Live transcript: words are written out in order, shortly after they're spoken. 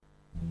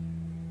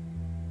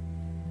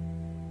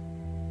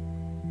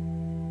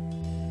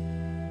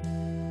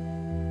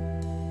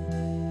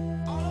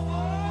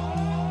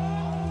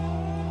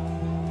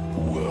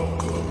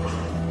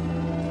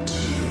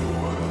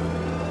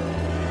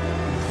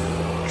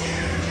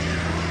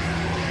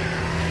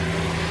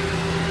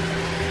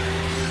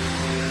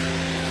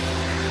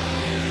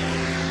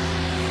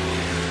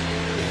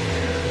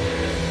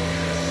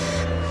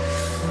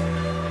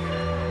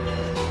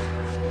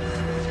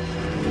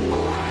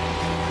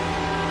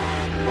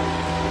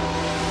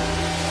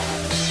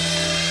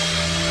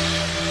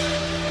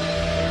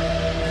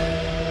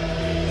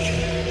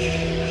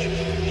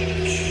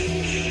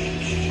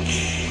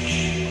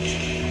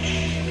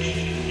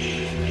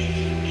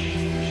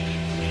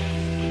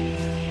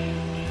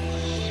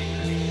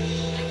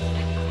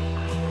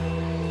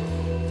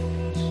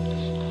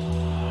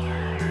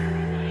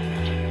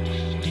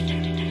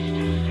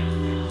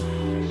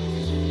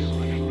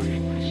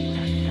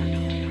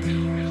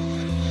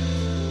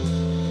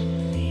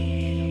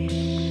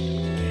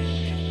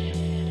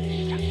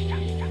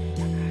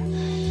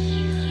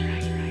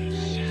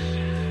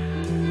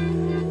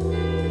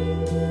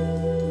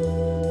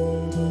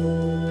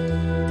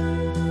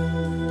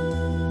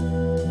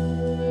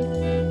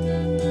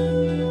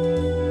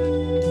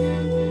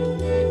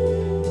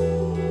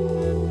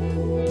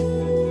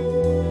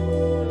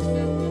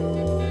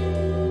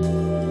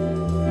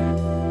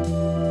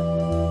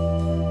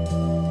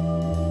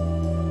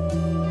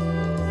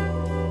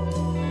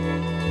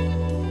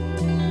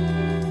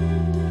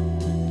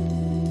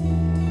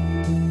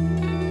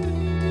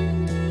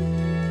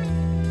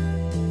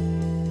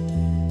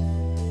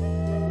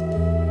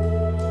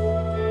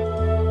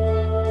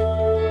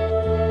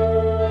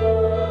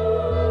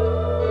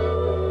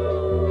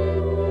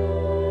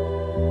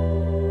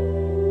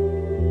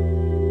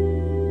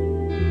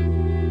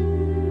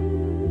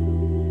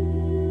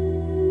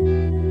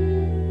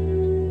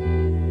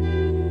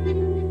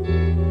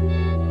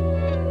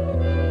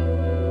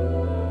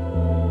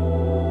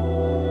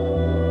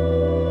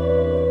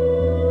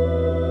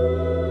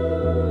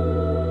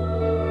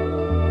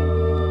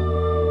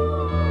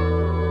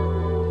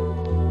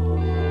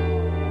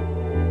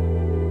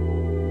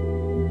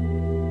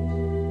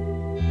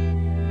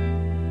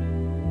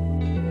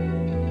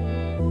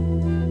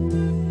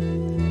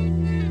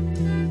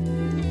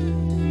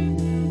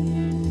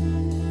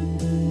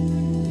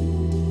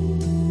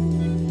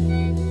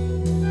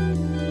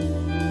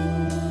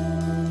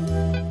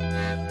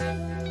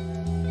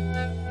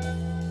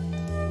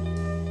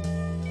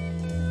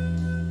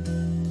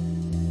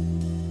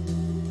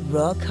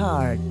rock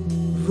hard,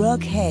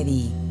 rock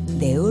heavy.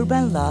 The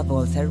Urban Love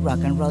Ulcer Rock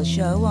and Roll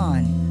Show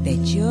on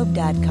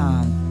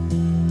thetube.com.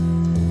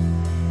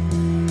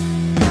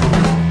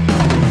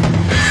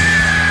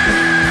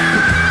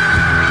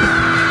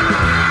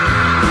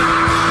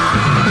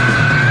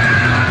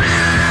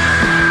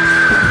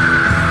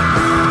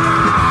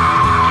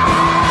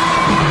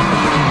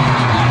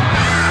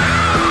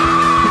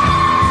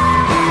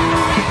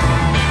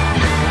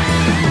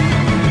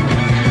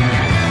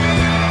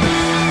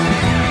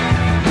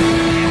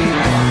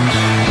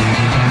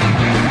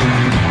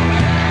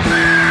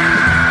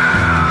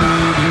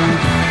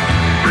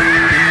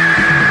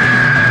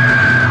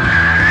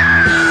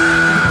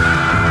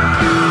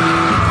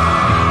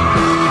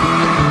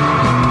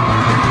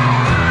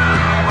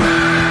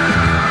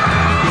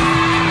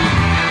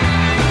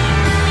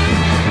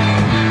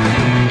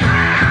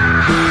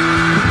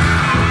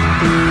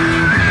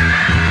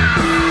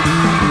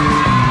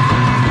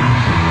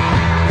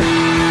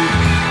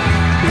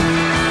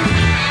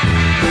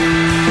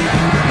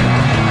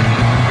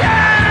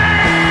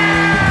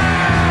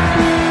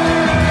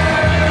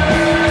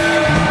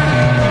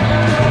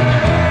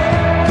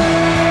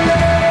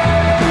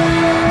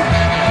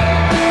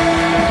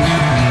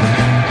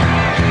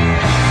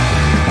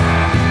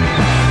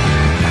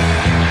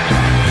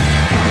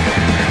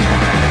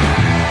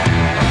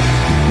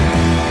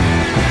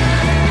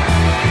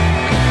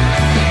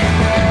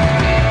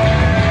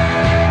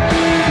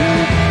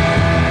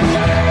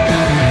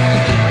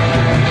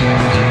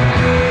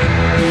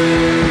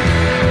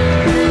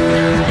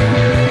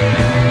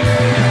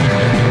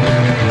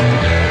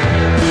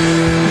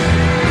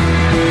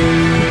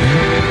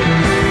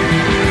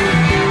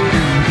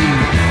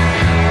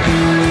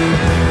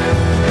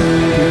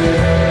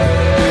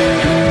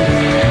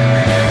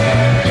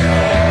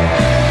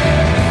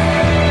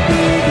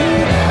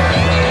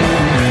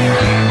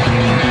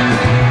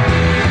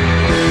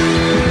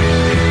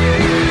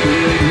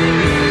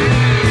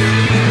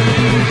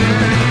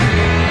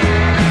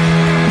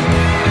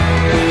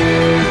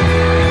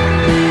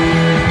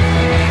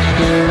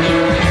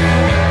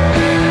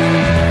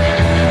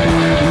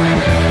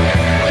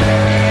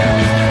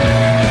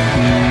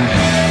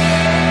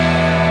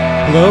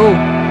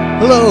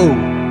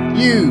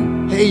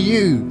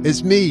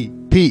 It's me,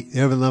 Pete,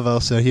 the Urban Love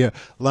Ulcer, here,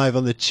 live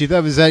on the tube.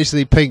 That was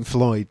actually Pink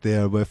Floyd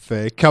there with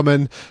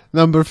Coming,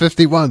 number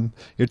 51.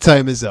 Your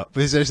time is up.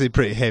 It's actually a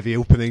pretty heavy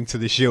opening to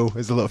the show,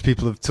 as a lot of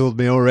people have told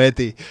me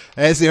already.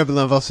 It's the Urban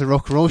Love Ulcer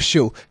Rock and Roll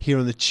Show here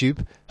on the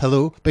tube.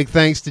 Hello, big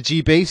thanks to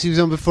G-Bass, who's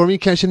on before me.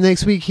 Catch him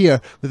next week here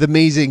with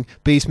amazing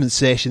basement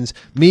sessions.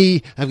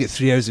 Me, I've got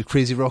 3 hours of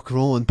crazy rock and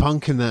roll and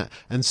punk and that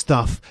and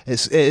stuff.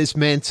 It's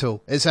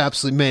mental. It's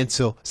absolutely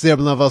mental. It's the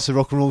Urban Love Ulcer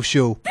Rock and Roll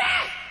Show.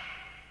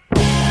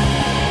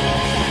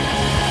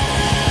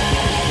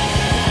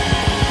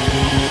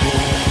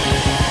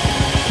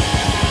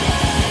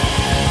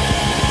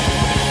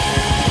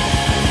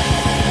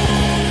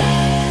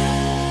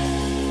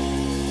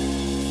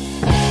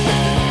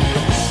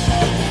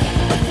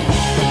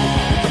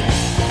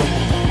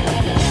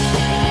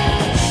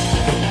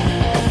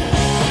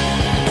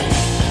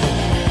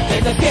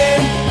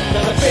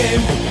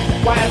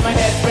 Why is my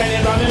head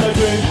spinning round in a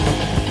dream?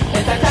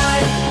 It's that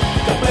time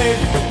to play.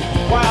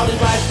 While these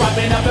lights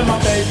popping up in my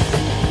face.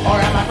 Or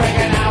am I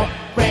freaking out,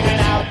 freaking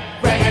out,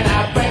 freaking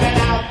out, freaking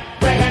out,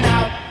 freaking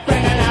out,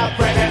 freaking out,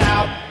 freaking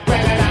out,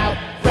 freaking out,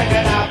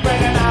 freaking out,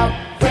 freaking out,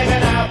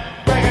 freaking out,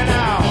 freaking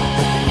out.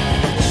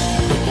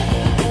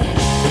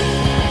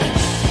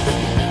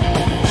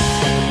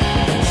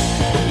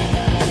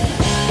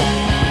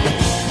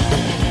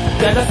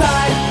 There's a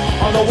sign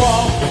on the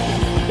wall.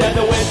 There's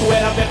a way to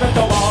it, I'm different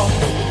to all.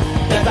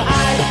 There's the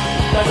eye,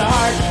 there's the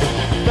heart.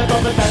 There's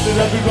all the senses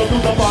as we go through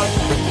the park.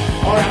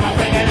 Or am I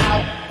freaking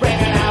out,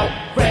 freaking out,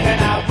 freaking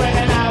out,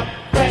 freaking out,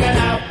 freaking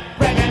out,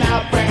 freaking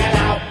out, freaking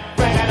out,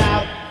 freaking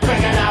out,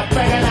 freaking out,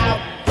 freaking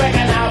out,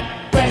 freaking out,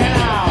 freaking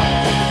out.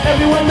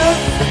 Everyone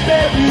looks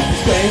very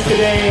strange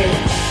today.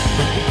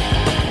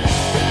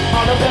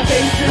 All of their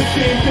faces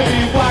seem to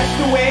be washed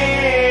away.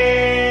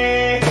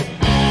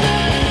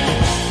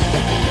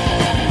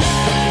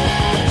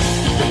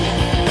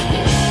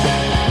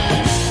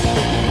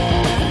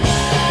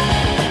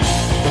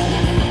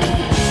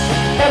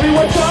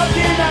 Everyone's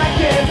talking, I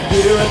can't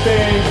hear a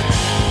thing.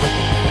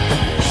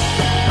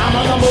 I'm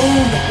on the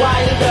moon, why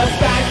is the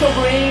sky so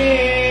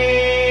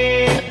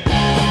green?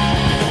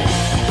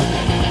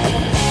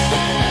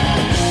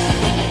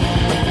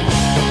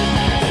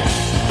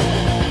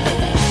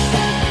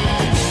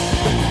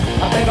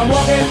 I think I'm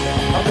walking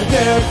up the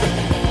stairs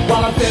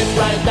while I'm sitting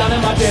right down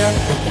in my chair.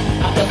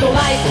 I feel so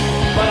light,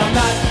 but I'm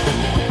not.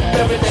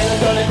 Everything is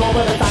turning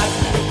over the top.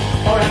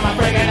 Or am I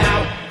freaking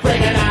out,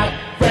 freaking out,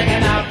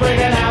 freaking out,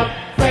 freaking out?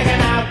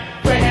 Breaking out,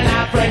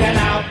 breaking out, breaking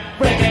out,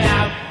 breaking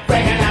out,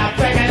 breaking out,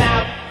 breaking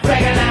out,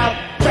 breaking out,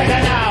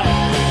 breaking out.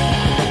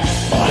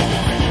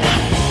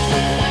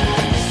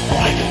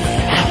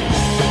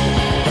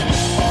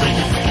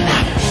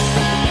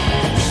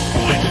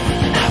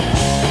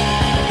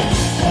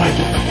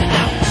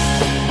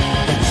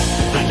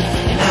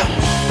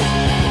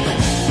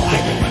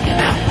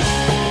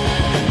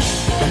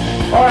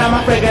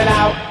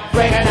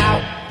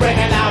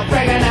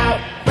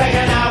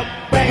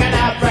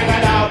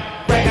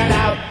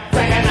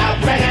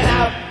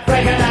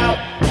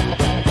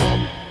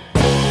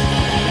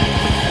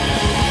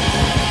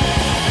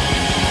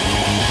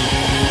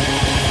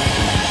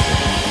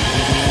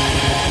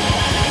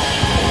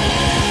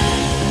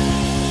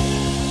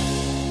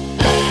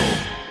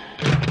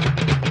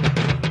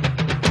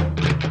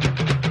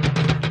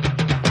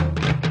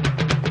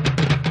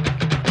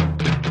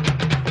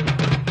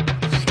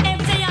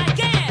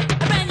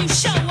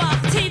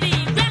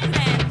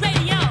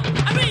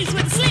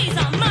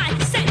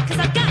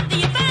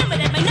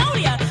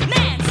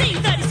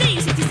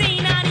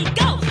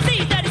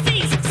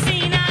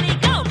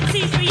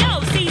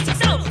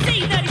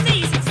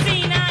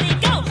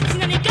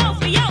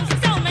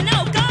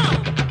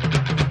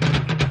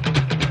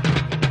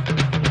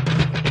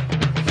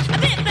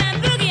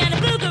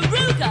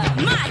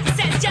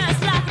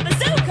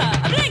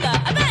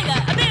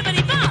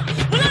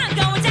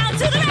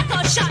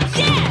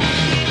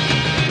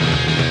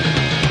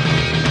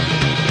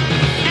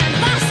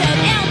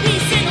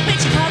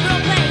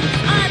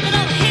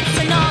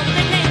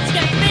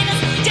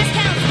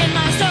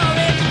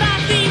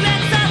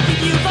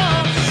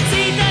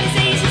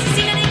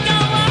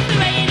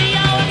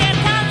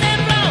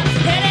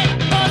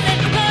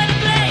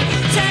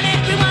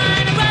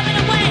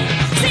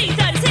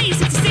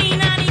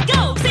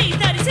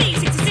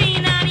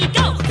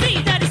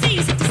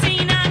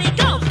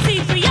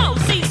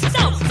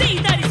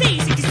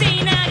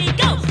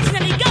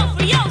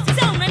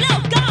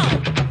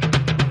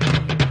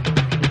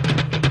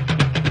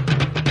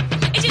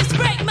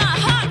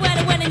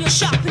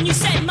 shop and you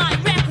said my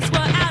records were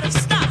out of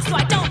stock, so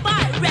I don't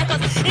buy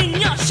records in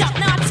your shop.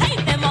 Now I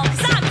take them all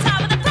 'cause I'm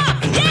top of the crop.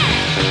 Yeah!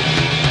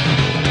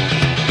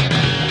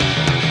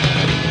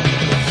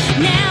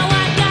 Now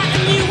I got a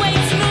new way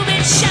to move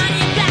it,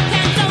 shiny black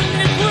hands on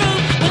the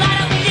groove. Well, I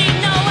don't need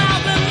no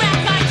album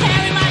rack, I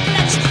carry my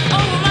collection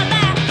over my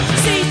back.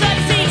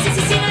 C30C,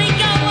 CCC, let me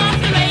go off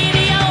the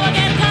radio. I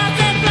get a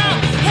constant flow,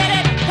 hit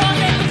it, pause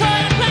it,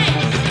 record and play.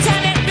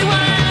 Tell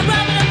everyone I'm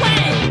rubbing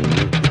away.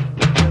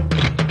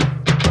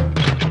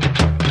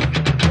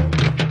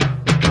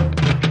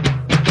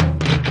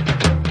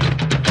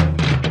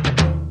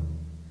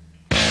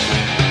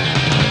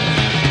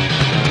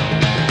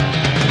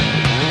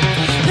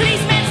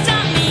 Policeman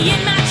stopped me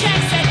in my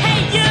tracks, said,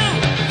 hey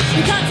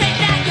you can't take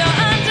that, you're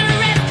under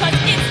arrest 'cause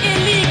it's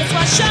illegal. So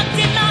I shrugged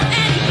him off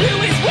and he blew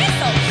his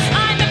whistle.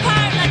 I'm a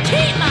pirate like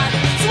Key Mud,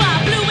 so I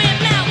blew him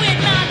out with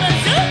my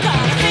bazooka.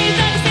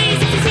 C30C,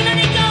 CCC, let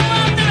me go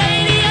off the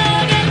radio.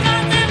 Get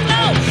constant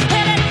flow,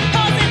 hit it,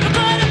 pause it,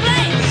 record and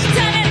play.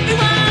 Tell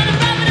everyone I'm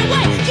rubbing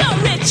away. You're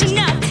rich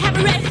enough to have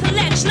a red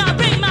collection, I'll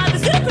bring my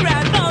bazooka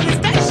around for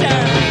inspection.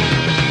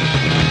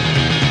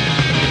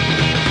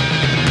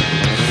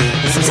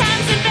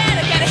 Sometimes it's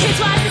better, gotta hit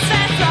twice as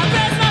fast. So I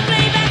press my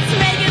playback to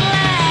make it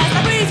last.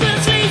 I breeze with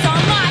sleaze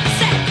on my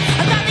cassette.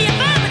 I got the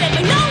affirmative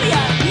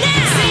magnolia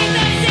now.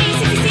 C30C,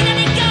 CCC, let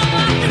me go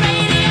off the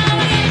radio.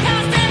 I get a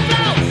constant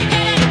flow,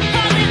 hit it,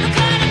 pause it,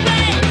 record and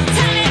play.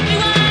 Tell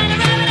everyone I'm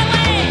rubbing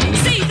away.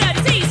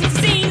 C30C,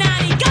 CCC,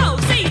 90 go.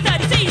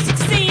 C30C,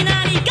 CCC,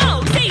 90 go.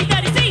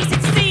 C30C,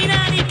 CCC,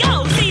 90 go.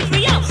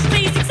 C30,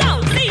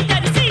 C60,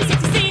 C30C,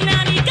 CCC,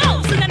 90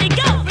 go. So let me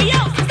go for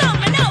yo, so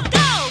don't no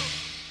go.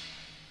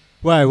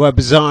 Wow, what a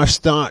bizarre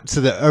start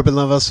to the Urban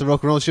Love Ulcer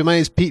Rock and Roll Show. My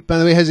name's Pete, by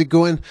the way. How's it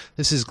going?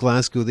 This is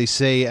Glasgow, they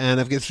say, and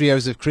I've got 3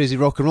 hours of crazy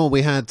rock and roll.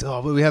 We have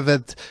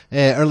had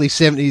early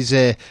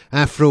 70s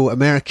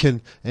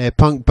Afro-American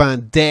punk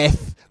band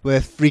Death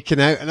with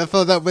Freaking Out, and I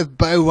followed that with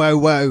Bow Wow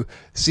Wow,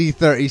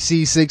 C30,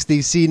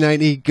 C60,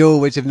 C90 Go,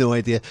 which I've no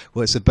idea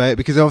what it's about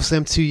because obviously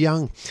I'm too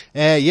young.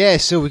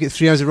 So we get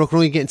 3 hours of rock and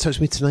roll. You can get in touch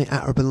with me tonight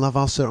at Urban Love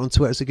Ulcer on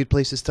Twitter. It's a good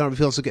place to start.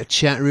 We've also got a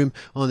chat room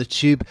on the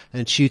Tube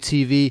and Chew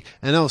TV,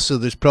 and also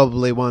there's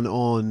probably one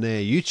on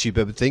YouTube,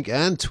 I would think,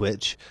 and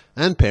Twitch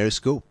and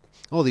Periscope.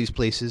 All these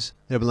places.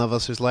 Urban Love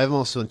Ulcer's live. I'm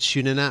also on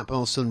TuneIn app. I'm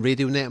also on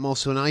RadioNet. I'm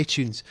also on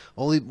iTunes.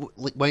 Why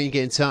don't you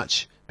get in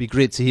touch? Be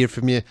great to hear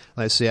from you.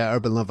 Let's say at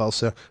Urban Love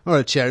Ulcer or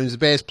a chat room's the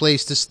best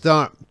place to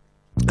start.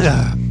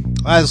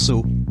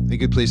 Also, a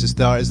good place to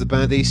start is the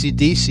band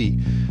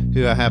AC/DC,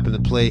 who I happen to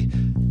play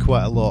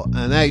quite a lot.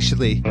 And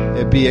actually,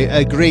 it'd be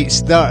a great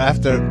start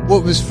after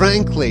what was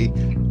frankly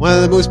one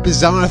of the most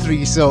bizarre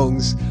 3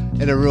 songs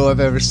in a row I've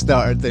ever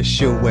started this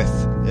show with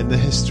in the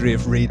history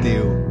of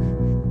radio.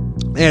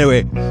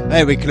 Anyway,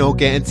 we can all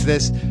get into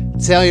this.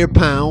 Tell your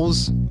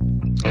pals,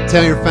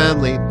 tell your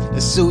family,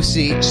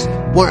 associates,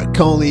 work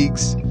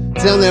colleagues,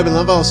 tell them Urban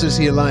Love Ulcer's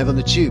here live on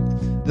the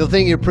Tube. They'll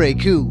think you're pretty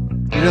cool.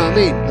 You know what I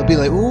mean? They'll be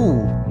like,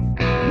 ooh,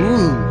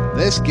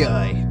 this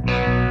guy.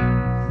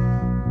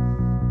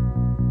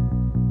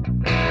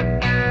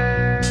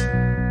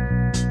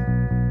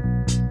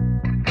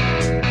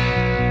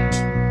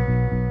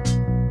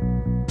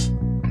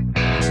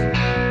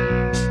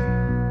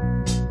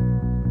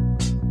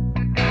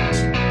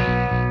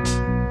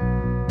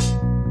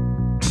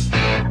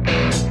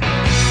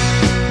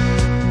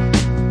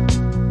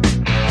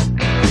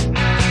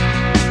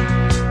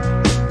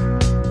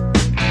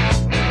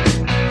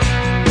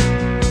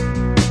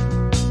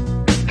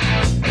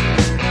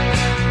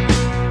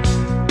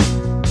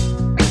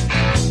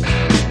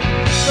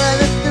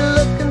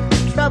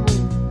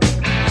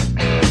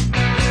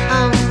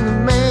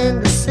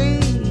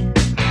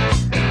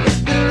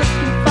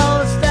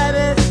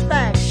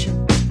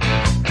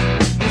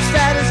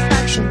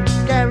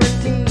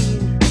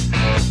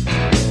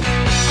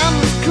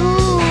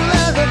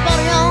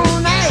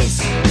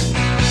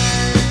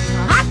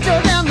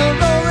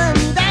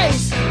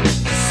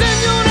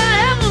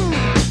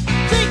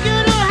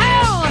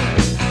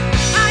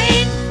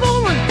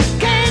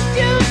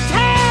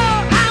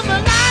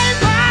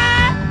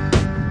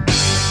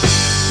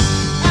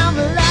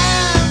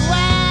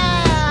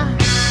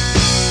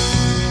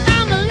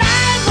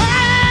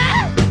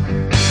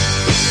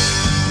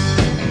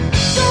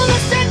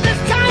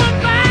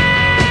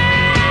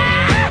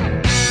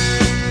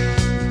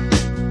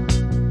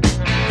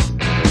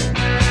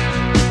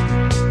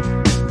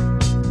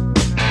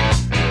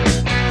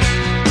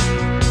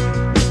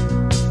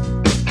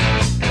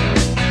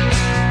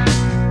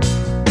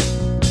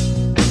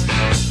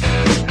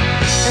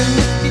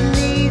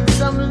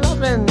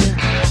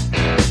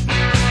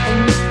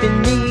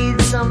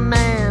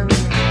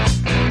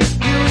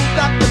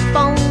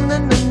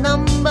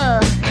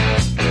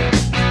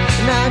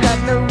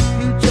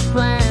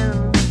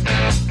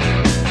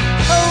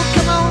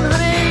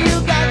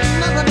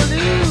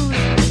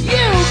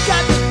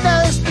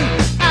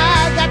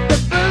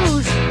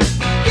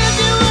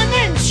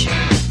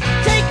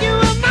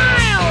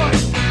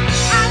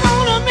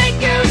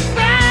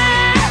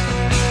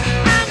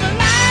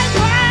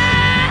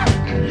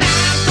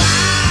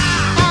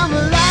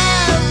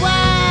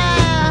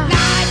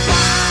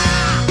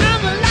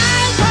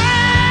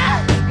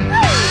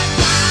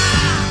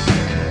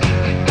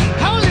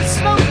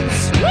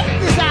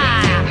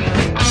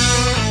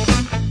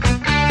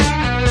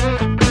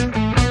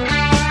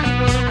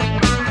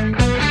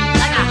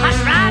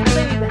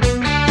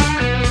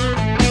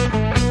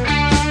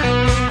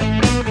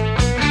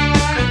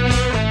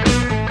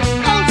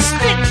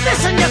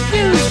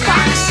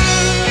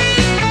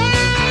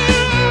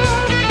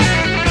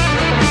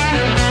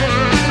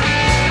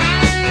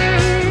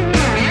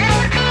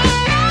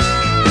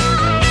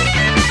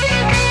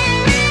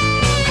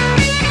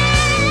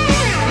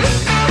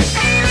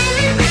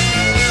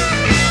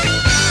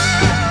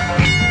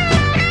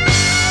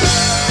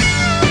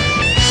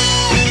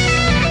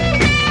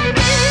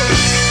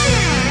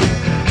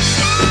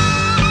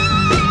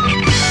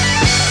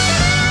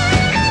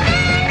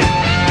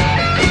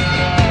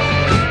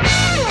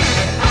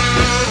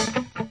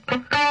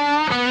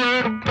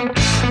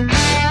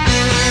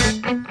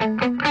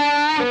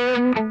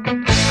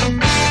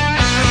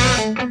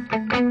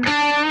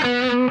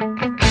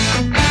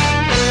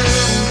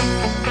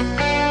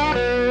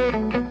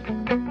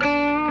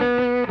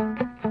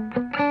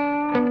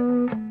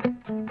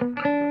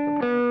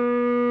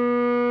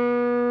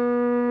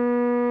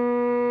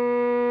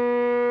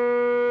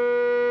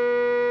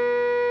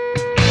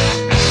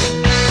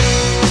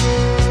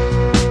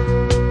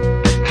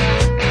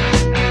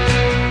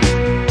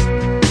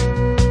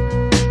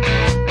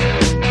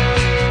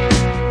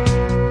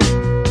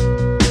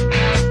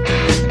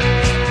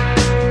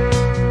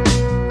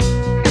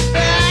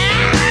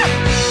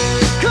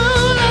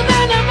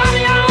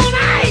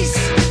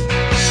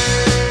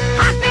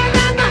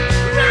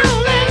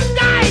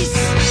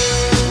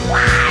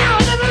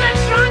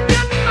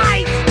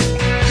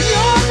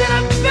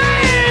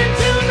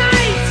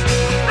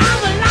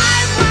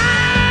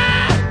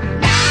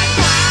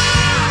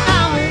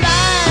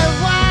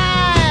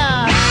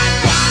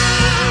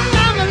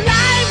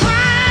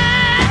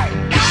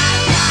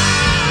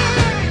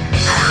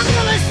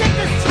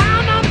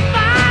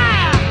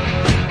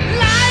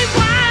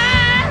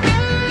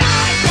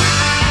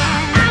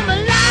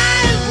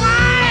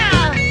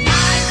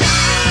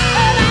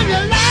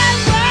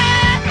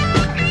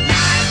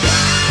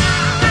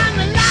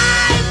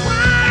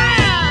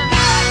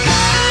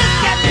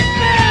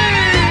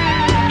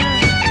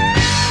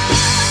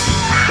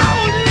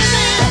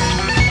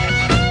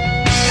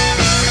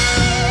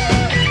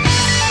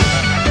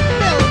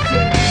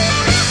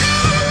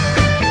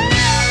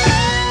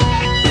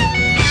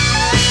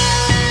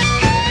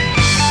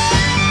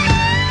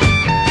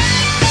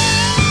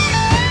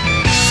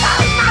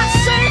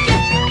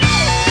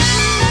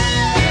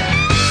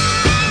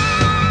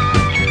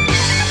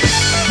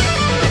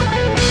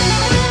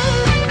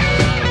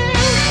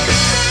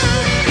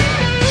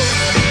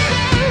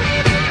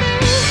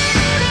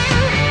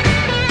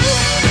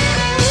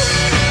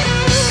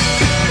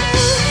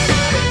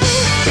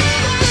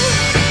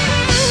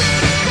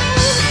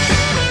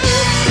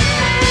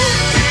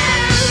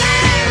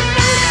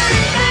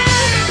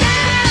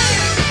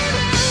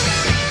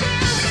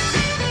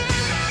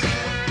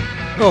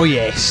 Oh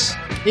yes,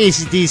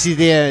 AC/DC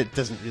there. It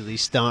doesn't really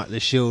start the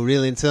show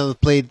really until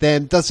I've played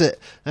them, does it?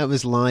 That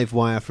was Live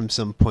Wire from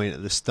some point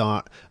at the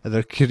start of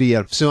their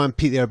career. So I'm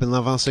Pete the Urban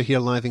Love, also here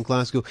live in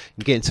Glasgow.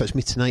 You can get in touch with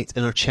me tonight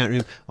in our chat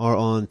room or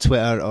on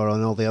Twitter or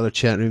on all the other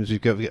chat rooms.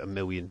 We've got a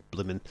million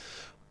blooming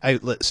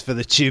outlets for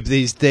the tube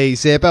these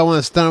days, but I want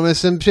to start with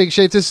some big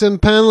shout to some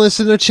panellists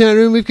in our chat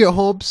room. We've got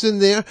Hobbs in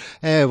there.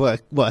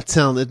 What a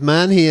talented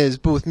man he is,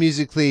 both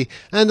musically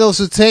and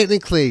also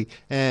technically.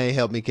 He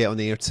helped me get on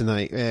the air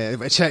tonight,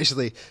 which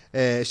actually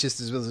it's just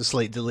as well as a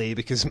slight delay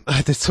because I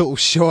had a total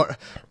short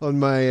on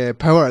my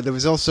power. There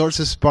was all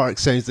sorts of spark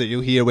sounds that you'll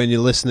hear when you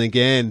listen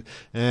again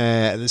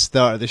at the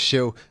start of the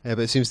show, but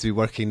it seems to be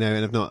working now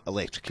and I've not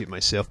electrocuted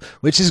myself,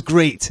 which is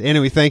great.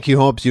 Anyway, thank you,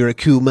 Hobbs, you're a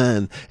cool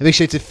man. A big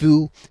shout to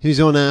Fool, who's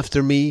on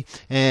after me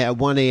at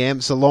 1 a.m.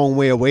 It's a long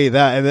way away,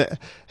 that, and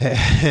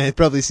it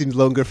probably seems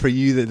longer for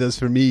you than it does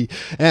for me.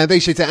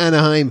 Big shout to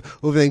Anaheim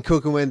over in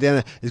Cocoa,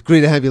 Indiana. It's great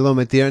to have you along,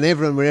 my dear, and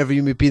everyone wherever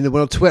you may be in the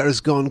world.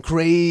 Twitter's gone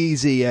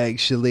crazy,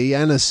 actually.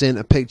 Anna sent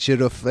a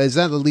picture of, is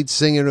that the lead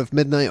singer of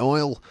Midnight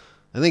Oil?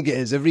 I think it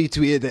is. I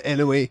retweeted it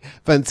anyway.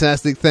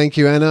 Fantastic. Thank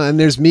you, Anna. And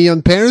there's me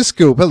on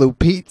Periscope. Hello,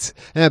 Pete.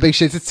 Big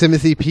shout to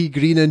Timothy P.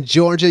 Green in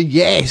Georgia.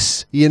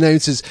 Yes, he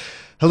announces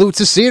hello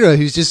to Sarah,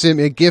 who's just sent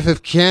me a gif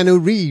of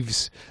Keanu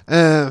Reeves.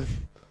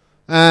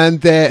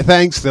 And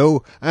thanks,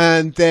 though.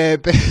 And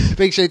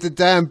big shout to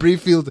Dan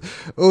Brefield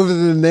over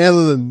the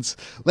Netherlands.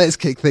 Let's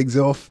kick things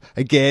off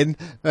again.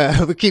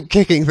 We keep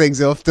kicking things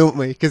off, don't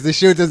we? Because the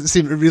show doesn't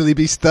seem to really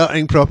be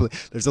starting properly.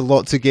 There's a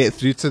lot to get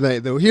through tonight,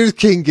 though. Here's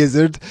King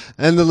Gizzard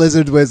and the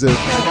Lizard Wizard.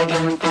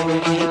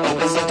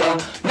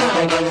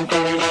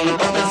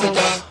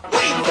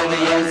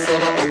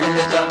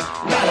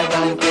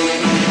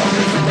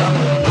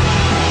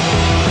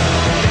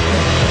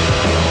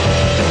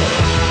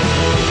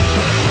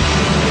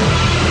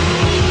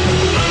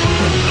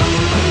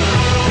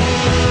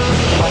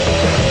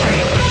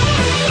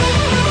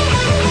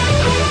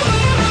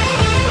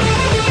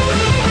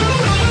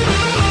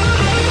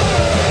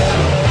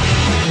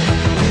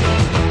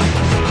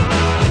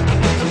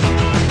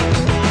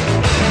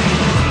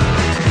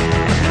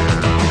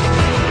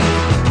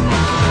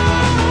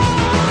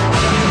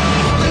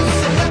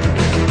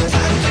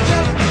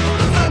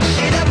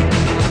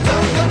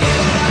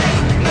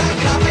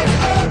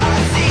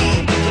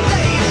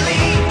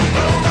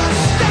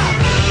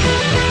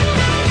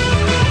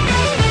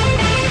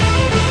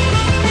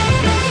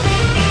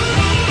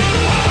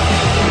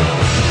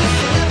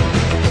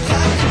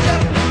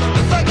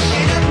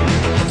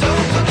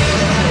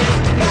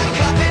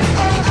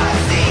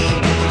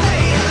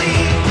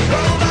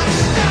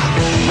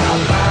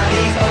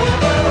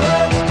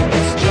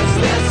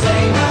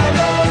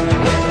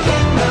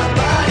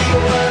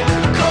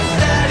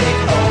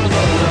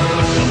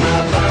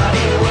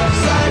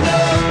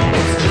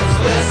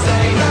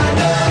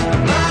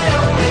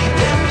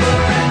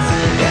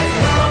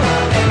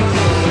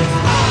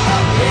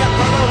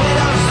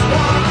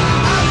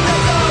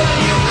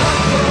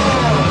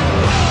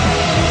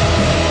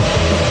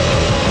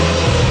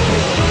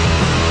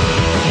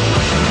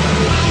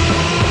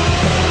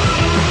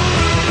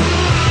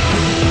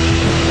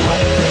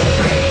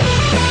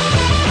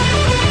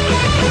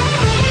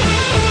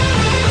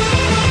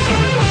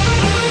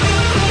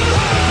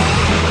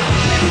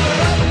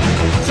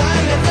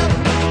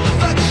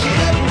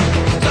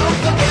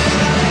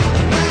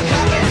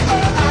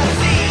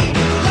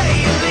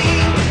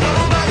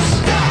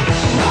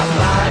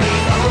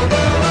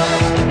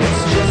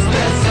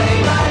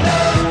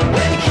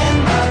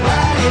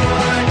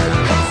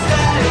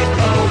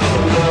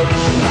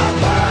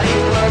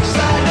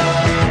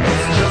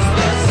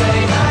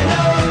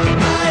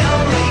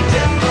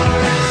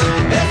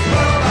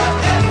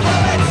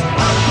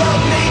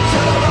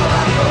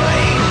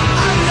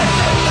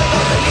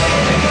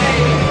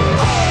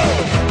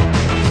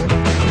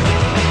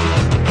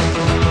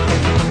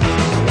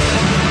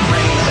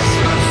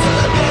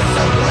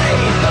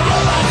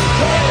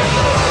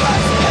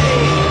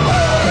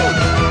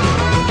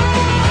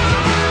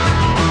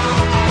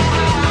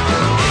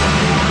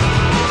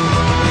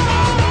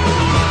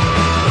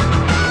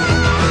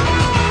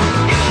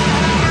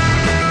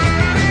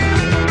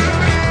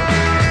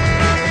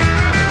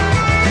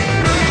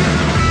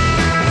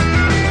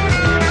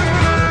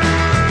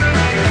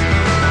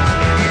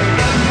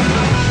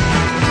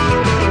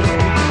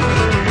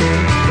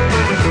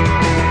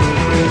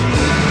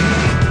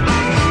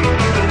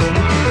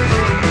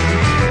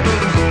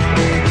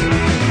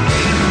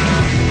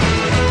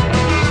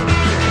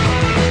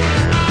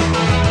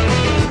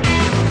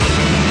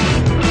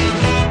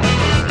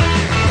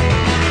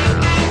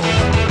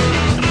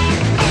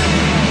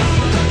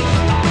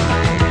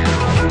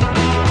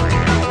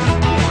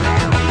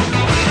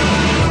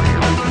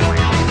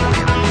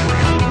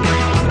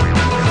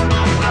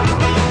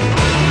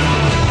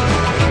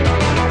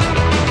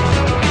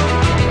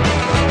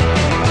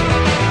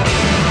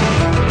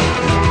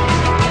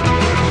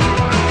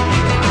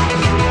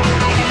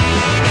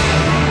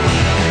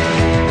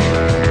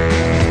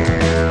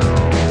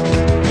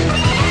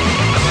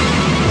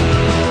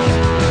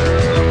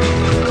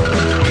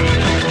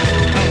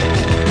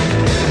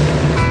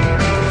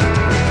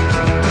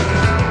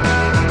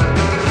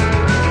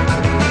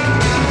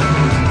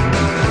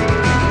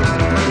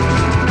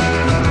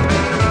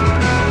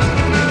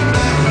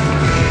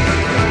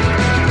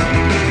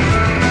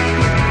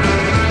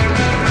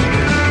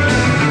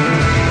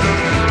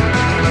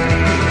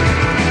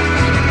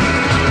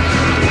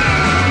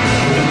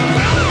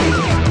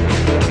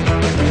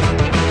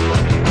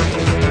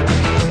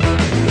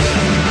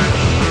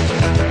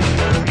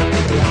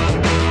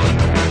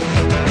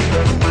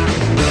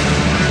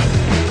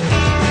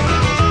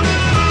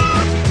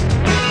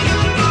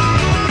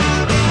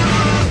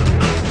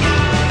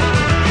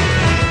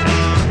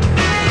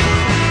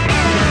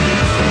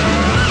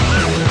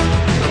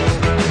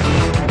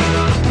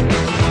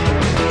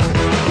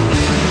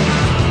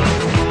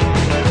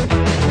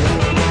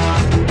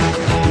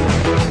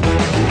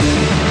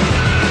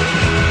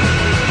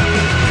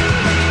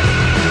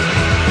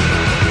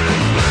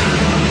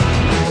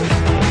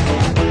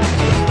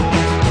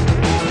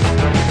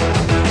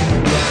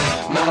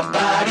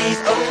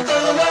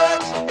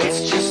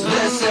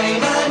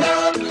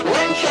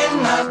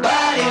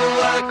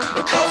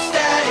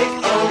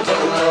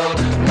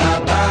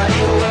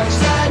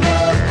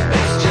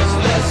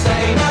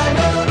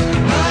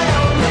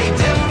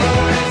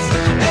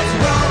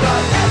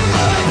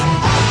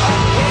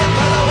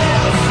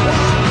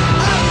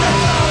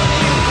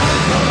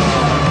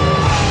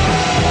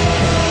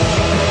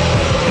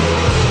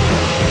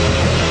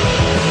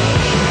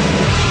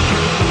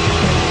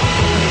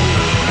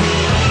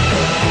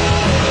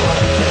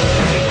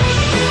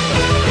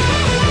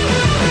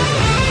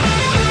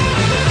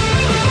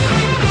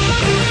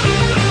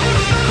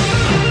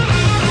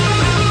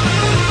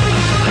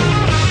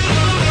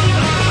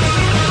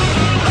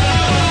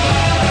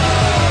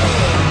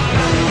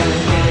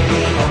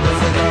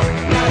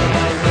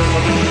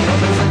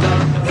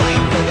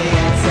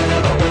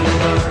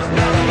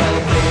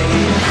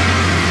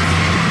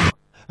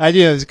 I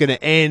knew I was going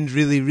to end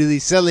really, really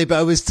silly, but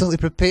I was totally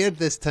prepared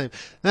this time.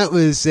 That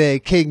was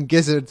King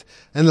Gizzard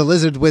and the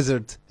Lizard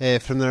Wizard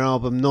from their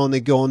album Non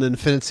Gone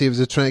Infinity. It was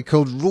a track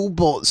called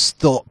Robot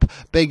Stop.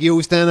 Big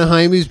Yost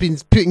Anaheim, who's been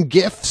putting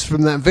gifts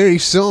from that very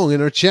song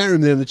in our chat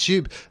room there on the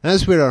Tube.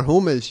 That's where our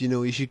home is, you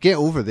know. You should get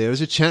over there.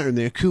 There's a chat room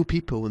there, cool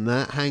people and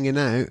that, hanging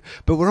out.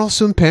 But we're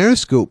also in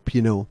Periscope,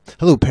 you know.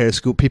 Hello,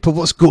 Periscope people.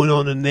 What's going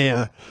on in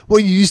there?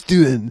 What are you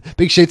doing?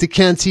 Big shout to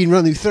Canteen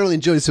Run, who thoroughly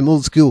enjoyed some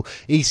old school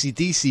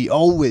AC/DC.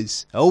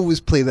 Always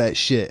play that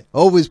shit.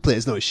 Always play.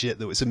 It's not shit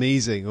though. It's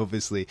amazing,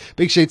 obviously.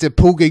 Big shout to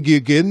Poga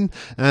Gugin,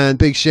 and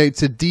big shout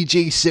to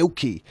DJ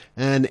Silky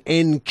and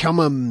N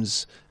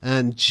Cummums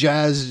and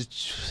Jar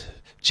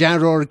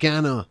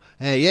Organa.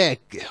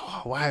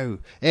 Wow.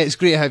 It's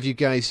great to have you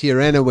guys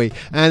here anyway.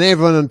 And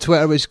everyone on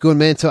Twitter was going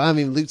mental. I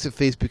haven't even looked at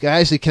Facebook.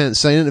 I actually can't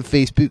sign into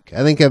Facebook.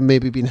 I think I've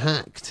maybe been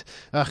hacked.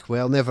 Ugh,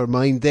 well, never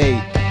mind,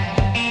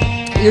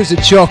 Here's a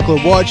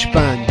chocolate watch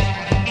band.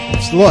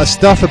 There's a lot of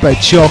stuff about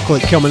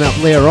chocolate coming up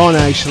later on,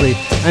 actually.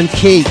 And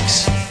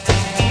cakes.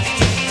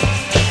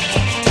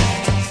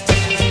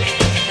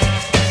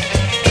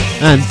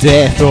 And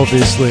death,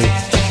 obviously.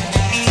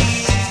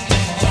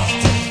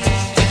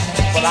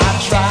 Well, I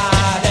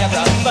tried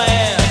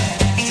everything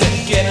to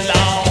get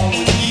along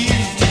with you.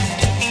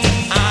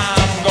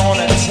 I'm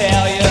gonna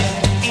tell you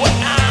what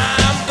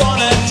I'm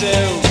gonna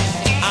do.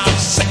 I'm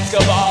sick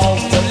of all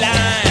the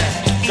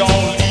lying.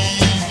 Gonna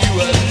leave you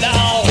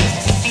alone.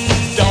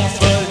 Don't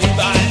believe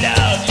I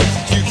love you.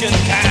 You can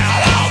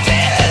count on me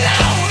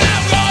alone.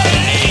 I'm gonna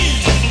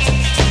leave.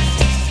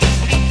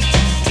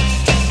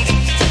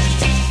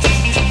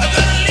 I'm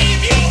gonna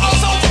leave you all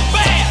so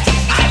bad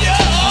on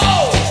your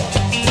own.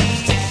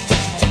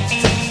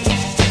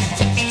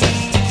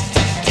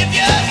 If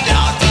you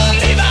don't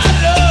believe I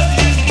love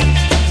you,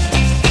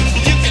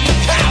 you can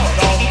count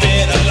on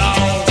being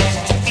alone.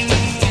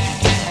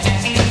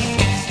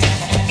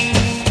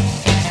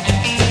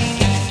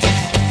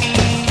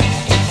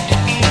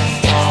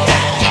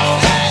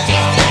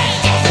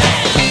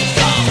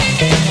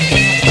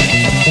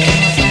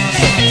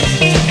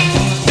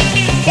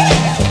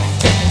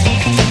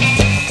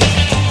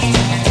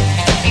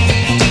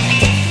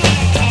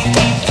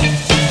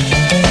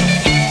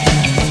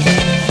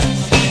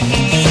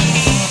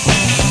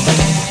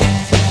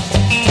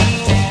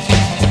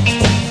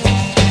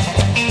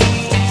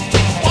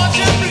 Won't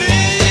you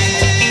believe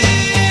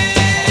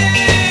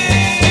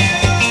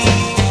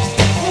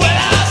when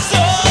I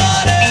saw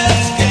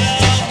this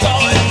girl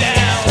going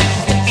down?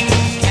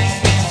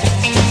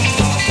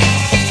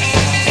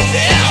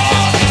 Yeah,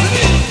 won't you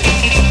believe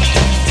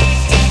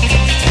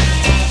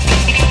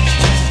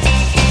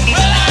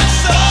when I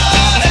saw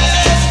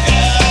this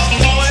girl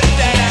going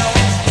down?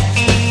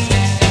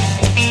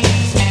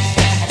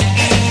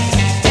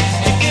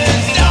 If you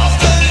don't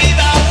believe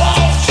I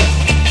won't,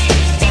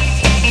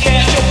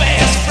 get your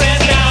best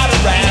friend out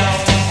around.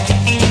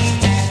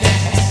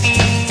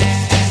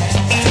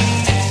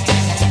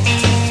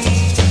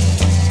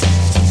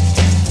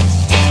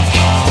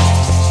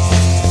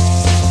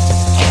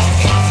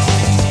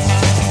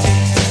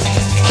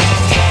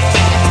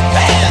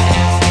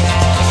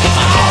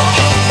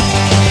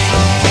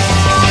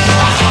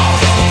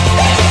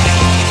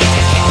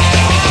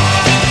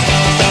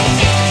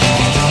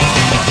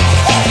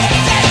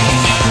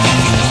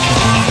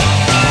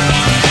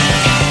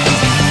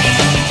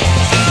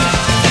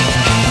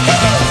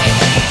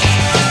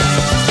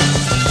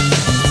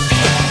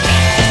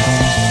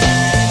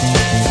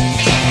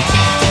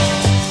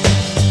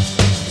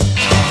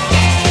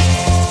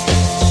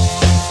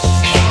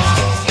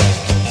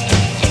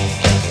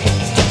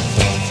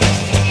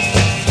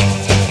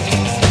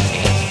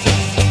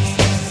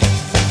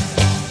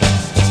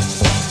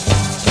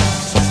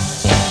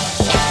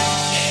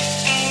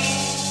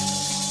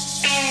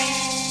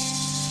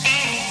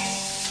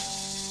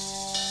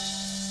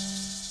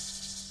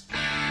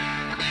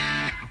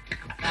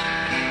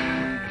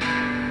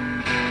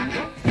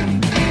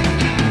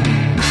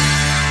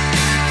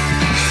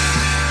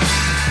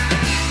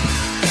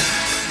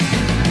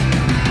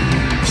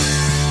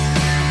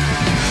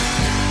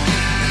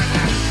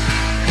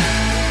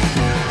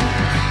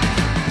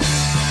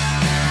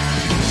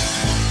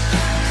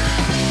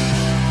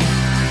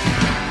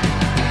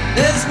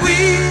 There's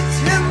weeds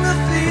in the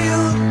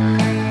field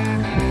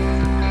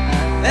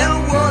and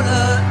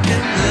water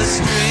in the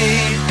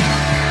stream,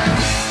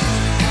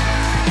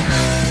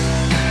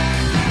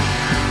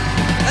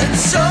 and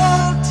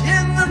salt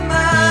in the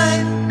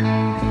mine,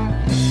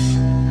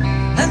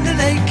 and an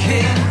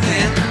aching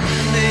in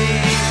me.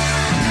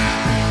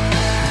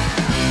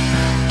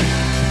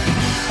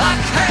 I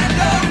can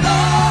no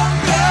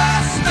longer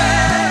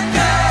stand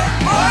and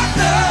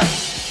wonder,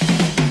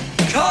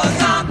 'cause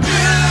I'm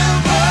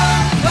driven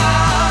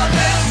by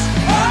this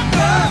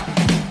hunger.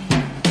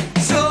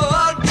 So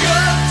I'll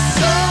get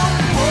some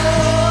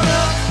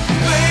water,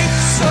 make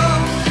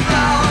some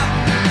flour,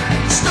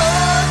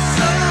 store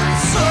some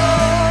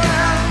soil,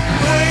 and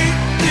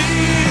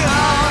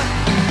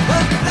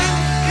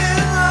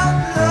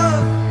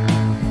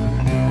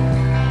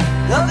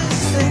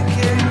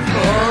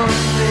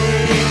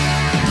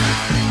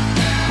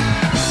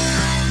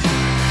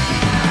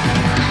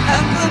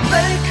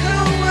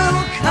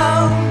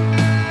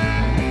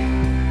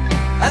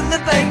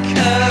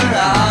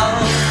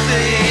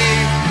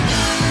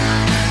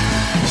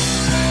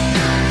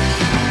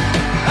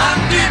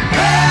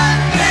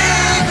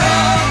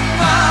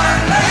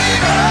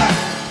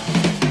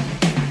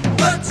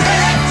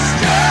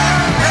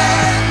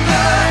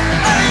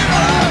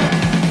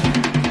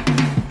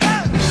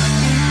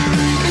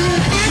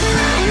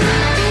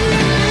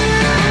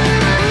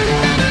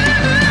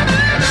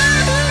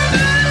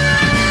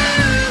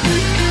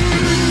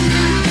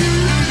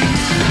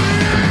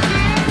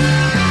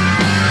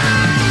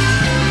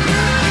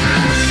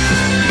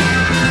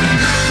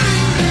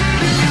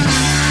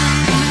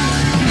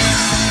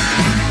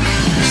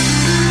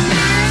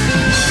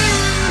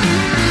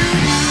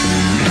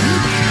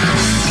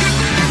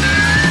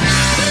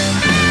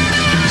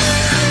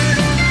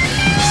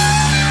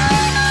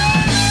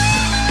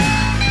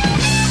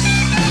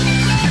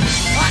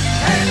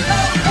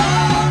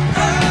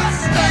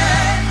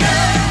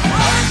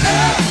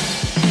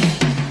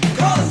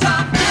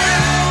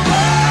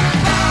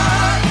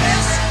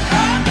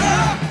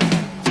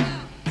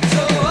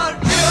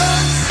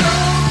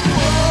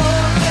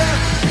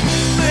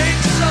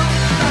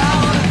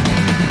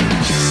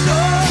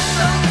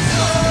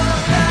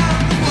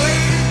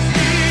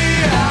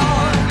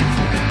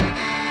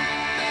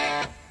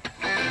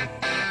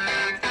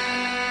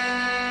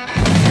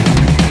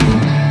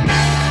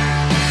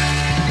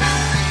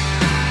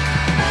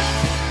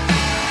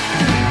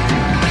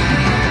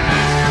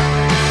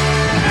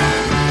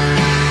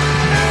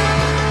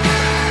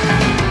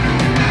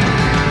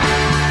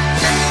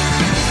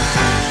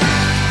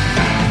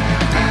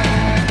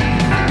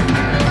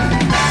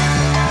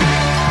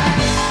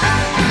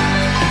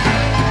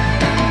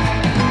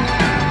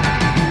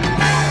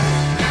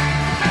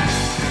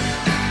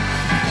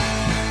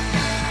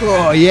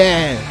Oh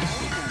yeah!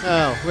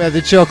 Oh, we had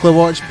the Chocolate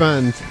Watch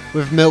Band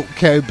with Milk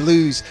Cow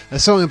Blues, a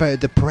song about a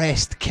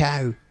depressed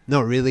cow.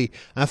 Not really.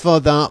 I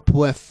followed that up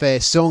with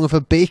Song of a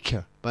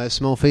Baker by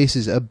Small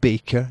Faces. A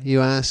baker, you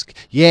ask?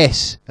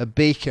 Yes, a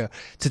baker.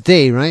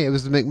 Today, right, it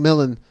was the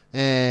Macmillan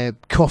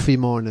coffee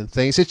morning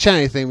thing. It's a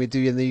charity thing we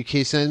do in the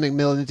UK. So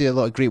Macmillan, they do a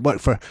lot of great work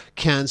for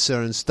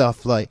cancer and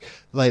stuff like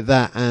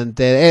that, and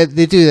they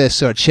do this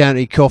sort of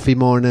charity coffee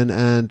morning,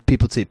 and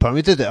people take part.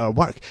 We did it at our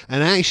work,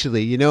 and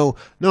actually, you know,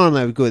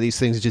 normally I would go to these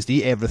things and just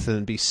eat everything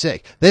and be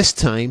sick. This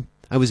time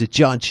I was a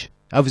judge.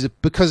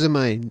 Because of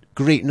my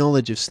great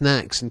knowledge of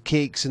snacks and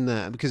cakes and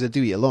that, because I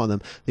do eat a lot of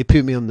them, they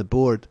put me on the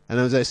board, and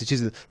I was actually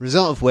choosing the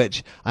result of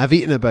which I've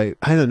eaten about,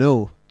 I don't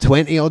know,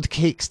 20 odd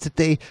cakes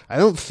today. I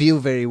don't feel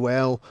very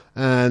well,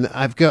 and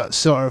I've got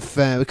sort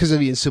of, because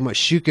I've eaten so much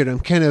sugar, I'm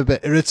kind of a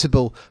bit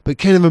irritable, but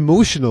kind of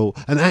emotional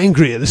and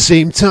angry at the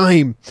same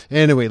time.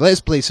 Anyway,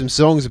 let's play some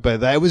songs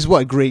about that. It was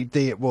what a great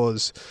day it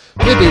was.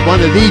 Maybe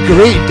one of the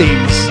great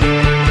days.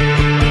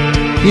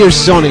 Here's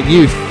Sonic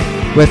Youth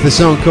with the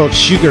song called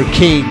Sugar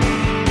Cane.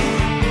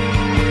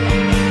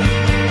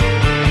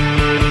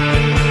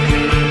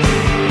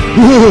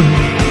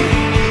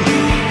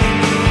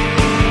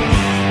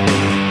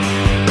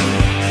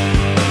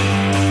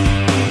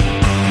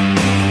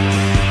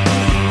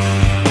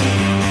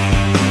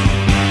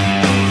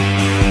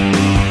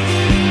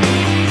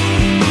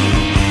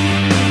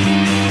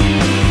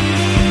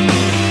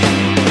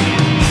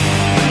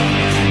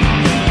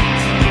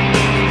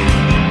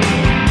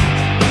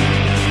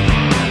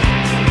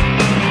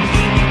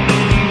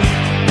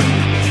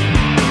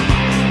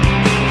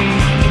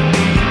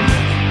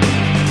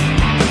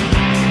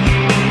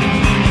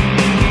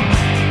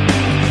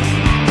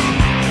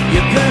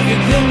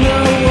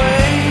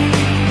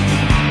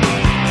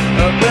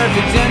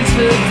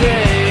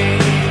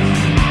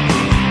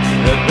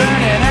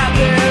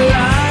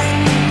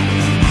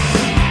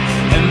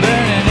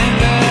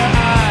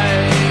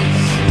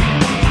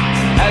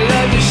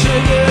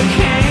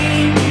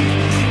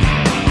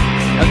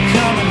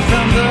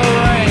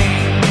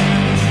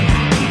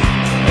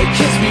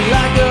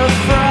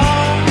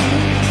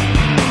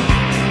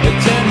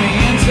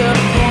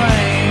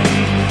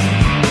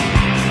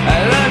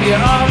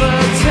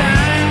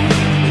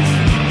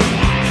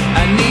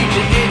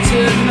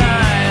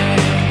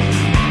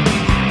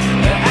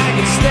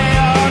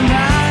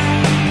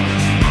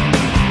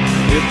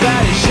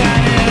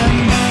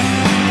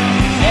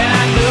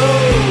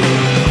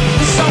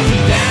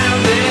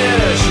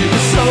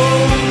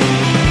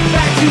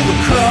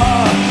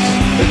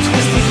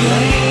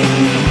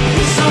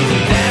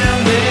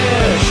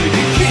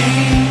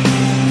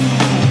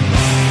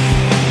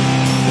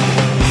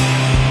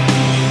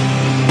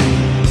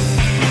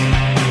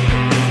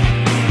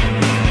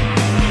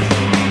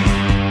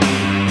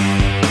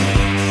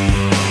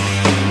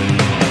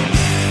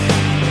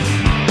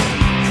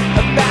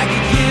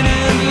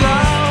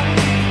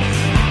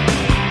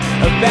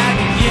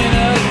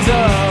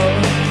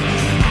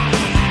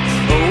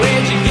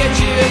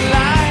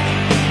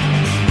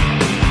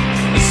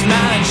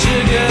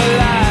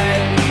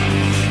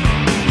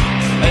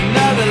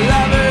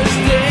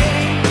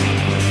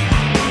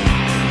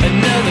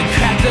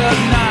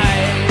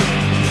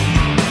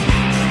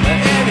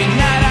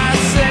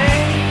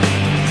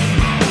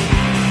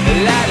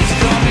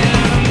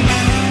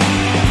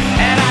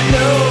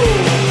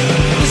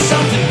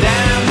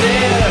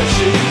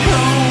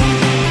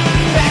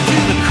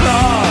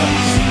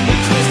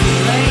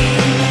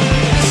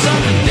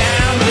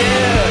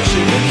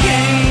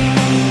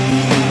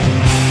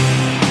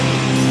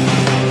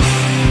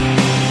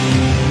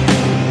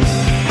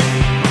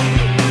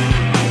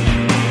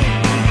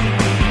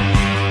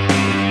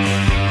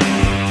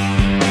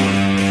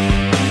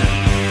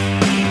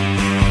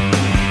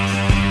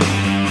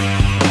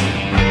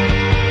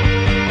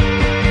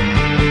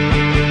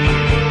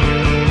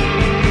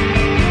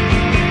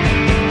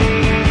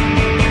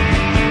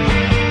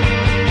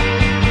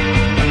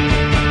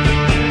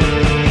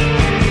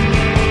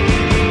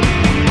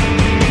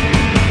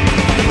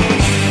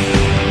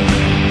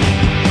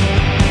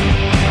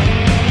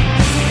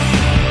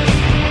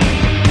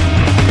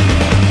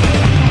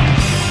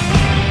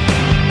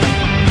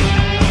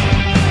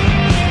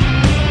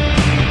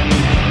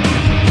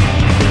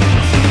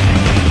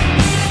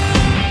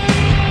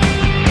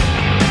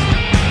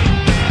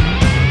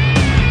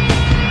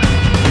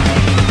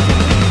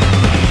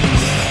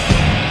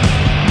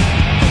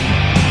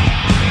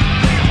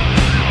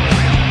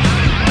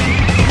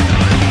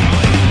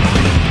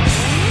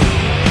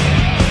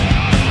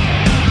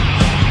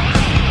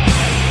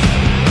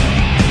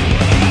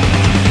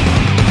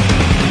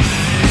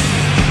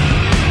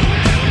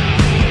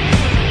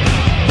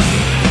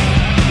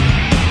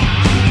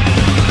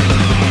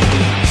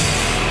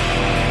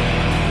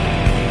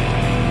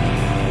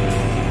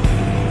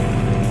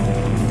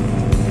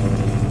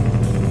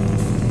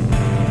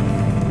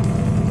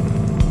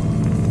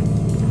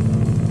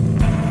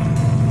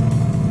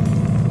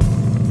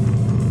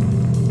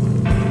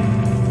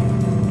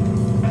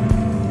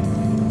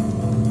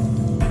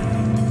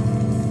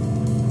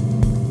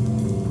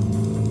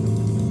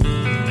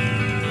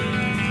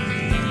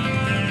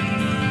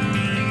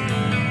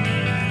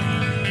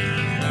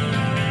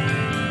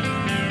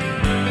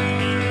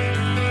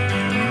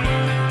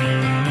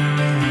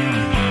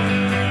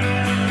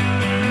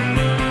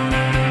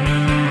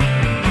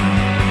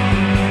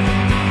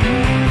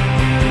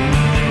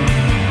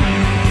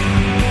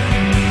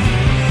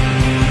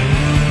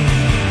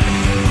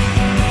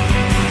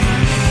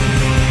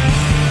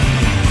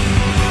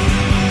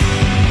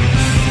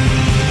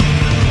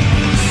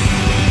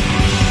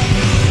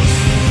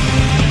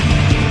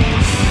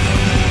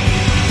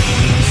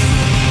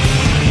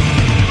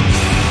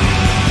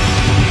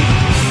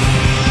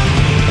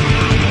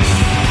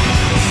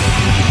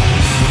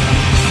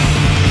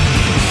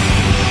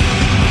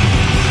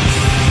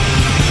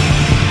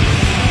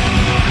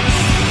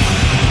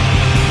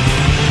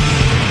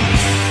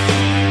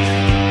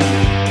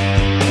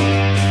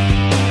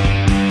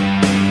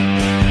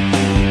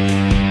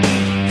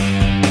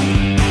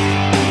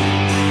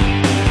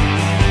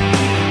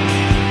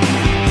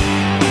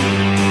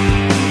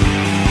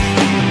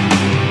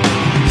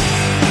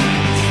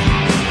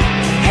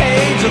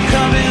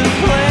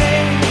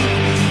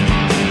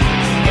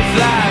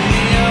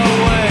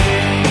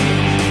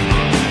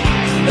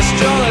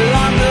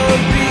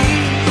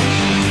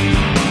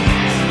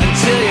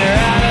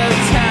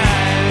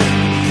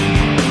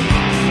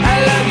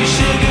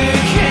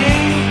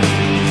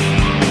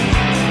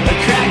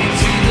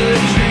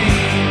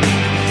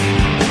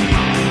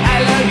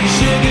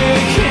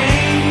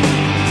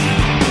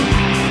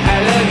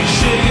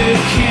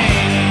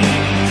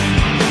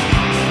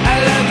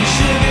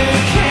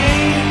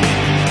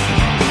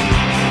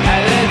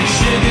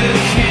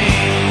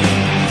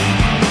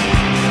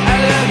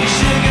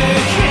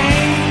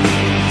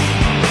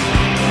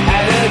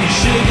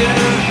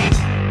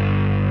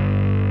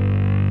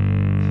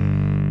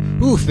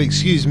 Oof,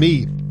 excuse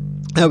me.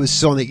 That was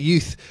Sonic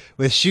Youth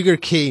with Sugar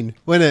Cane.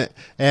 When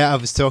I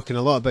was talking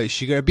a lot about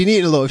sugar. I've been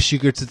eating a lot of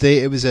sugar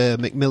today. It was a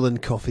Macmillan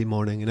coffee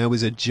morning, and I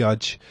was a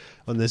judge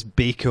on this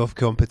bake-off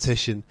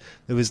competition.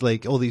 There was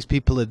like all these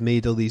people had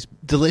made all these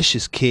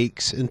delicious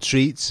cakes and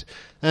treats,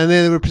 and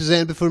then they were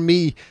presented before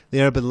me,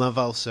 the Urban Love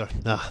Ulcer.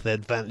 The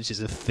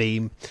advantages of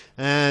fame.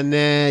 And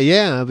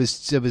I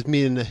was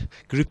me and a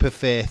group of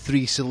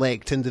 3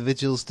 select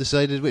individuals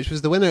decided which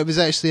was the winner. It was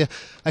actually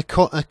a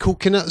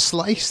coconut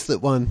slice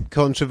that won,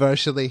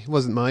 controversially. It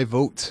wasn't my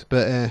vote,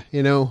 but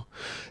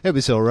it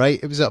was alright.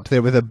 It was up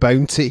there with a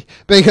bounty.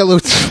 Big hello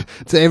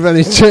to everyone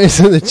who's joined us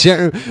in the chat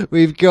room.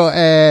 We've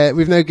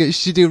now got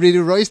Studio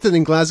Radio Royston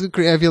in Glasgow.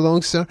 Great to have you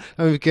along, sir.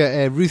 And we've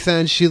got Ruth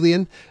Ann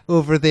Shillian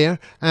over there,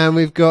 and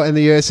we've got in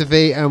the US of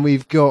A, and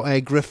we've got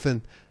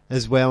Griffin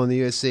as well in the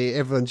USA.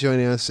 Everyone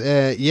joining us.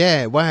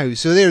 Wow.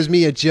 So there's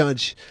me, a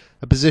judge,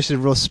 a position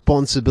of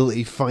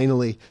responsibility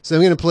finally. So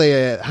I'm going to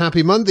play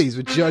Happy Mondays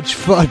with Judge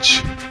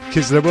Fudge,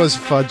 because there was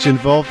fudge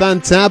involved,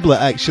 and Tablet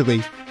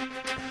actually.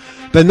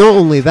 But not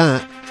only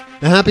that,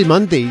 the Happy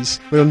Mondays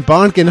were on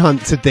Bargain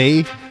Hunt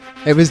today.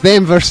 It was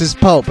them versus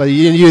Pulp.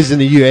 You in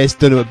the US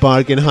don't know what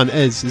Bargain Hunt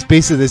is. It's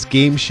basically this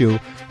game show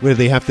where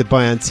they have to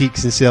buy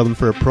antiques and sell them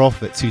for a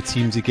profit, 2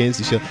 teams against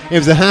each other. It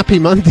was the Happy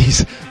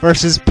Mondays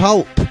versus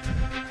Pulp.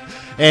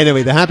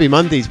 Anyway, the Happy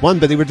Mondays won,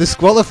 but they were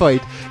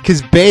disqualified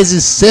because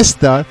Bez's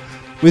sister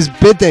was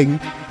bidding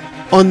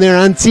on their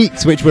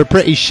antiques, which were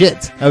pretty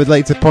shit, I would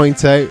like to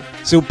point out.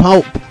 So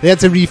Pulp, they had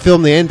to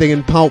refilm the ending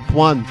and Pulp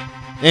won.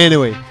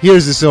 Anyway,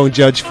 here's the song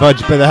Judge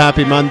Fudge by the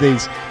Happy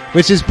Mondays,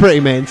 which is pretty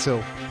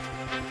mental.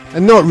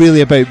 And not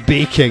really about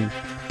baking,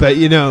 but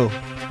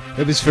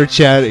it was for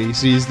charity,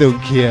 so you just don't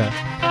care.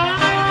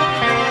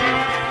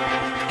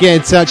 Get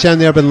in touch. I'm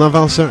the Urban Love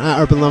Ulcer,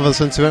 at Urban Love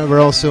Ulcer on Twitter. We're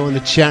also in the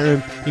chat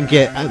room. You can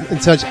get in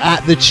touch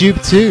at the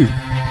Tube too.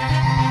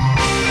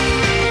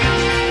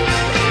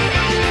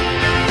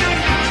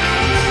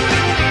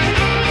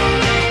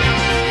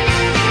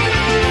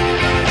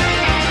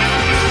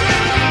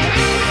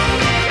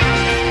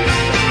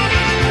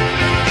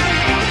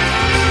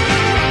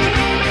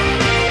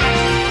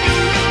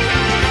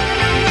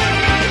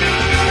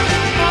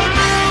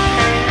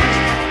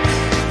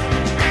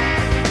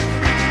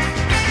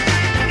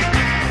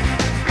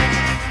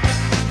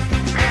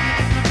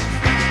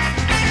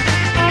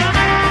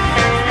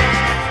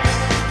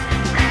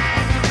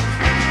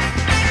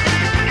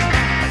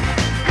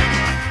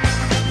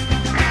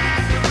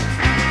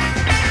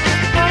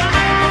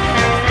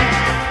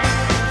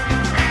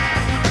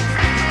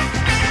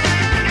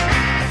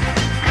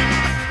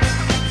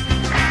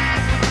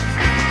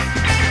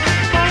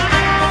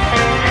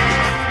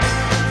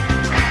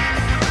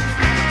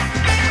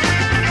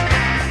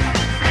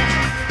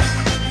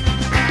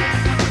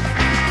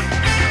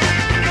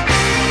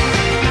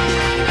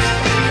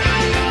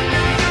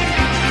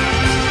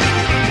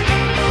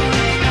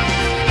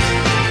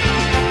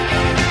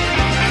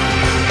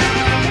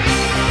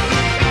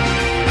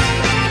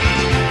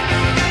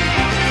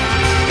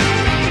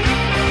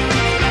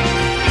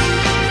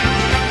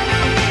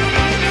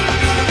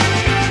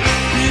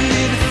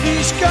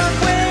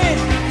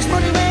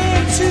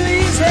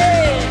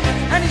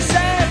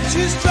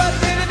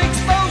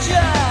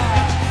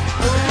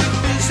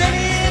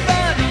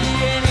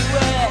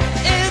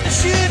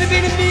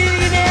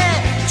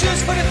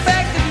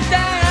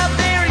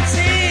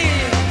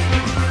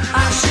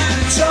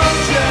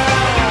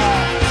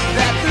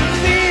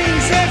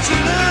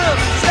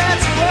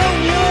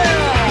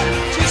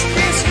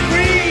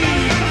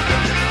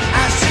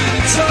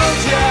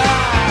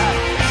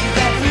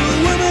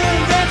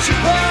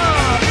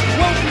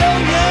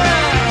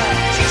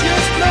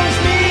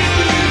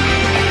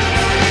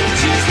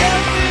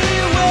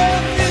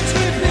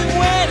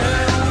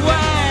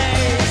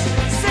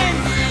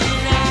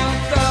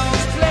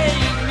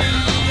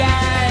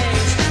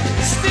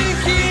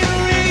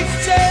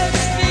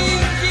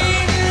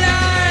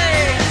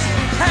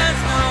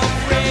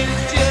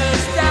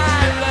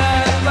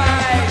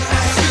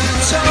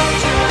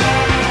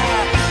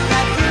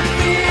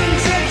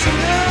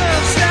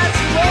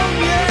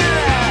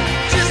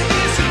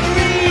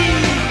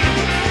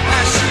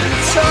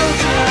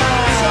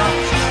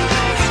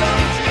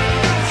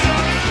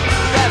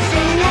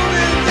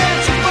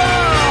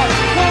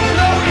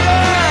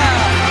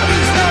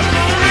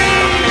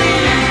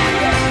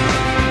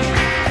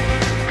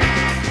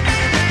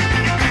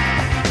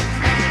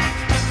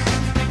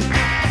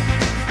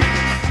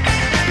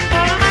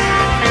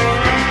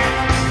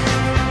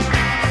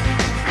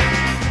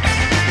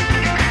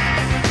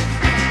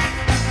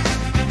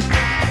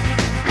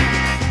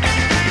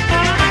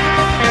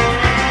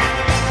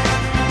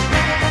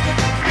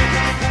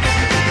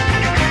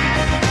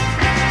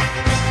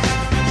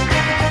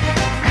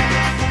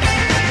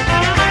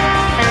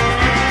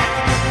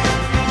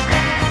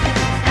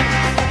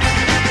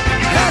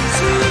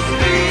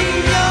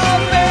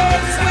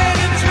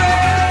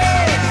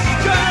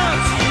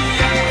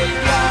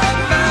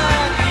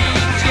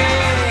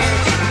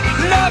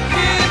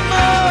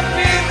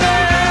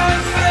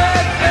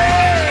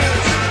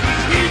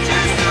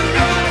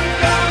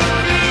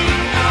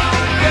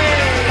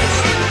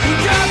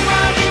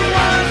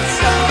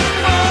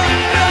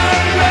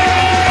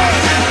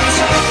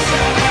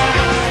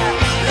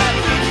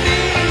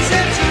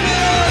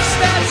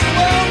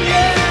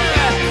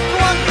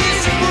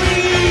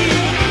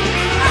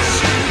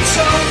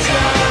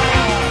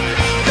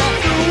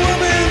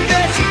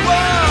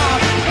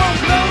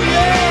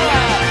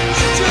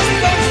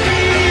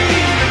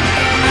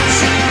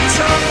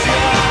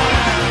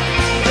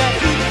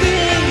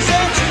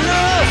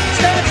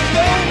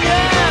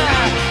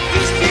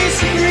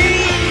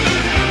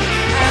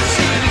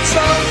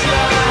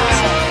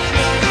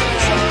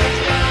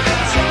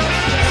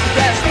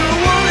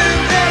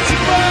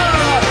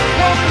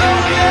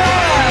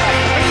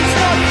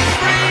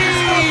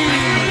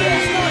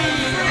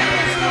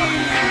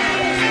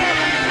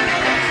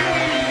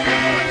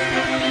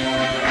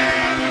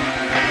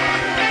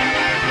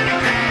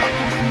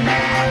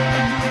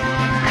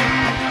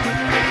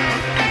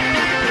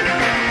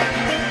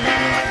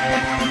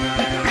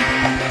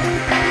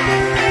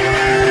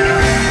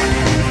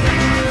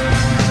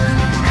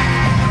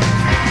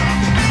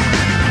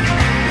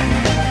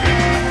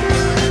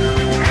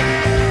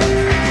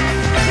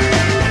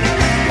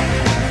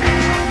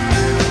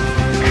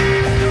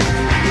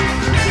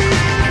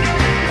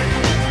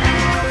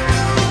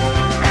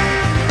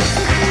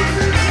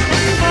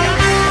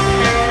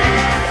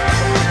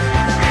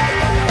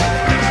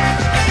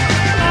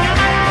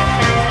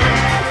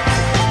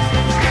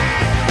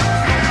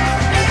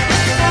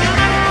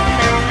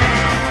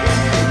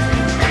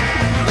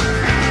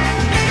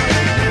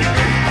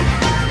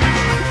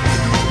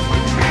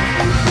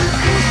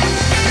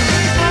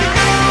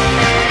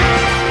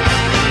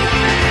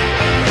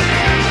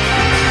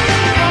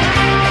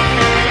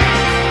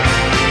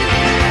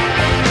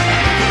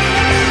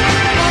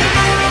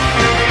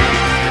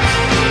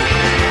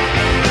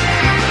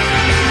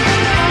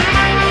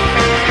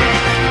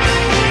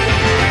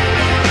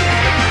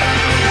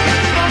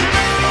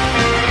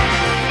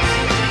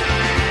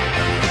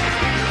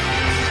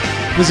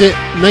 Was it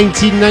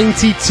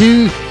 1992?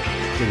 You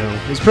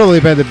know, it's probably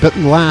about the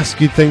last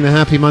good thing the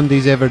Happy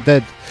Mondays ever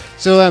did.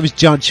 So that was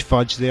Judge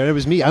Fudge there. It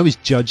was me. I was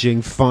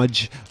judging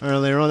fudge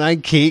earlier on. I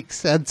had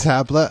cakes, and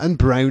tablet, and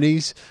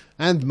brownies,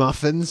 and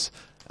muffins.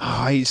 Oh,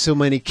 I ate so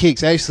many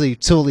cakes. I actually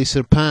totally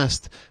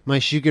surpassed my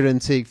sugar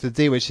intake for the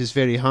day, which is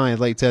very high. I'd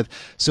like to add.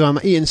 So I'm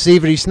eating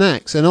savoury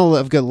snacks, and all that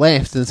I've got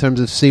left in terms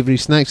of savoury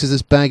snacks is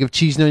this bag of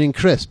cheese and onion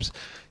crisps.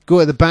 Go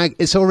at the bag,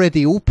 it's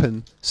already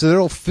open, so they're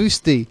all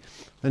foosty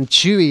and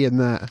chewy and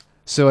that.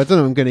 So I don't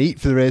know what I'm going to eat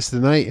for the rest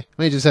of the night.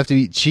 I might just have to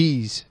eat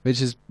cheese,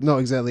 which is not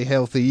exactly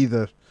healthy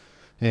either.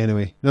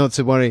 Anyway, not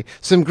to worry.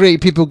 Some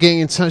great people getting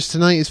in touch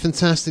tonight. It's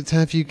fantastic to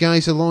have you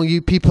guys along.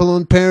 You people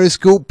on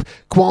Periscope,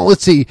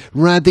 Quality,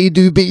 Raddy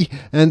Doobie,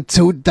 and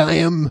Toad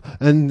Diam,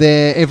 and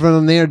everyone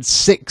on there.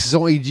 6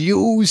 Zoid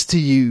Yo's to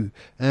you.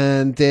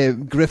 And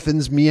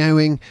Griffin's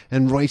meowing,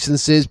 and Royston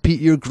says,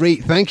 Pete, you're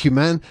great. Thank you,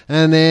 man.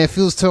 And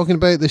Phil's talking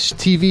about this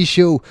TV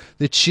show,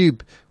 The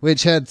Tube,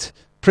 which had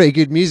pretty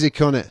good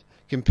music on it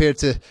compared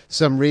to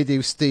some radio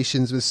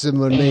stations with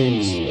similar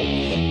names.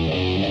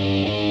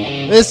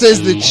 This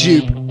is The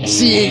Tube,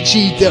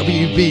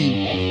 CHEWB,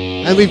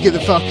 and we've got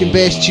the fucking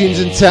best tunes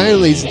in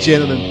town, ladies and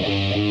gentlemen.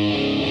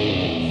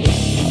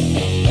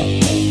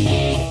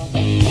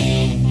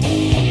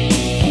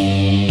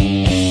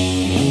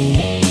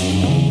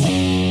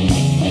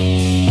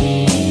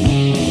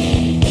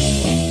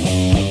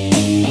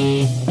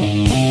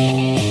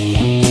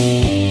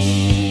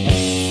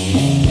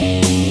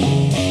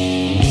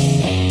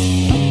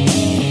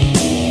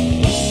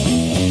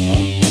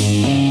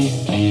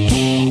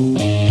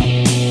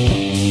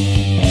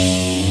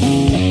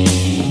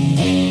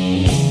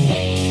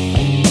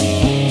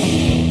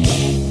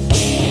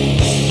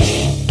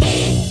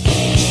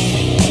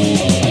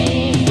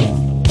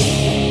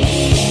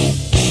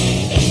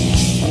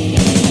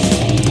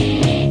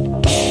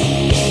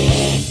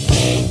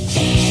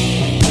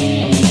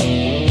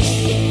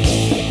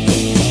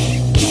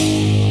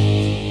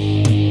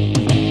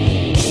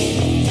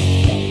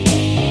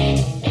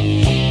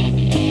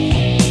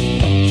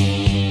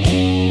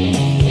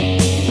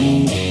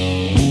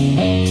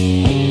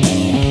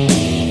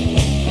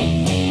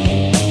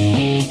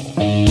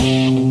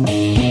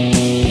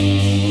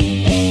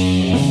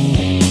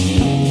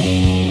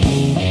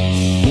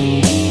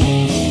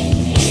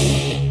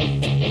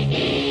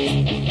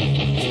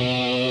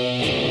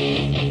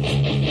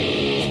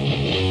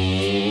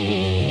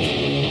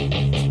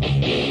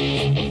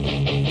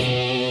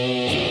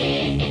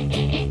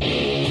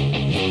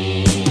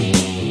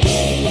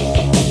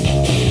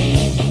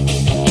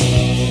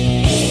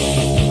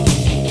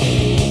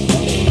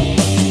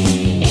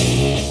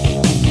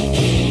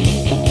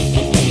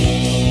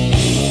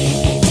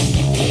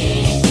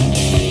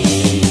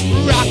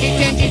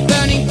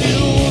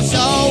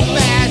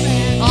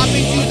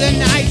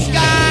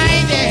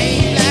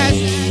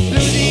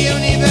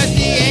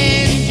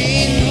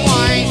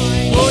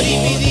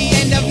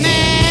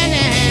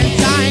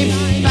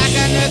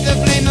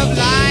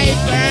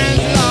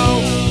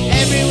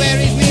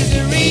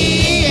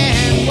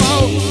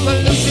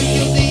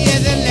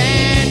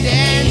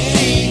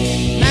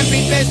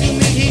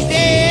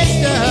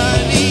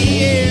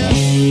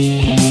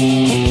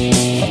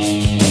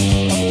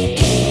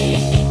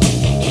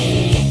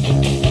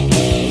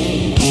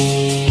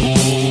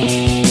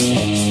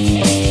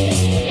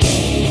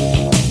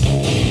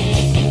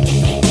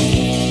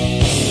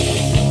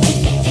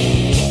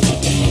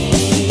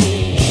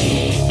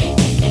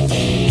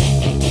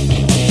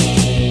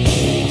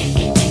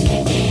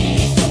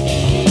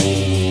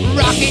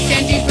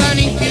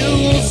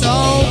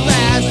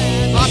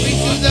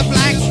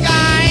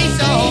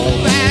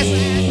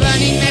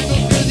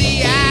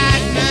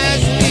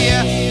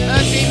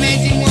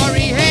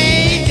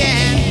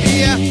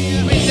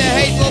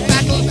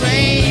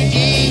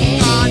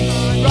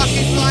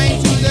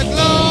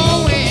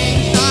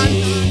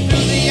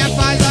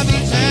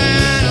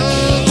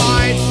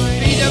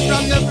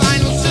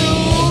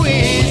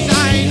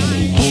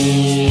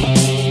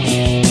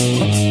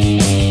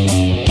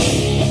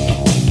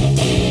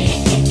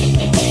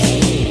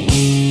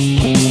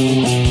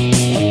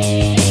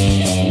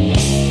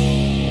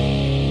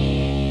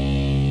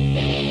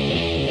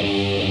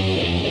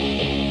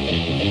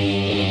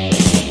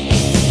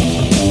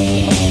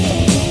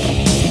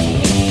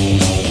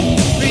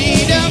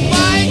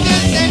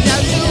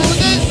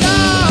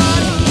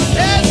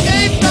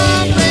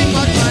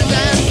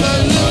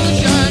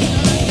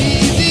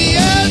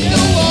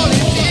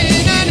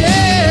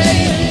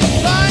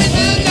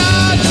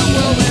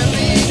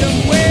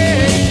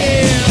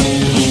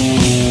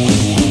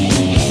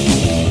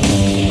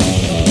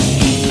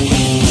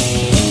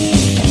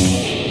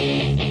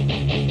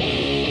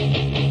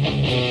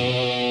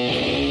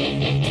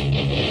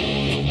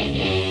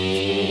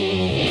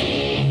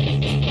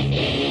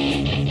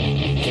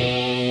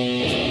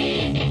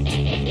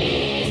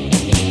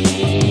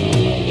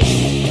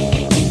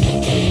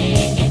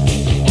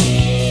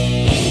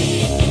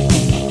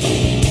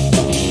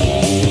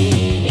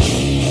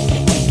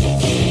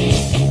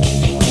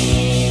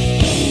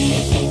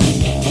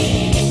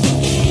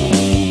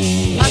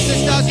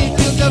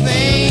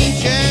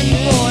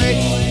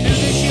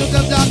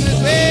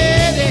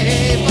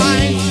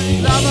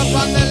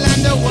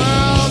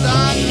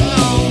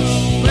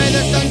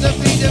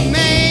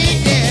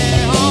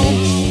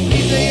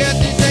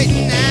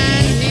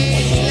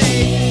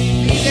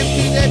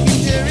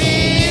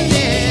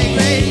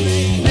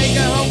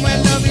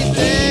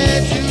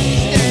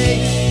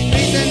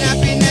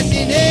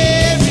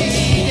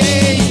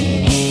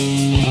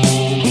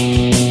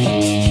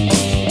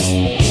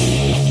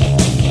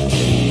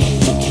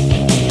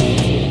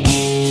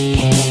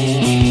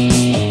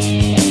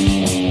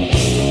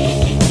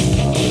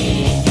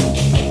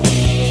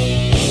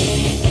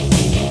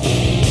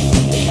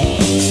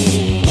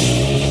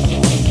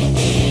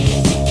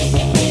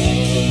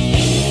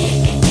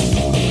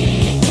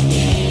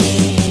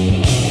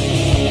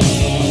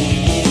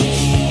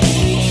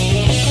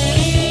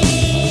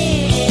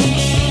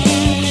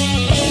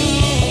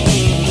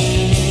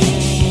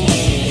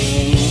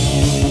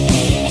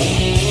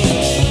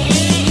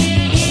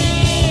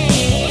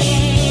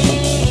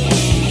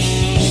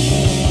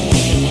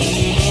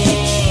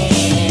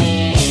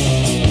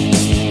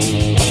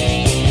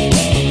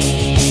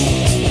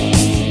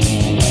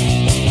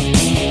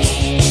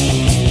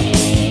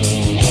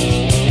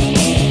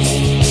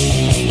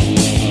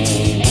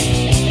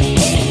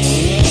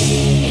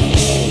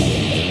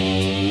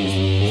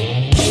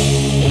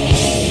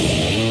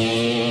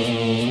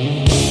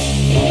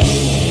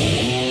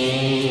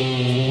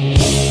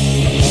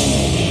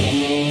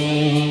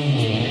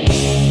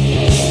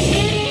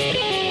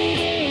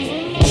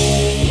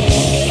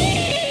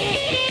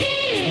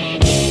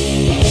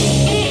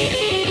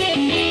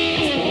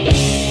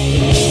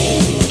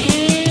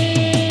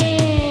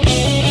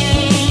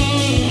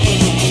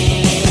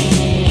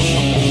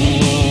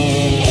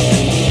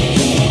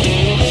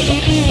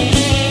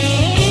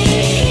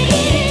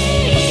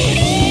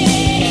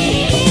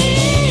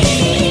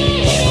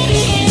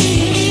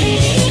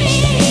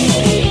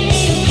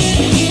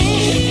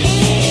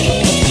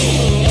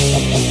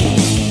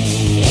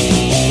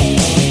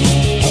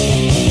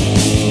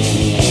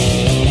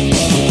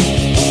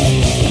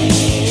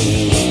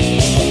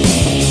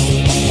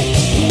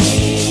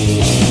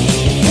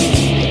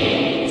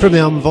 From the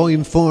album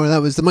Volume 4,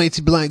 that was the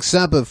mighty Black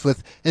Sabbath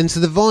with Into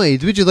the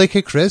Void. Would you like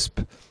a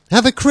crisp?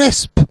 Have a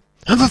crisp!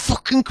 Have a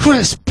fucking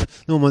crisp!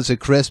 No one wants a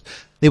crisp.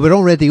 They were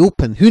already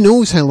open. Who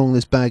knows how long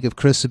this bag of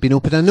crisps had been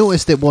open? I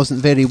noticed it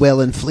wasn't very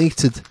well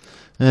inflated.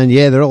 And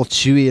yeah, they're all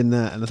chewy in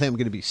that, and I think I'm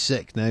going to be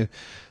sick now.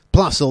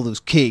 Plus all those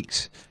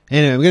cakes.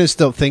 Anyway, I'm going to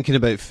stop thinking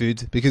about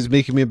food because it's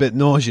making me a bit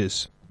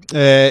nauseous.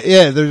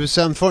 Yeah, there was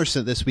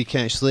unfortunate this week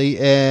actually.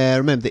 I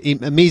remember the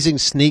Amazing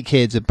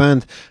Snakeheads, a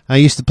band I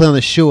used to play on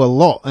the show a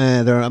lot.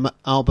 Their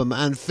album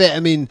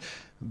Amphetamine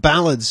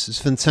Ballads is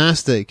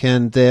fantastic,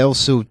 and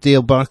also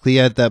Dale Barkley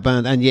had that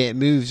band, and Yet It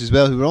Moves as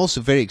well, who were also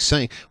very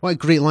exciting. What a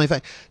great live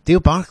act. Dale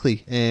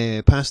Barkley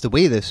passed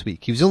away this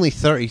week. He was only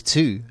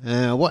 32.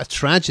 What a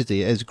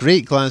tragedy. It is a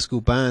great Glasgow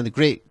band, a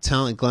great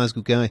talented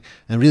Glasgow guy,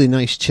 and really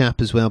nice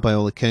chap as well by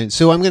all accounts.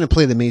 So I'm going to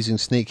play the Amazing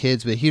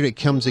Snakeheads, but here it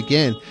comes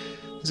again.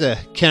 There's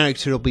a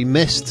character who'll be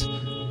missed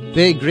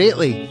very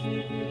greatly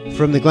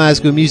from the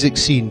Glasgow music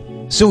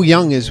scene. So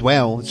young as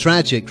well.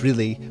 Tragic,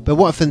 really. But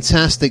what a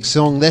fantastic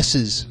song this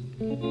is.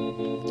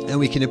 And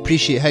we can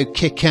appreciate how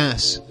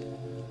kick-ass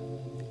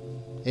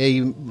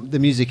the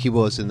music he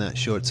was in that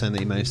short time that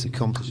he managed to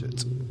accomplish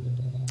it.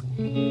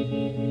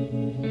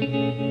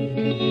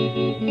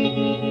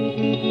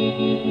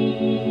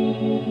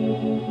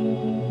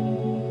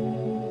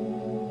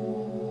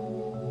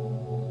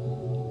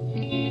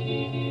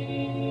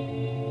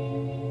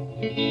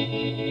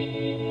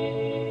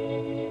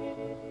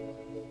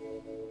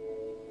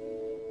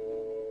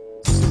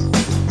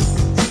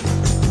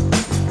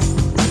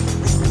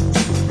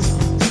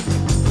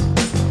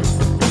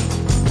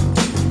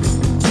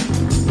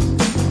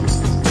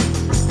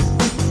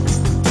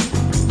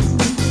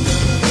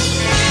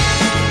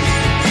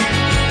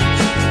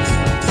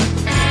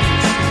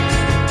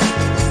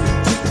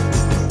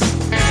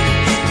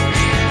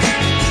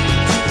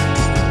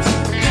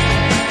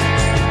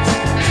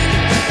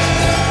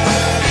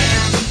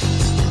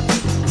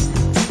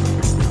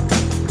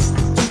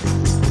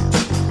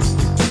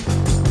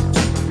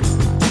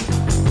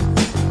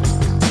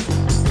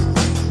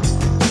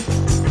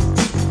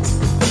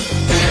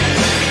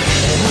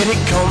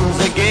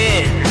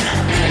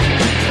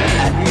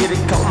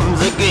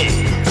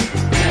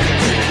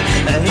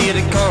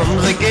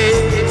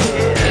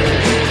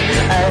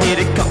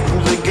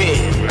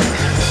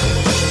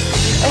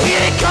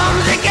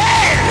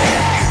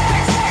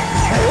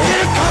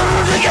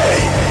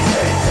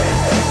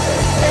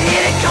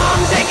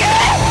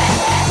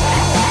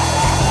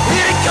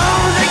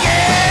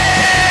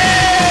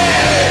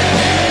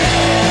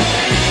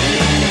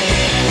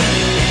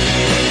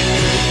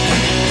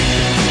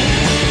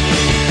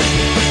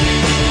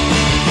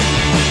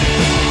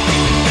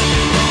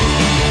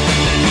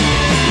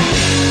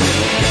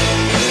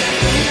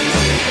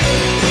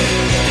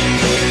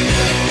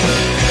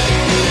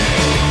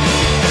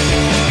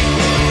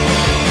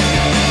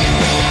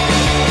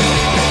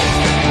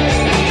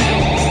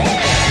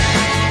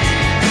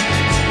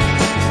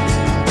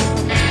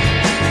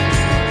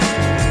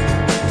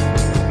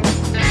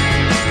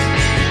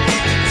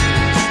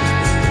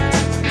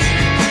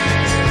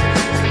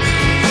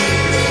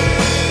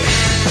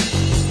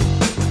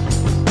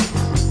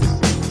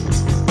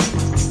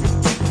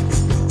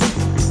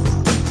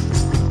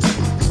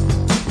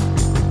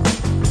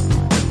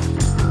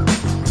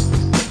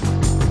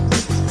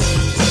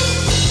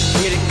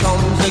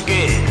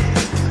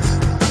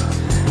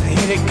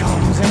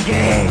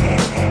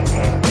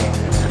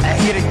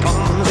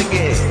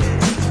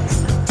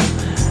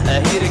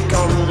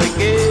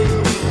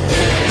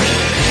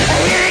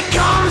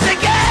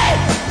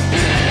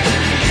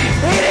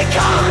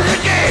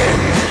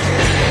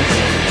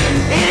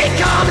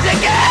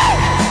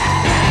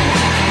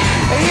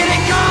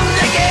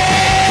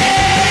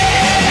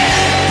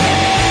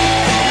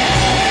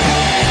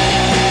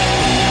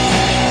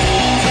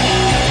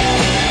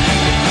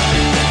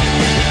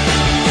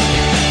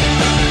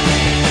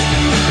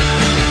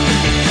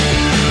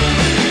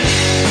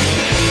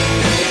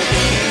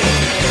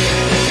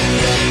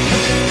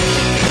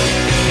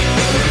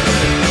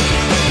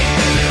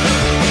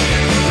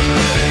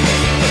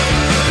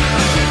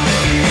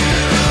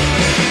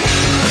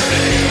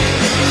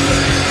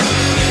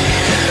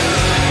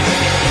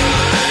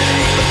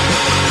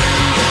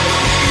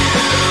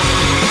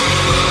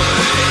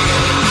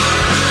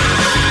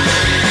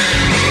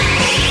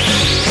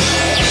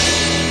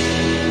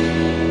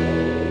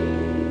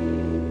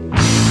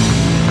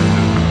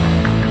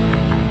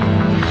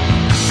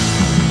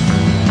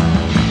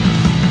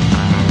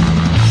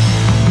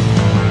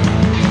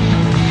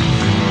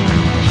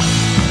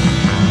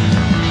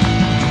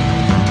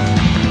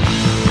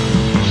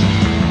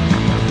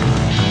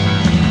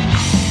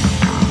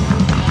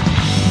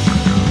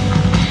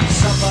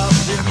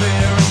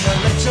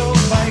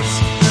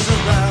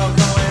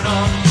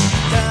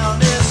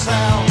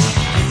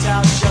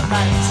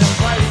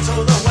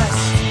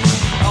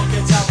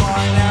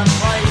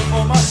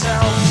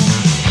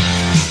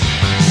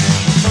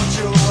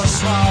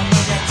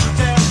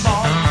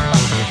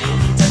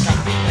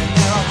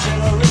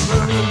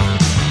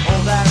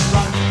 All that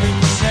run,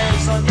 people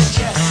says on your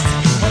chest.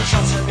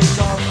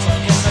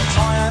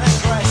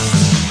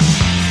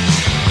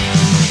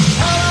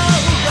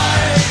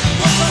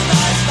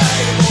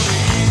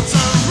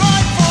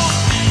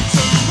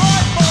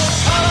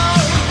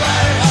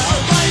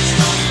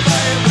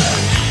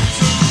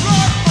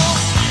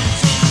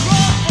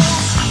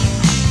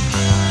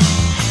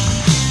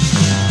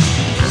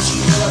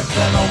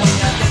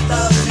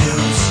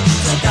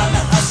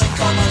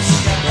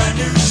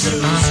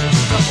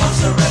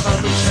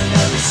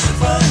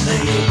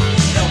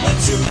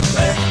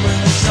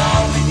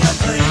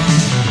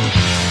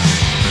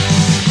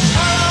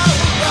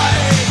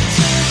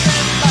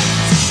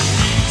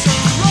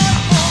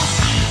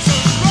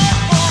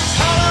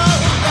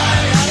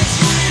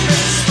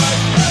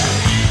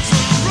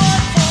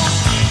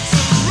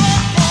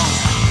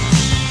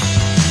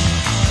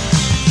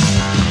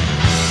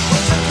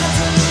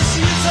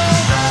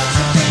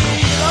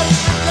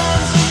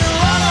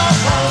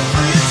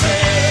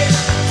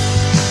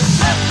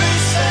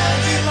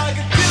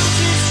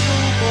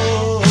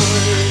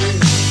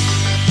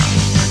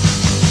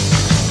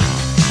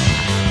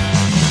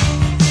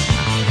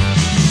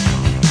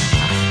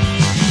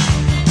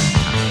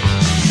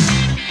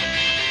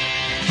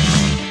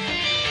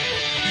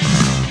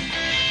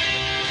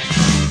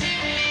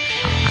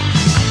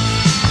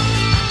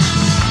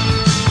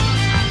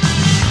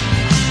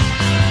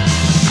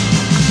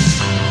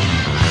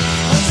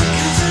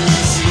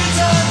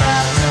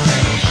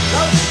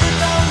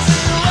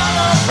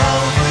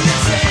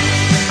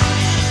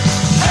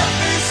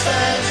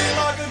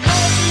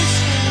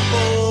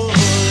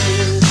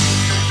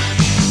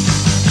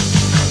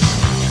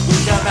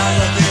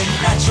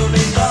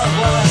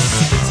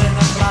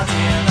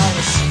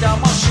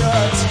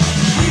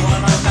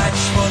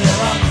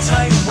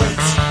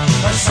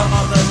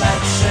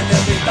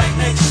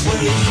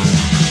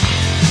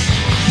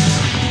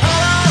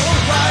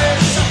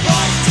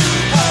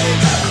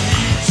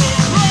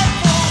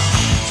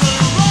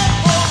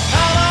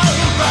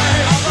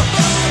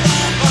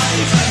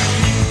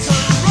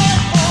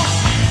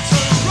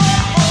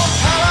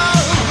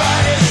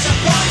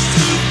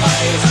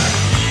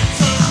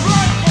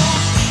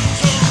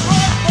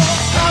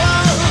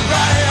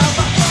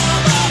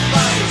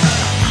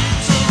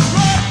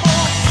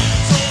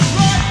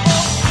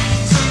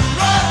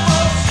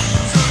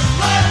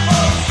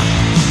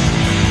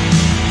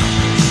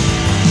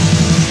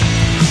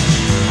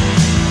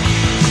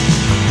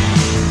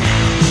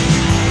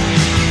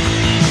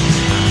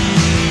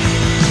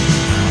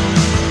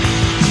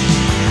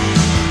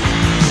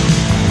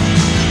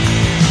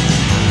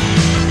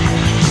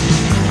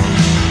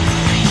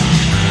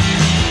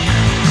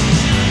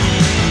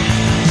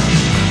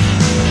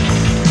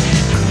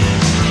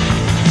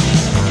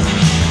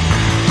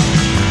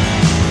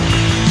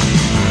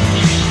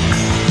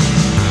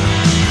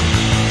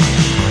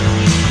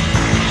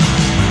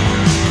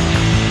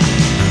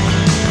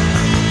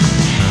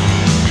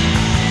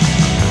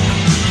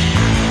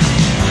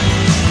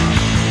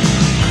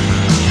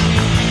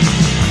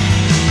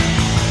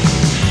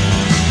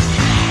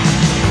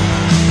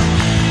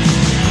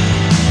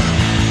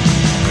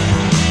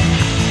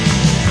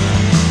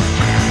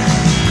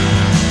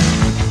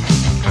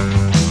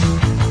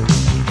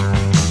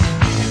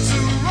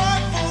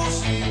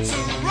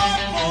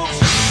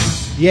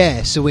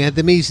 Yeah, so we had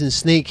the amazing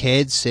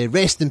Snakeheads.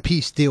 Rest in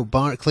peace, Dale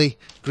Barclay.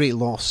 Great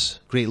loss,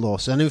 great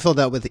loss. And then we followed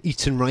that with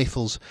Eton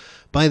Rifles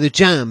by The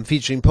Jam,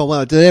 featuring Paul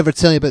Weller. Did I ever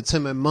tell you about the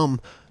time my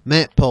mum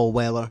met Paul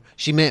Weller?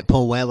 She met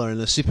Paul Weller in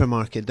a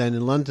supermarket down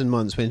in London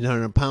once when her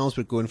and her pals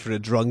were going for a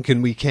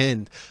drunken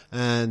weekend.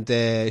 And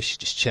she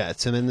just chatted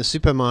to him in the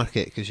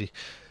supermarket because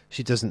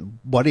she doesn't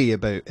worry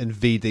about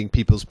invading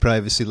people's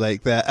privacy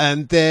like that.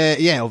 And,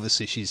 yeah,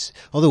 obviously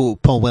although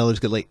Paul Weller's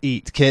got like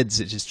 8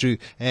 kids, which is true,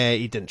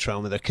 he didn't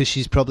travel with her because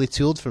she's probably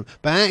too old for him.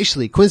 But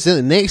actually,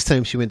 coincidentally, next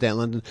time she went down to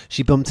London,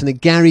 she bumped into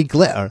Gary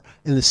Glitter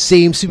in the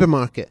same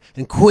supermarket.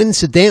 And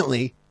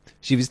coincidentally,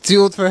 she was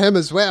too old for him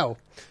as well.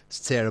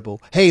 It's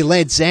terrible. Hey,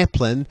 Led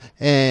Zeppelin,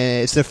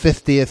 it's their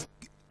 50th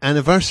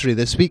anniversary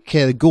this week,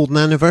 the golden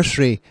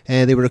anniversary.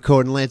 They were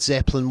recording Led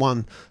Zeppelin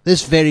 1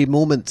 this very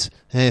moment,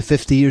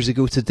 50 years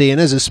ago today.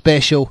 And as a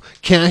special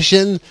cash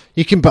in,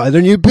 you can buy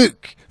their new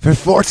book for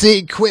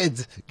 48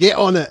 quid. Get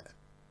on it.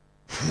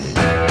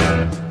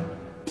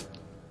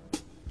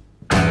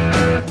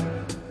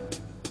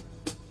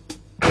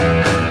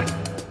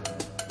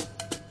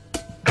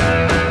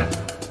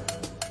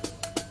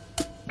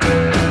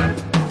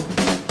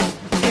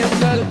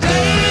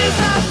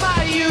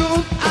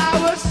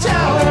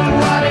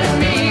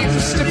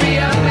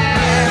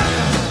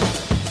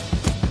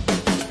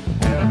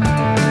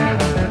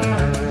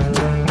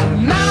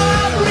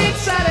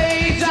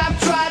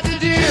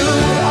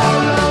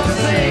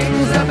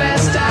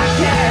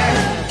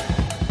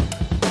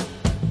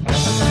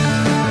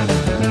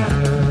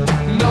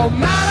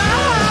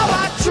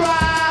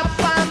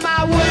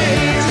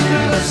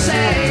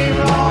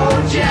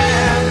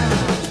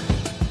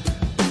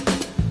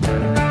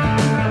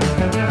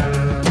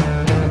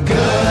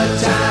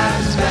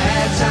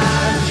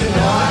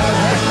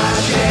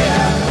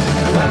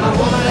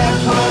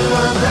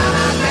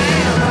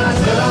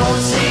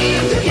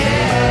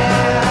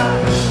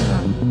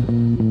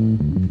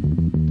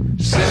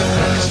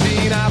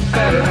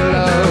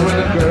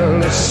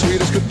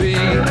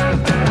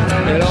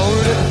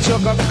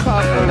 A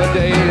couple of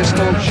days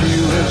till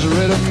she was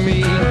rid of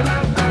me.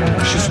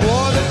 She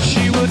swore that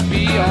she would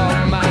be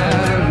all mine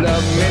and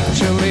love me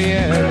till the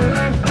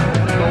end.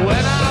 But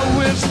when I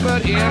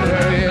whispered in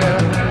her ear,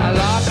 I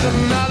lost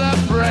another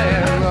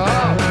friend.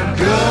 Oh,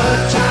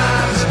 good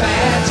times,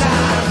 bad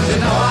times, you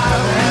know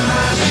I've had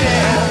my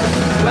share.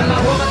 When my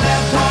woman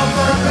left home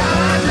for a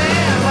brown-eyed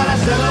man, but I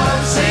still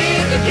don't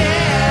seem to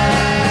care.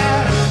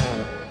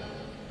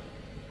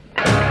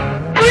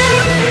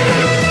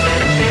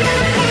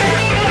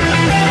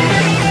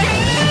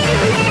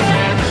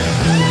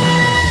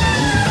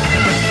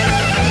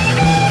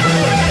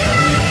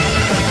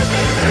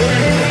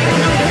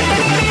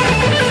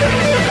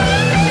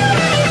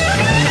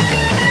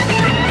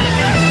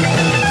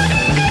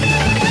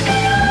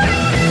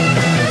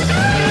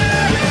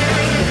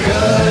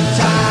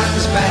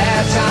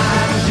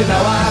 You know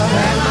I've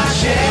had my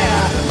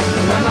share.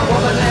 When my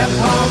woman left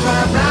home for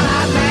a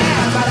brown-eyed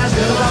man, but I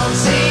still don't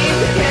seem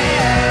to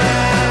care.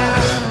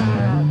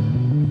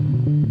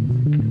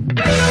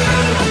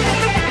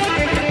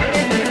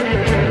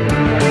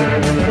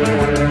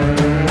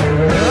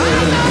 I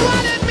know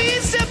what it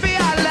means to be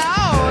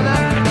alone. I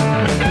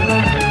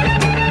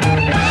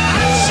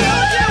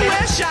sure do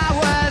wish I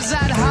was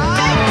at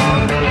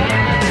home.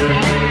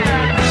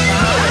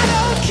 I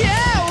don't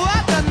care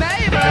what the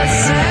neighbors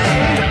say.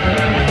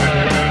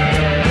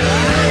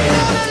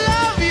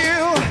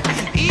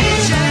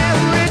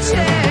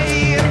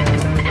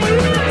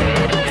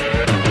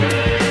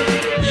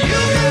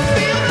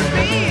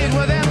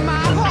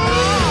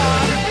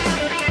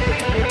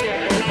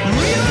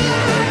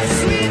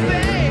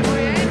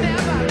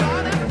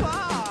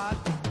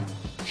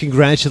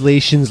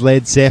 Congratulations,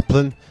 Led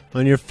Zeppelin,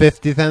 on your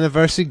 50th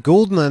anniversary,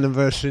 golden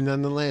anniversary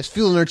nonetheless.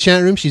 Phil in our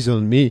chat room, she's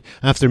on me,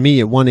 after me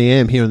at 1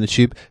 a.m. here on the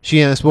Tube.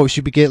 She asked what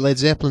should we get Led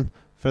Zeppelin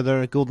for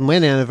their golden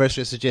wedding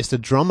anniversary. I suggest a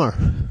drummer.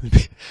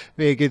 Would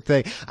be a good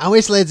thing. I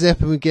wish Led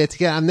Zeppelin would get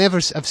together.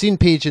 I've seen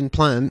Page and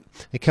Plant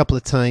a couple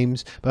of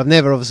times, but I've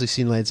never obviously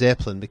seen Led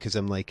Zeppelin because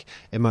I'm like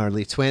in my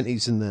early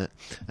 20s and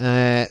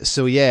that.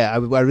 So yeah, I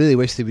really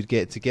wish they would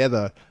get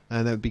together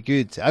and that would be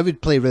good. I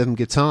would play rhythm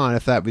guitar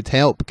if that would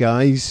help,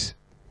 guys.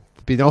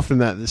 Been offering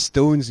that to the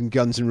Stones and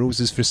Guns N'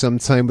 Roses for some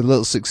time with a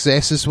little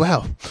success as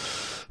well.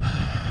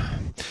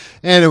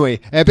 Anyway,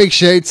 a big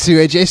shout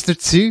to Jester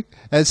 2,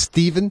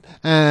 Stephen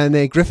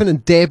and Griffin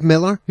and Deb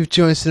Miller who've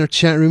joined us in our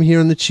chat room here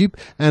on the Tube,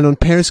 and on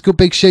Periscope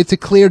big shout to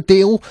Claire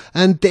Dale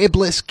and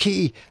Debless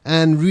K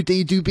and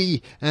Rudy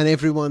Doobie and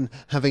everyone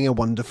having a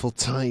wonderful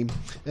time.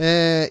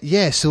 So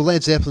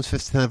Led Zeppelin's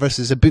 50th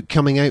anniversary. There's a book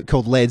coming out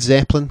called Led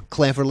Zeppelin,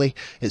 cleverly.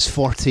 It's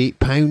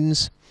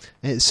 £48.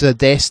 It's a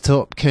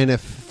desktop kind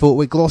of photo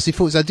with glossy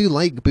photos. I do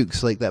like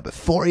books like that, but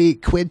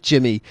 48 quid,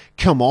 Jimmy.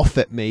 Come off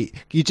it, mate.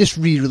 You just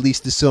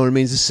re-released The Song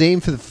Remains the Same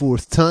for the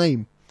 4th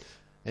time.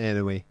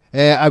 Anyway,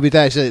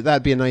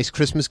 that'd be a nice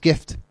Christmas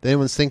gift.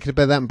 Anyone's thinking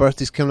about that and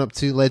birthday's coming up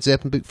too? Led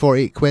Zeppelin book,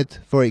 48 quid.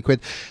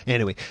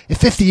 Anyway,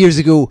 50 years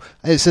ago,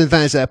 it's an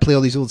advantage that I play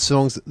all these old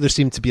songs. There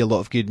seemed to be a lot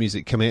of good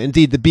music coming out.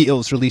 Indeed, the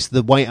Beatles released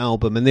the White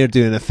Album and they're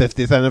doing a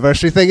 50th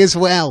anniversary thing as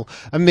well.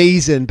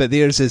 Amazing, but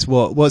theirs is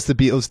what's the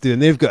Beatles doing?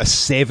 They've got a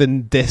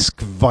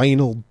 7-disc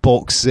vinyl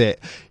box set.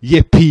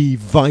 Yippee,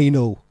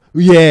 vinyl.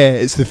 Yeah,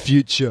 it's the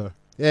future.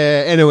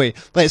 Anyway,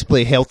 let's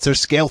play Helter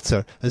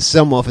Skelter as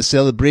some of a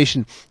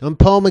celebration on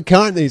Paul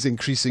McCartney's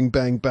increasing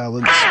bank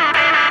balance. When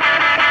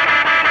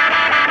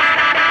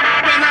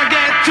I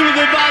get to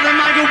the bottom,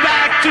 I go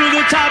back to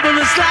the top of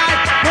the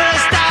slide. Where I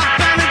stop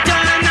and I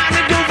turn and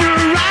I go for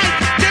a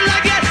ride. Till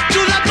I get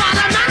to the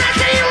bottom and I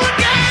see you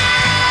again.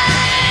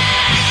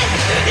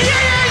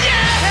 Yeah.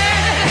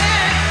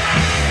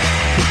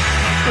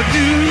 But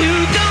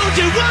don't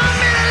you want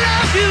me to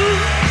love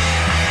you?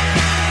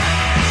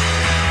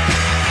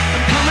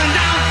 I'm coming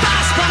down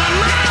fast, but I'm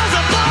miles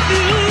above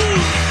you.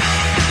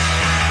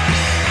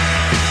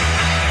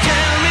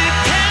 Tell me,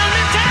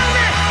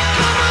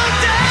 come on,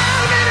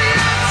 tell me the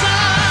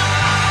answer.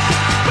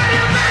 Well,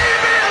 you may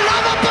be a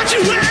lover, but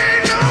you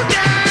ain't no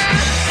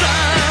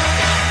dancer.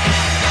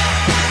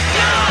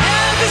 Now,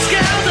 helter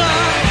skelter,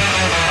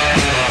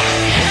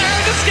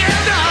 helter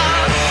skelter,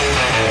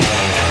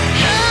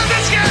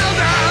 helter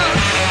skelter.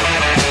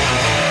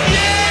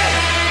 Yeah.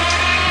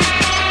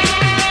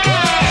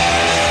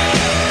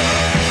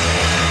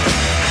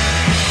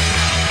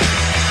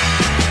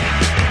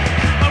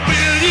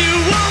 Will you,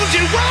 won't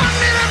you want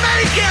me to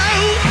make you?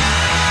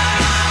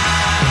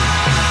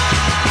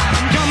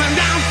 I'm coming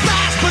down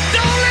fast, but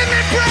don't let me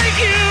break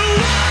you.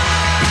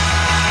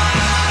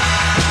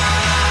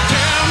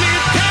 Tell me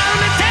the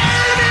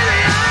answer, baby.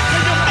 I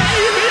know,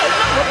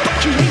 but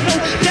you ain't no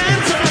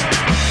dancer.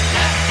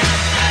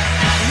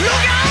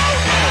 Look out,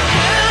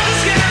 helter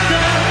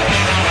skelter,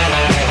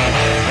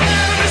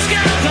 helter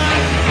skelter,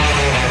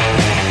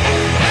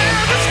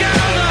 helter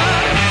skelter.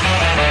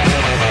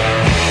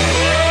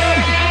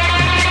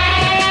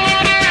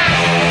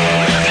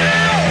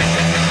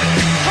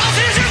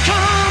 Horses you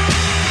come.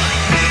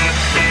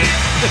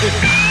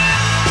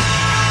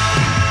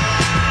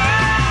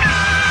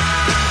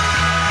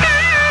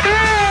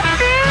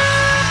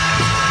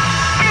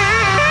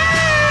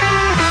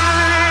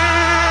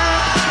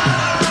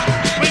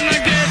 When I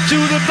get to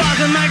the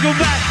bottom, I go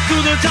back to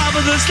the top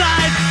of the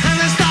slide.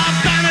 And I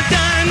stop and I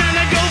turn and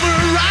I go for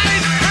a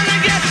ride. And I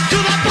get to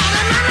the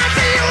bottom and I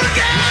see you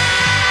again.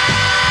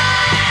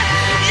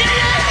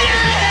 Yeah.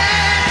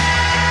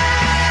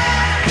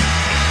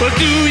 But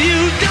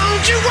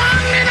don't you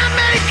want me to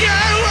make you?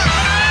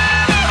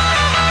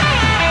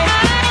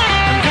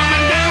 I'm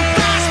coming down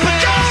fast, but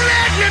don't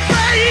let me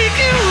break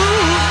you.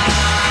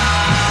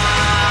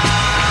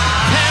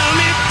 Tell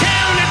me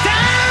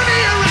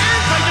your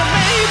answer. You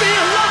may be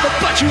a lover,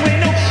 but you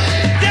ain't no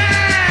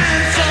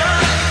dancer.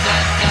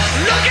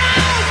 Look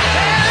out,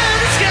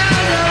 helter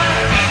skelter,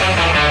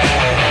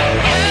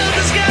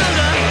 helter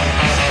skelter,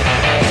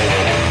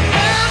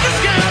 helter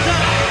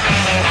skelter.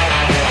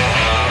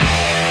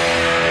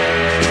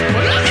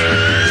 Look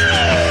out,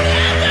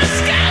 helter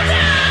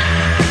skelter.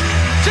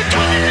 To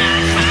coming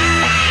down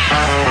fast.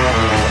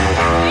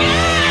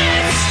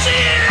 Yes, she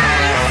is.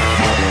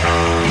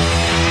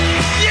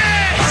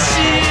 Yes,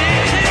 she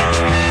is.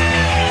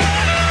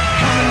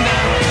 Coming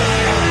down.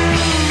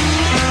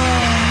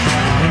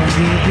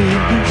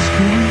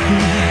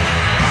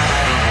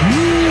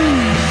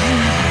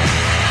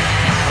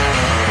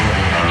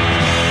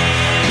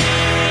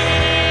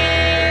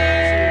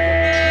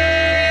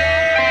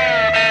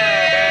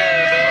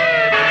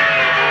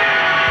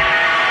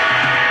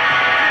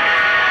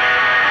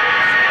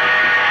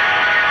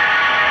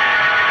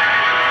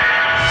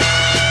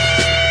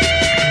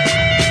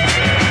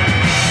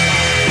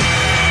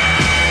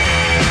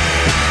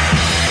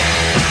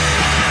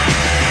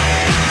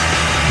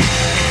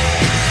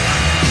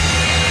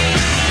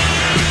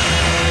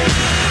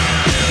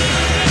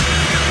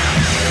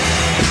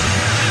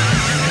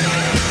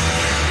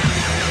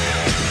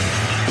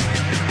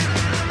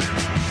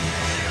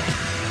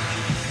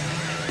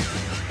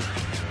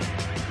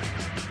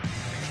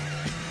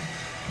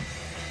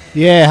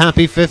 Yeah,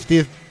 happy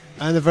 50th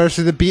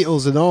anniversary of the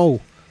Beatles and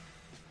all.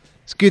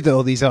 It's good that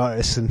all these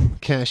artists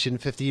and cash in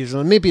 50 years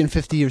on. Maybe in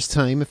 50 years'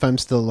 time, if I'm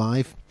still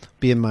alive,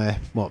 be in my,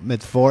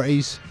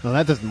 mid-40s. Well,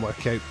 that doesn't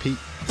work out, Pete.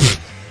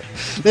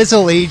 This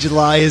whole age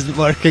lie isn't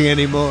working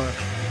anymore.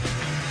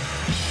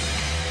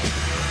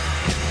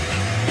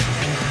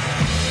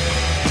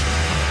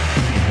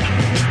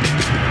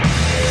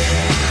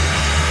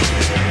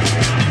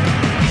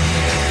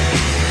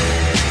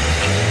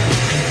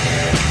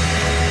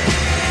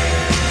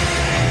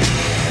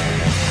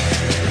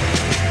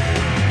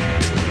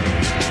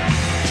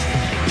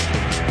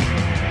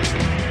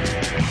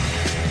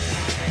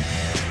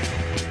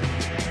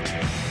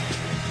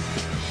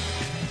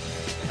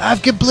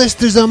 I've got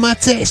blisters on my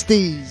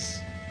testes.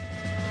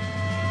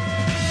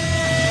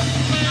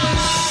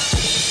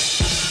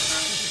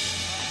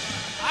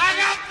 I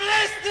got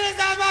blisters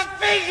on my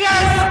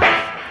fingers.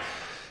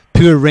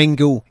 Poor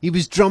Ringo. He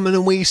was drumming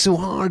away so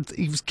hard.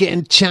 He was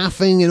getting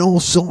chaffing and all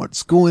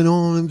sorts going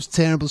on. It was a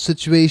terrible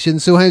situation.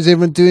 So how's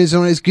everyone doing? It's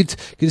alright. It's good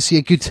to see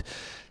a good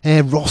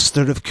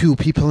roster of cool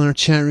people in our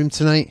chat room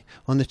tonight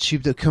on the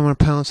tube.com. Our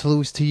pals,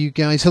 hello to you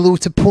guys. Hello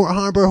to Port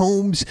Harbour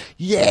Homes.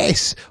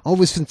 Yes,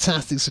 always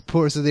fantastic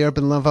supporters of the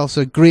Urban Love.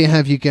 Also great to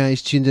have you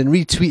guys tuned in,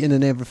 retweeting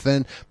and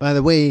everything. By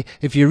the way,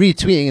 if you're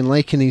retweeting and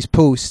liking these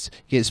posts,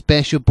 you get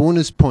special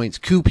bonus points.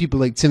 Cool people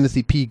like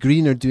Timothy P.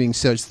 Green are doing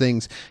such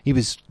things. He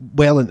was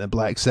well into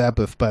Black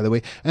Sabbath, by the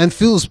way. And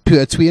Fool's put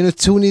a tweet in of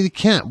Tony the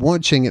Cat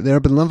watching at the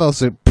Urban Love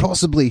House,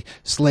 possibly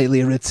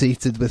slightly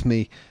irritated with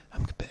me.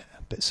 I'm a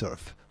bit sort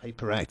of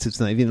hyperactive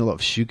tonight, eating a lot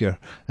of sugar.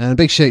 And a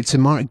big shout out to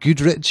Mark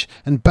Goodrich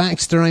and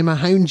Baxter, I'm a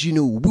hound, you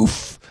know.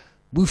 Woof.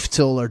 Woof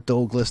to all our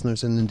dog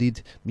listeners, and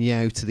indeed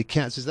meow to the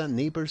cats. Is that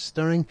neighbours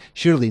stirring?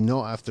 Surely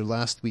not after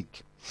last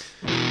week.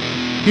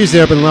 Here's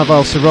the Urban Love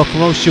Ulcer Rock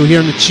and Roll Show here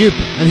on the Tube,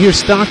 and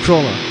here's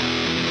Starcrawler.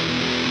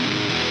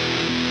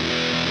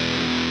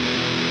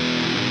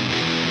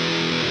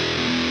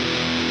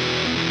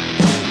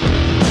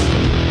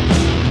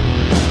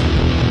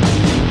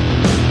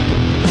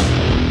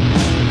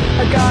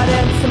 I got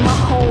ants in my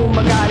home,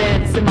 I got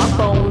ants in my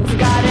bones, I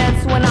got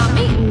ants when I'm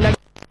eating, I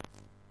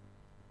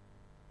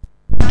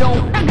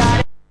don't, I got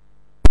it.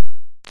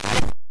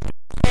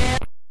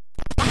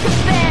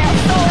 There,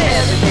 so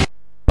everything,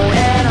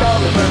 and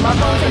all over my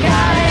bones, I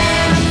got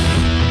ants,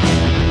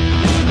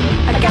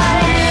 I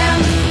got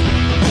ants.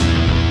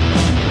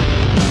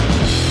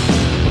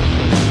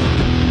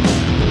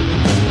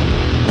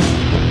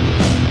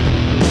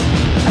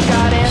 I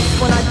got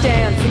ants when I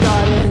dance, I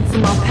got ants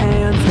in my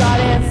pants, got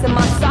ants in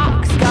my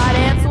socks, got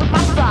ants with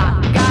my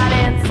sock, got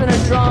ants in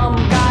a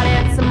drum.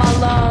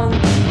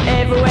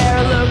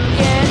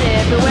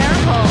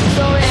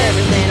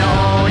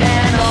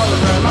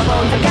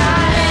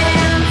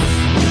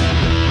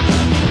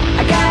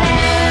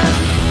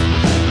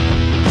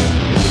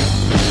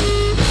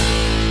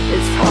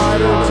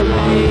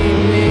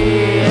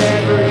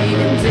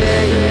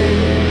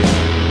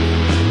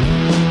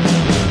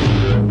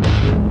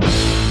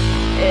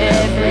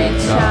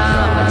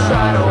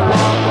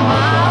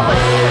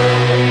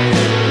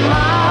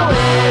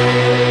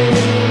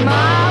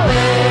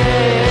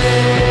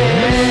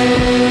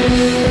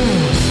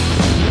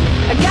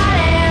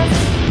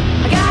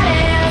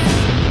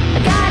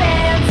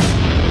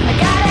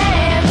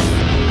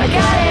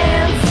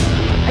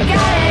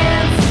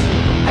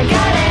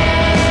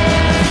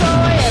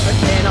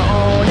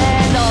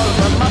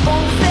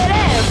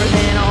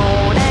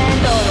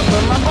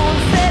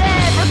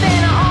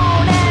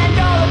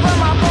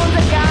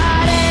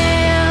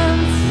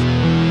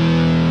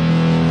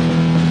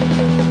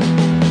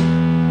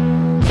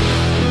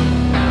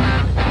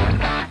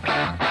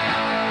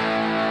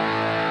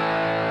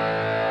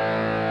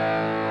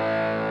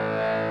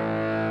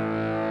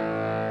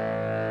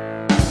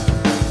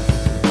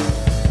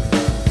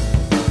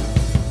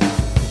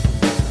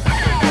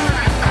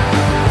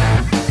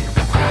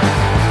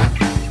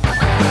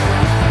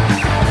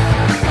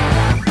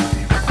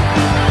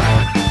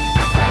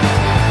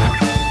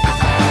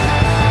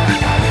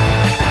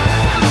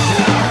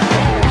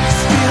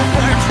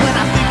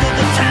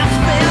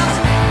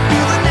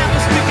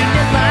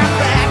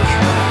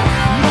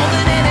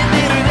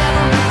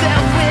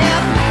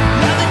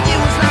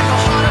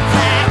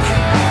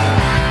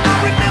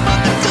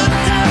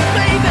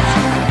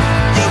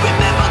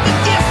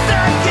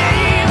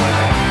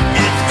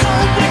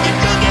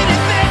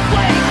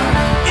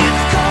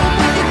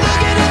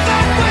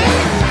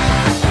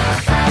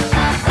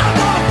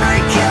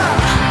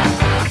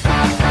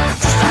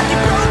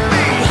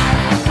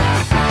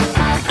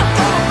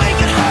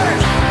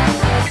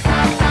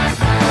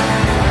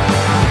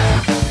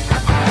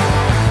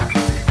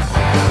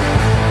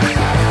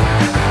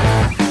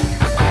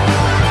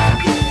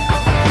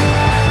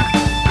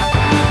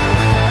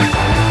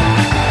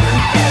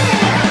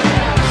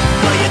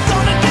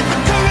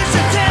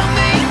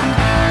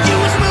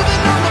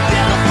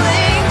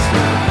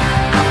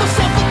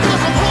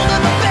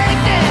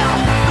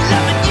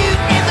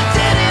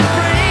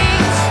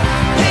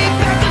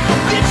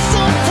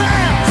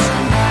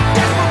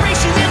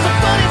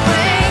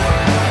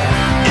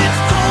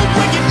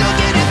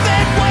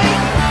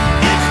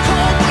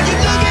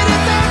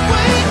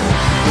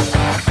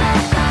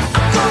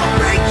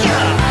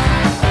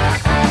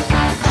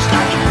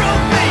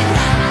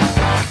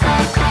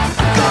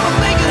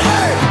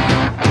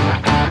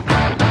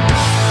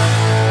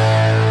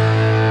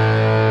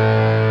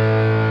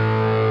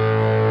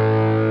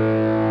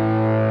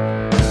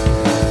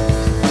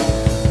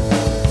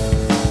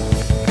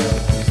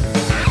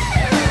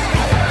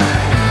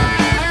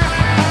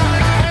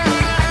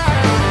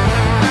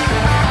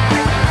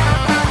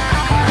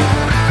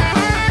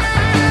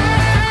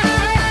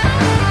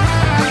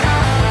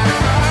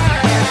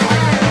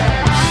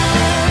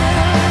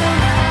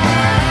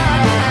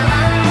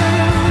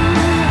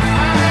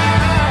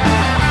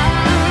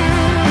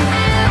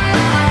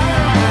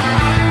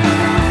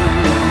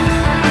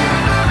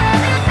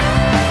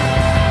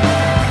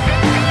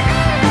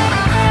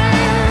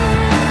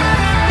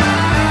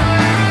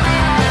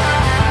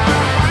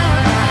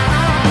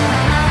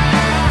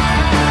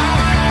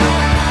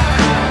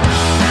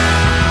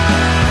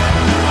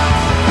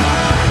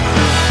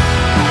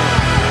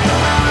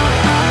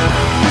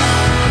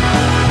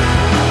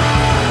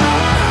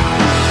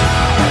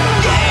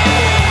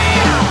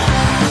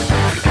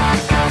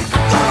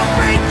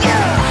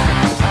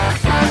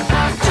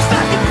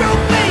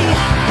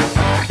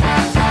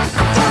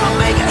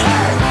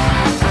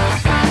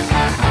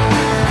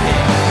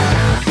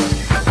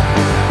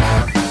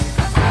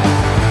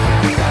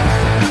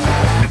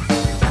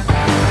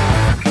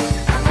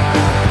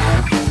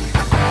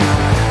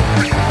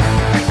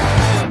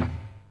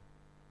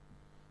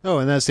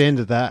 that's the end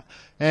of that.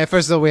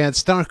 First of all, we had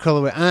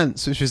Starcrawler with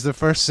Ants, which was their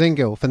first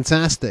single.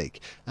 Fantastic.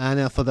 And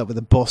I followed that with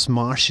the Boss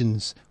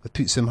Martians with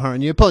Put Some Heart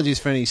in You. Apologies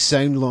for any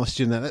sound loss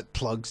during that. That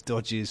plug's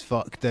dodgy as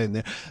fuck down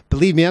there.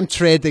 Believe me, I'm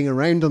treading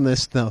around on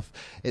this stuff.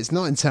 It's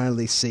not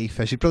entirely safe.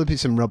 I should probably put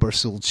some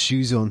rubber-soled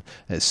shoes on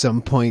at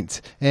some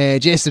point.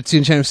 Jester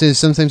Toon Channel says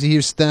sometimes he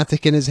hears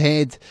static in his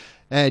head.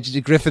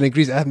 Griffin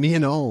agrees. Me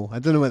and all. I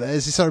don't know what that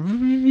is. It's sort of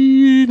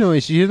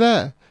noise. You hear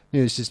that?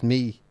 No, it's just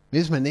me.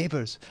 Maybe it's my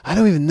neighbours. I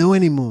don't even know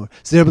anymore.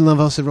 It's the Urban Love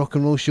Ulcer Rock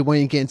and Roll Show. Why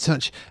don't you get in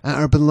touch at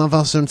Urban Love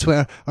Ulcer on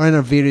Twitter or in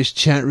our various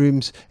chat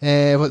rooms.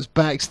 What's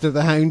Baxter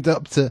the Hound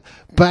up to?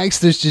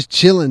 Baxter's just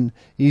chilling.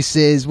 He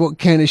says, what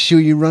kind of show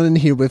you running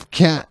here with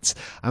cats?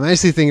 I'm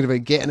actually thinking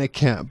about getting a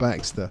cat,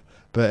 Baxter.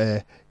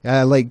 But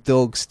I like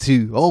dogs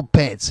too. All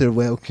pets are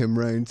welcome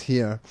round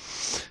here.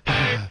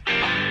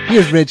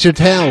 Here's Richard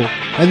Hell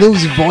and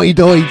those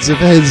voidoids of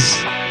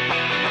his.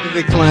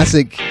 The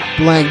classic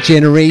Black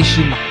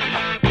Generation.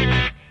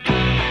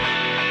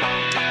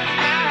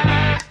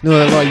 Know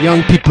that a lot of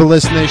young people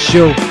listen to this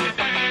show.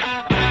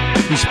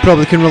 You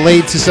probably can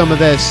relate to some of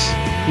this,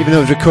 even though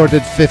it was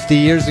recorded 50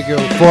 years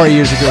ago, 40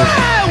 years ago.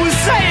 I was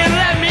saying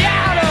let me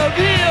out of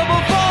here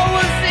before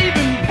I was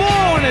even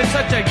born. It's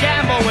such a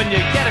gamble when you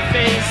get a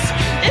face.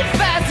 It's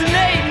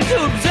fascinating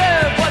to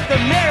observe what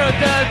the mirror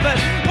does, but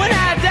when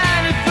I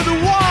dine it's for the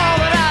wall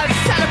that I've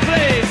set a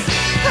place.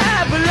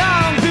 I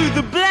belong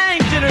to the blank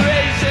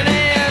generation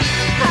and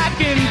I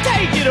can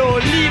take it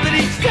or leave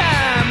it each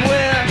time.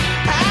 Well,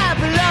 I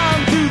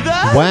belong to the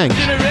Wank.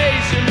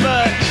 generation,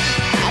 but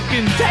I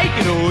can take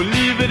it or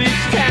leave it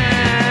each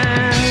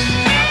time.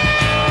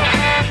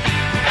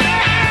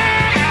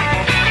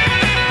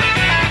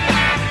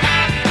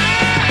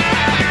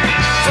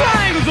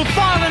 Triangles are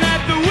falling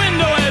at the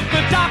window as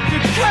the doctor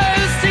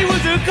cursed. He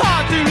was a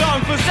car too long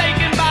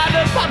forsaken by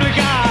the public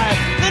eye.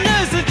 The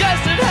nurse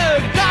suggested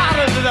her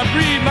daughter that I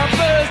breathe my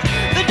first.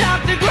 The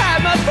doctor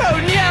grabbed my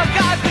throat and yelled,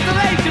 God,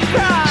 consolation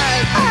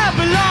prize. I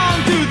belong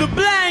to the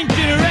blank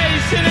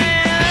generation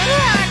and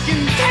I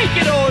can take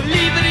it or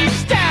leave it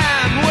each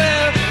time.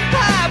 Well,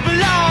 I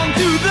belong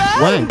to the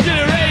Wank.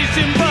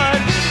 generation, but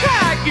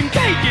I can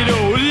take it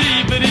or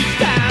leave it each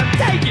time.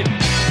 Take it.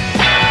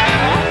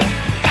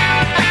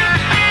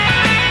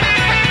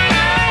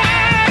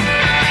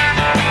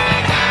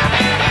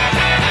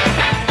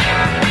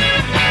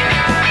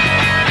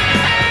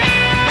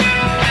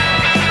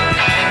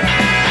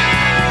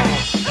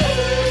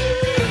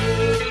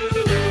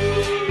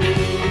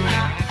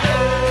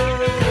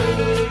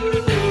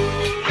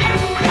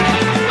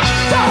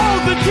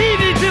 Hold the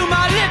TV to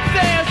my lips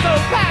there, so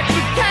packed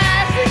with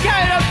cash and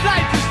carried up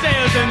flights of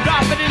stairs and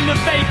drop it in the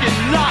vacant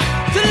lot.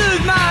 To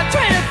lose my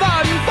train of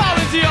thought and fall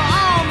into your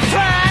arms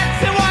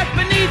tracks and watch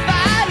beneath my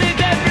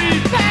eyelids every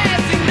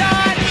passing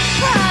dot.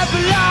 I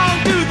belong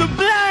to the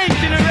blank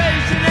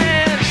generation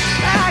and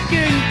I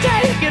can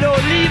take it or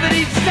leave it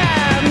each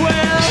time.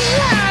 Well,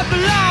 I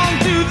belong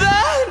to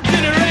the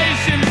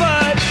generation,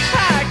 but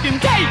I can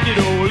take it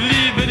or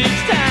leave it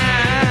each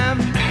time.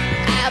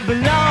 I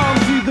belong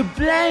to the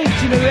blank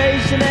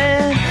generation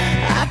and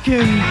I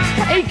can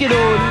take it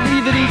or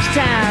leave it each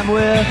time.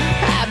 Well,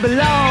 I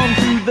belong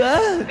to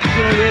the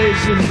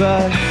generation,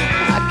 but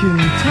I can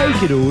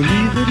take it or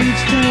leave it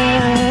each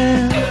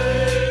time.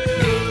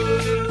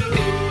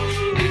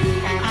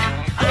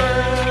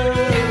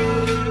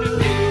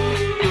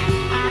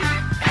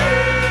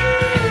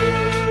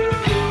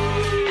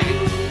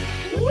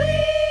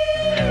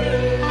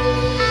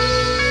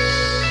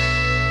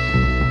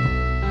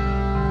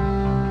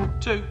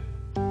 Two.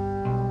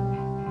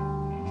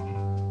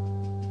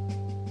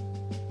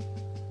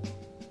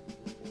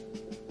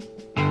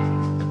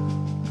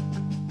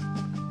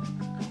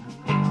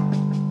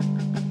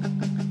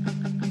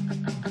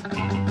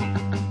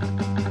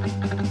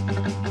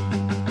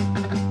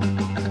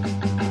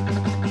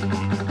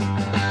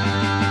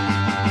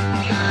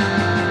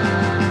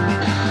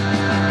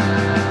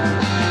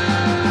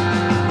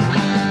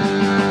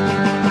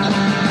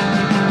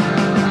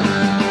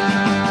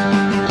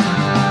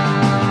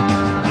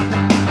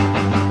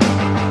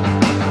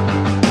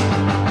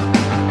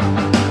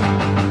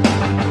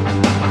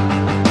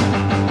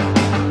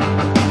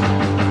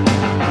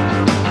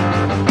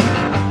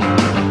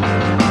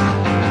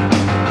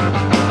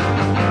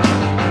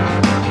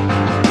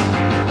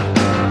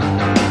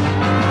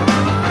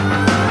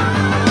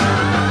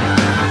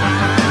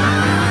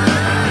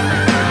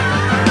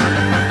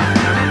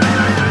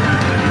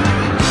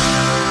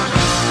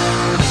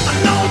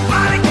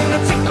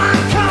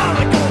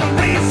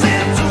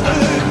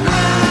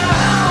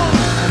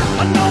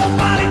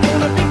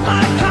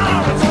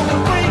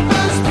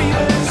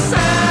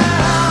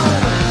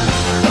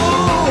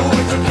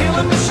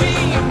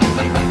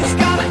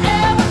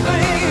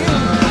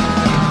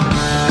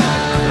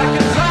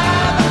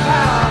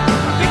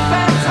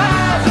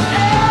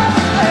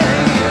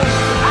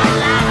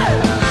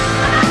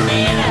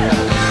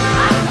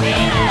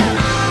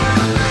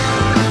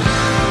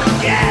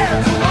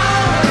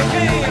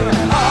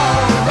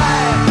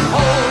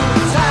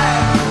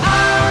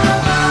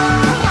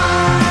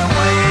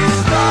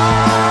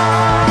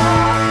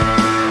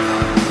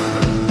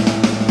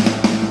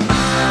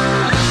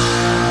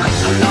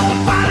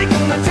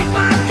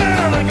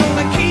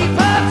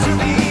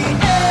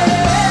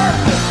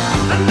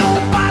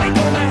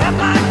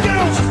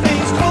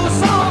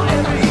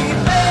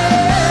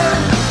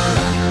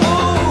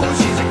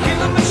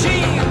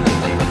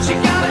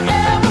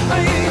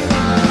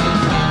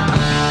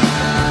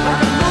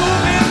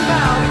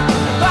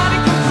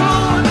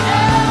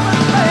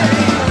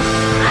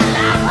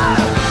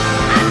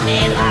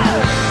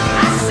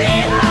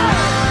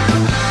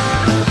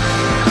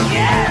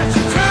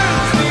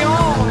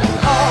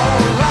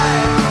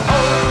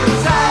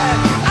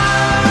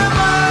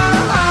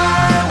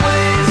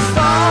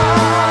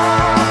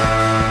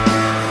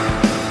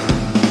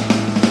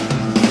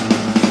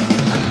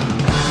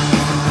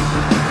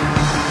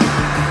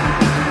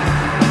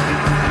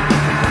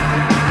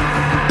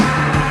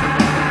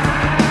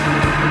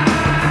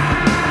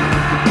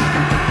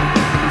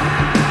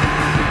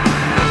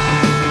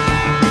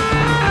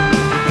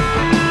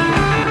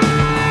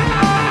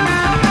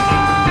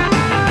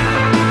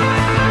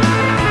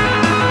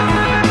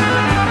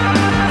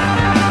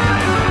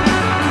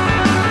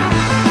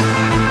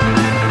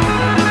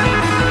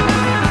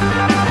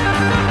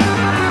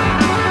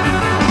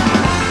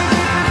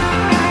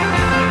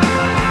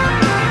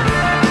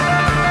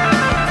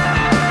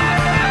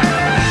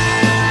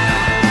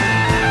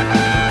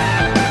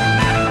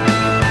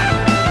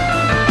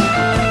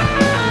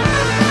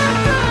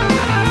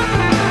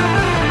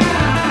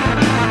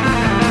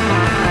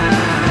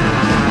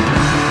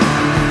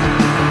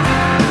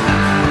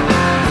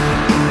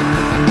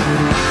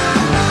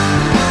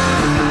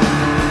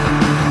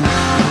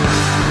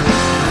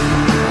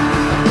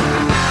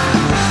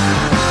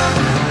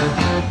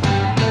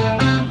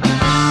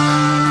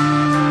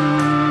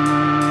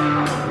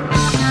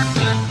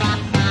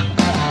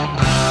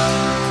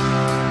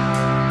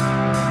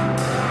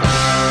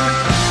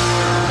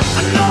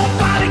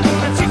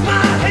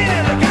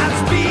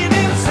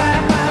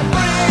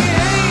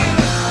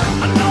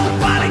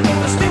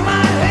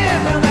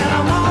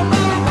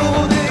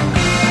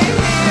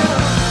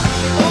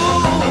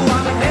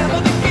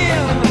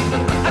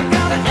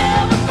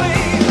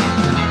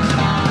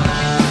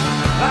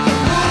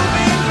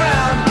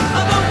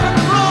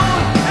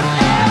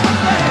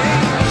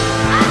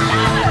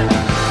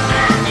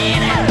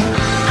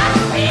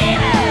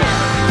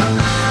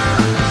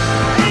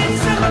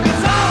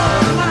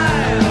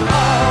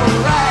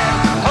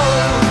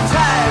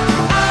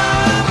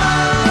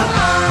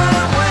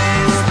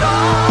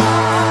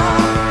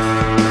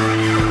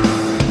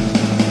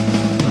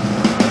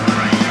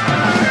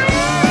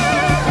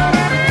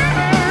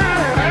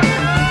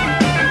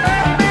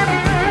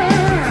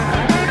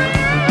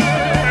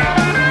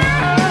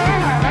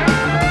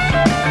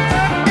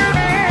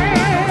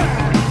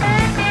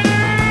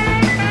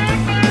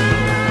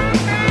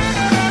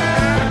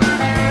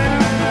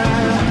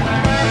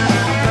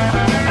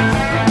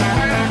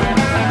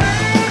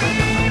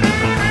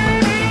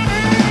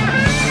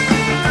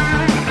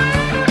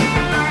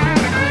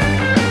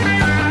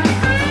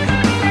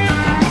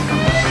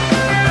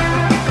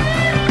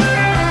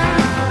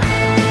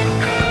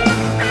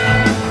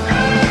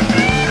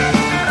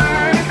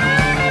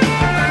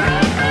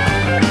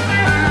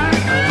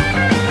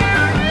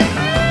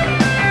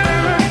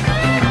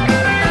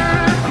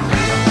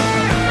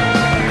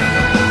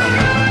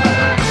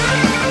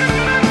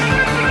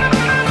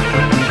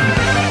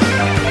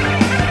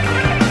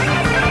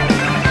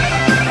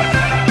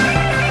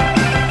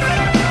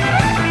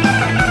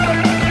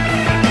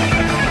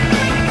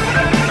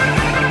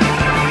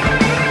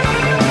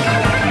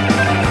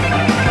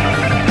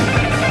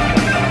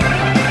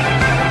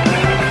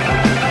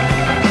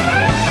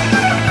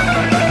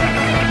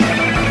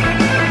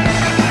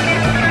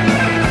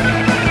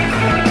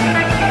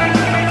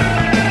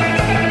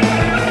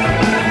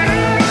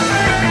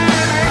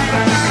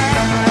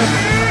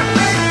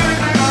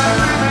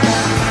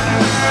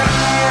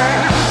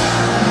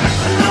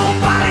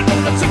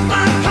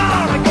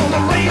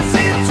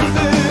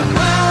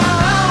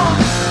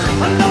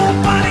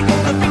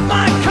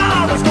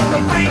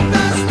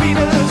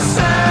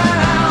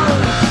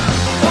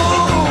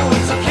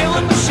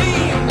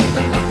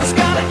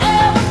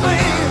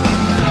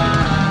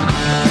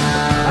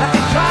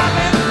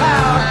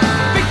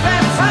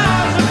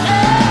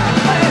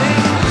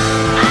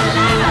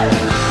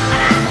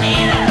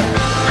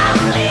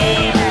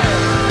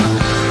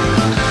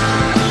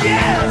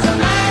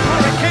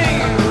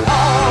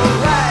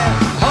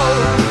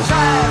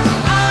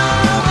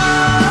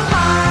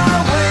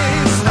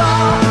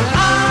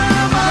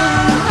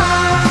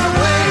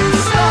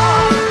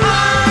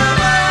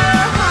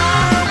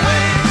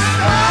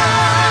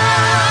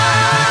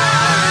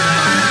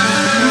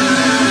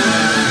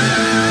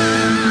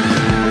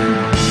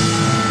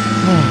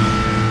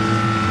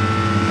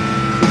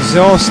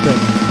 exhausting.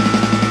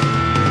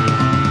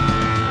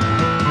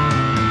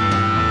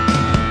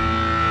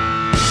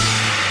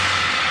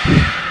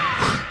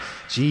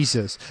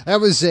 Jesus.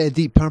 That was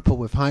Deep Purple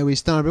with Highway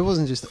Star, but it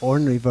wasn't just the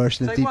ordinary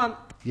version of Deep...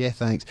 Yeah,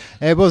 thanks.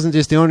 It wasn't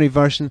just the ordinary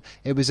version,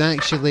 it was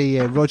actually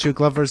Roger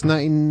Glover's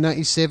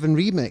 1997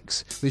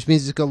 remix, which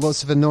means it's got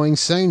lots of annoying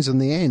sounds on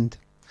the end.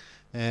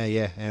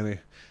 Anyway.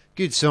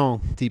 Good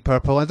song, Deep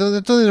Purple. I don't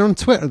think they're on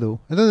Twitter, though.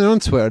 I don't think they're on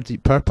Twitter,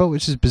 Deep Purple,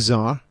 which is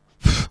bizarre.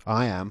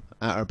 I am,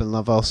 at Urban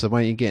Love Ulcer.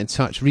 Why don't you get in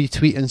touch,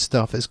 retweet and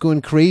stuff. It's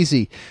going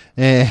crazy.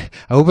 I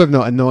hope I've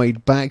not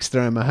annoyed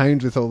Baxter and my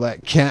hound with all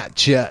that cat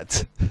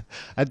chat.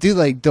 I do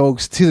like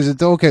dogs too. There's a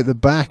dog out the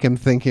back I'm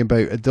thinking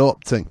about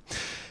adopting.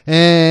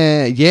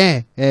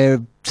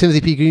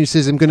 Timothy P. Green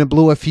says, I'm going to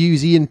blow a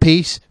fuse. Ian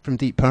Pace from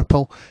Deep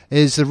Purple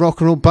is the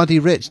rock and roll Buddy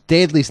Rich,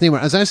 Deadly Snare.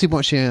 I was actually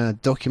watching a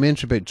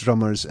documentary about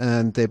drummers,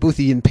 and both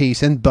Ian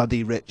Pace and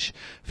Buddy Rich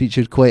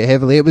featured quite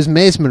heavily. It was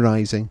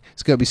mesmerising,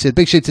 it's got to be said.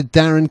 Big shout to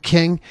Darren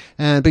King,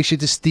 and big shout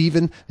to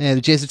Stephen,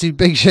 the Jesuit.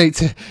 Big shout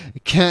to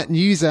Cat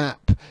News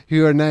app,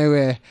 who are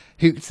now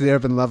hooked to the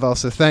Urban Love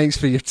Ulcer. Thanks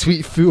for your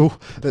tweet fool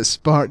that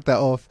sparked that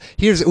off.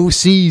 Here's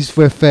OCs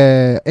with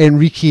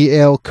Enrique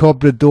El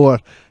Cobrador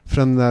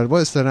from their,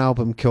 what's their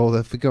album called?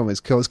 I forgot what it's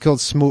called. It's called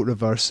Smoke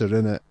Reverser,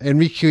 innit?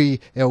 Enrique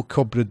El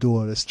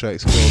Cobrador, this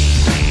track's called.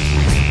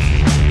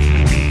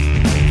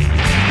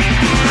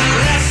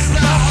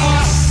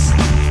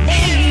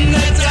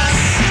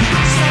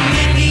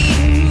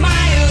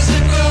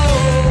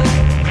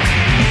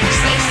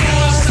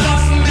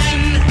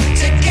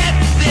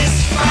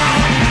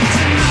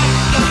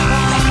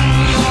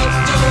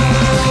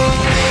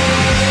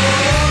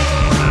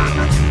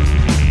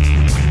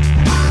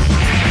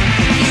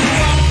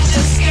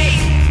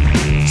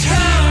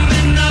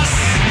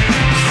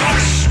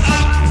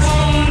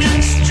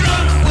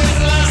 Drunk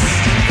with lust,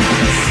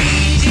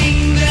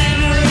 feeding then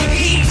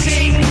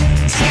repeating.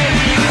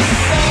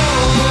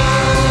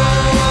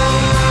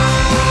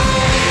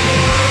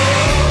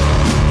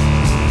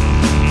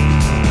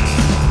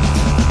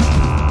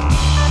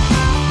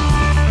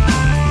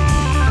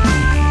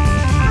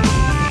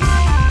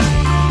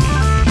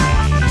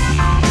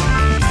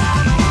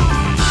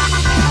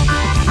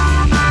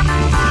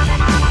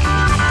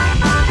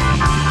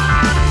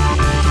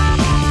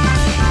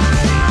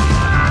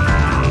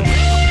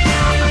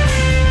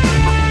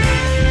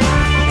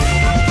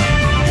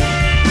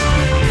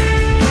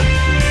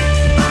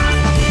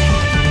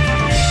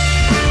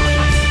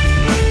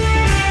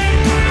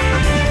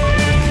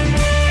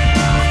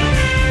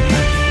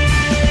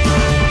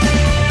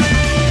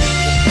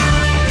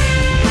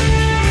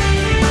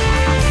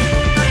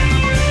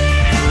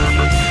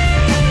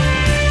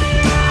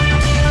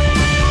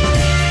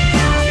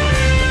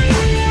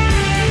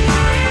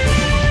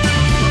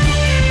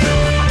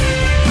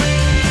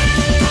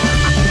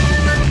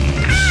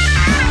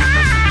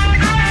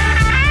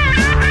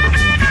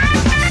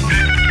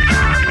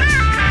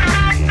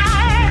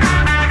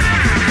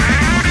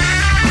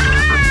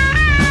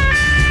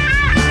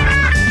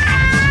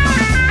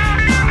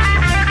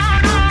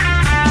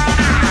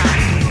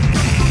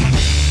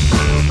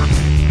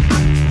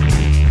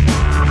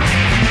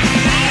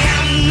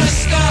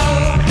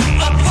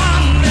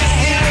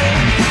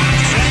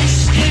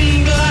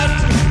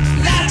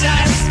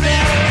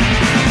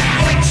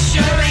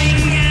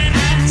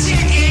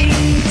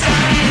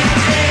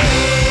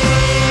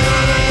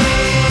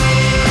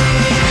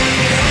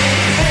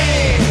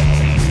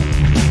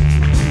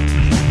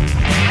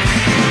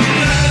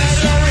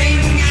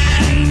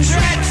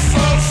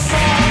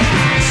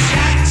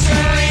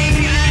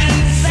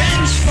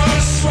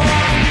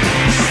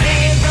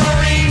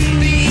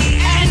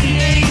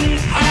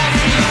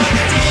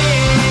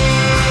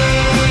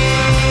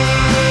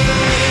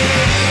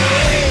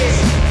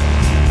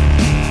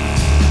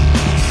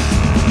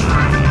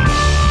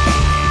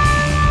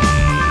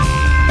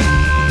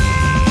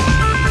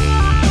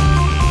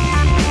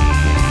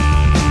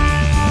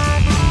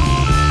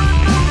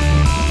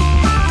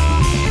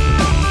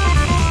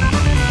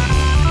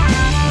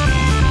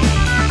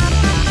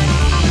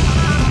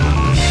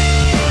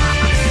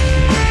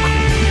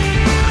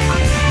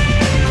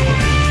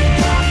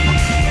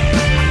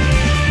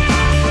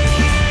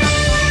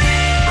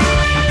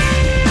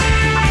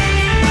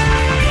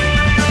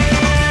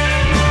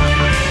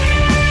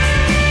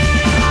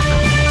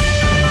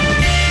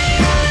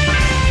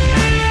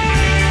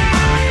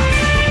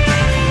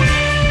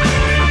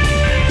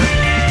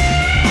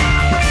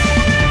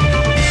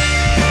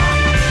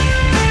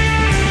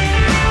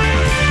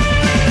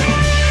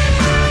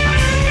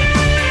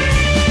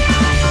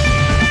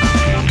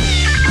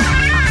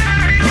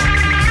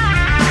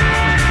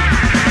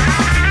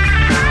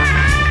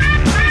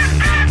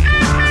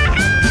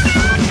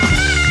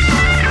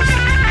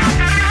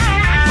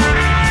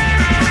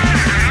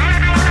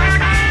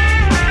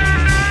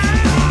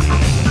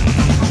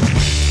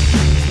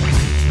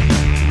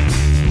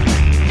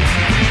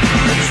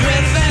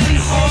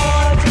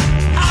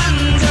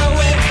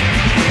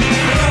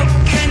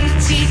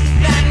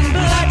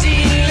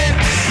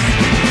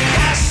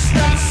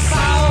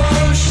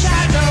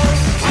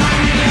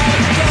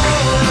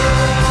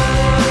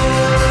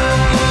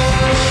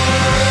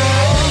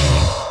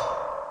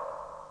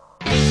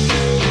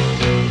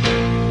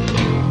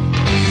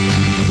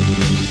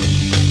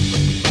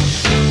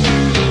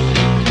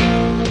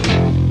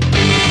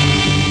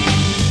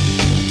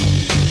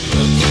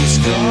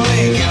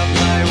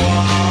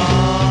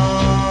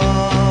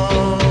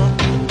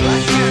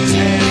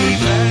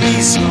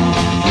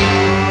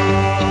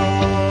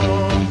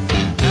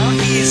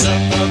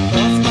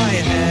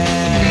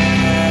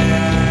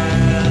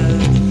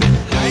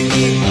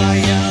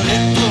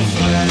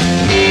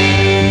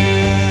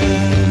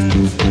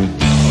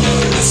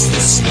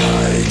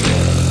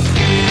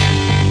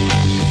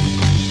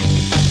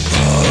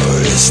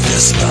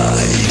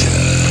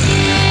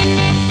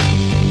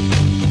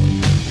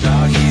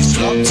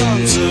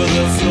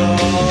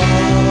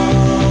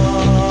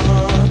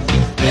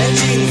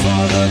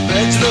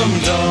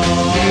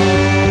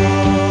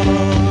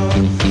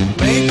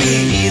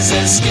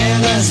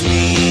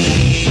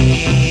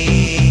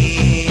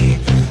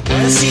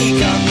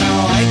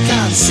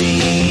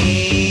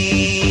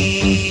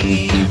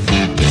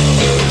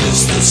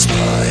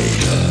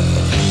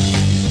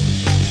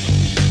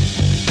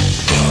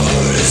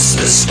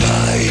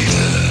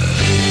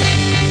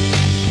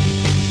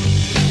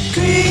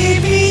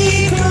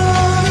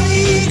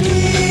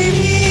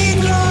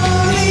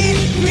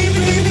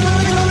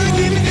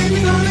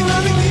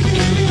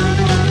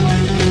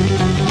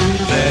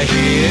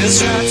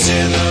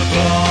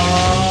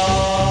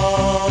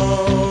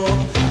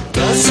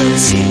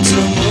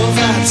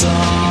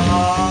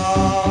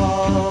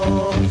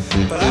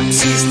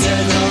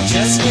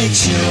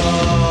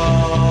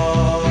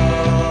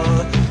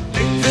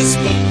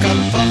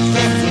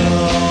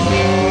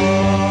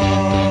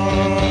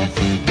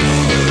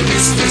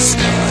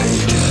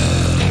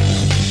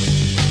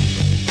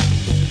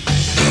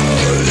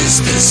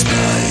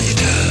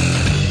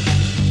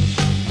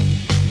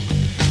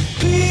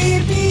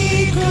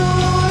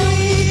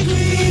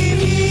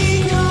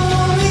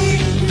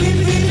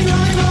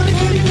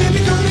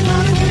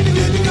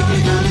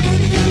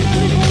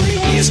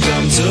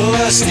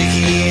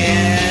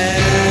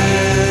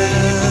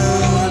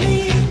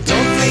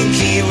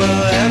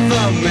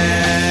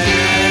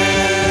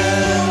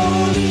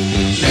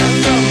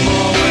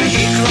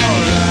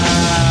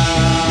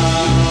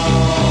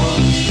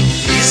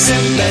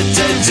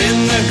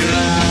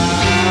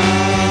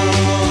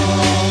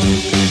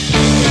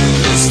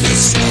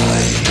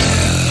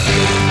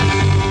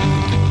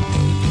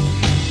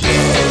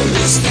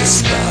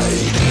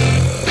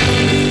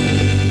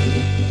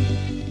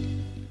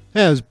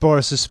 Yeah, it was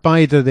Boris the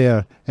Spider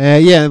there.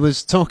 I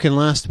was talking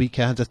last week.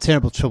 I had a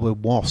terrible trouble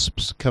with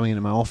wasps coming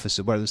into my office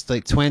where there's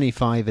like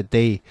 25 a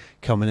day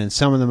coming in.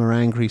 Some of them are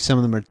angry, some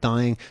of them are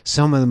dying,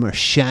 some of them are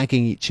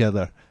shagging each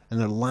other. And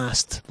their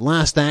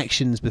last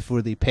actions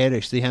before they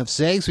perish, they have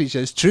sex, which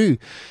is true.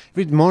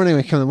 Every morning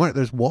when I come to work,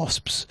 there's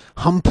wasps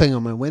humping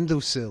on my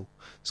windowsill.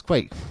 It's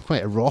quite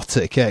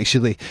erotic,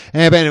 actually.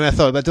 But anyway, I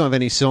thought I don't have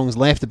any songs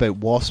left about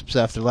wasps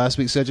after last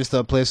week, so I just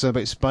thought I'd play a song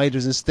about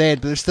spiders instead.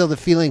 But there's still the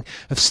feeling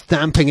of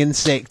stamping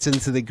insects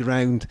into the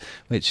ground,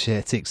 which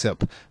takes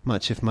up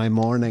much of my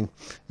morning.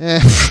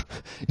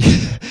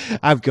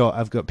 I've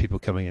got people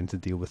coming in to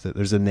deal with it.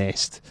 There's a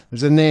nest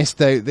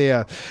out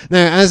there.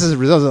 Now, as a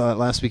result of that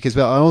last week as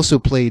well, I also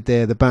played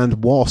the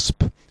band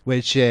Wasp,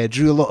 which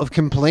drew a lot of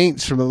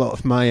complaints from a lot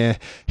of my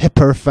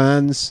hipper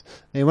fans.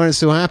 They weren't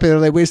so happy. They're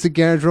like, where's the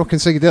garage rock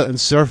and psychedelic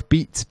and surf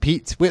beat,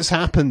 Pete? What's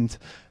happened?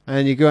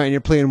 And you go out and you're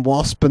playing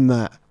Wasp and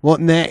that. What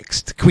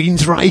next?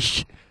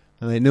 Queensryche?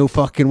 I'm like, no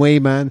fucking way,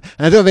 man.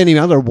 And I don't have any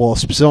other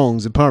Wasp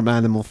songs apart from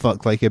Animal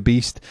Fuck Like a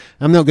Beast.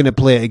 I'm not going to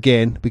play it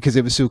again because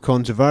it was so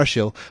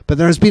controversial. But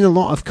there's been a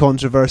lot of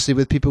controversy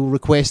with people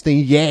requesting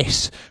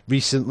Yes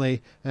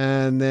recently.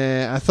 And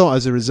I thought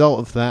as a result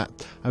of that,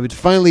 I would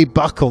finally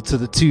buckle to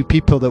the two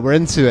people that were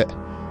into it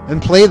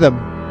and play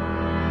them.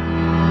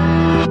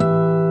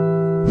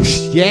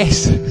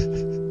 Yes.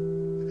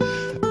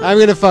 I'm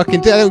going to fucking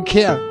do it. I don't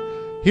care.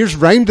 Here's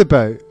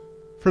Roundabout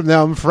from the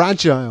album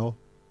Fragile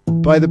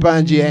by the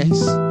band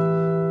Yes.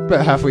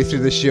 About halfway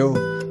through the show.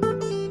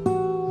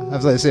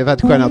 I've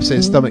had quite an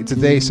upset stomach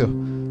today, so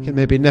can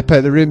maybe nip out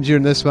of the room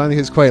during this one. I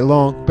think it's quite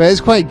long, but it's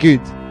quite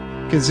good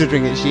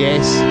considering it's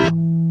Yes.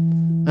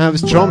 I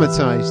was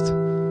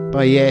traumatised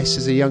by Yes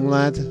as a young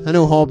lad. I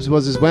know Hobbs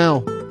was as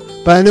well,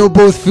 but I know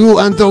both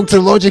Fool and Dr.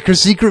 Logic are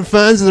secret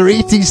fans of their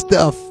 80s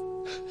stuff.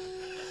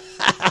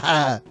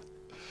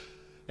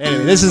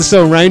 Anyway, this is the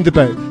song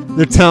Roundabout.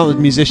 They're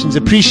talented musicians.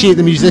 Appreciate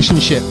the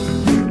musicianship.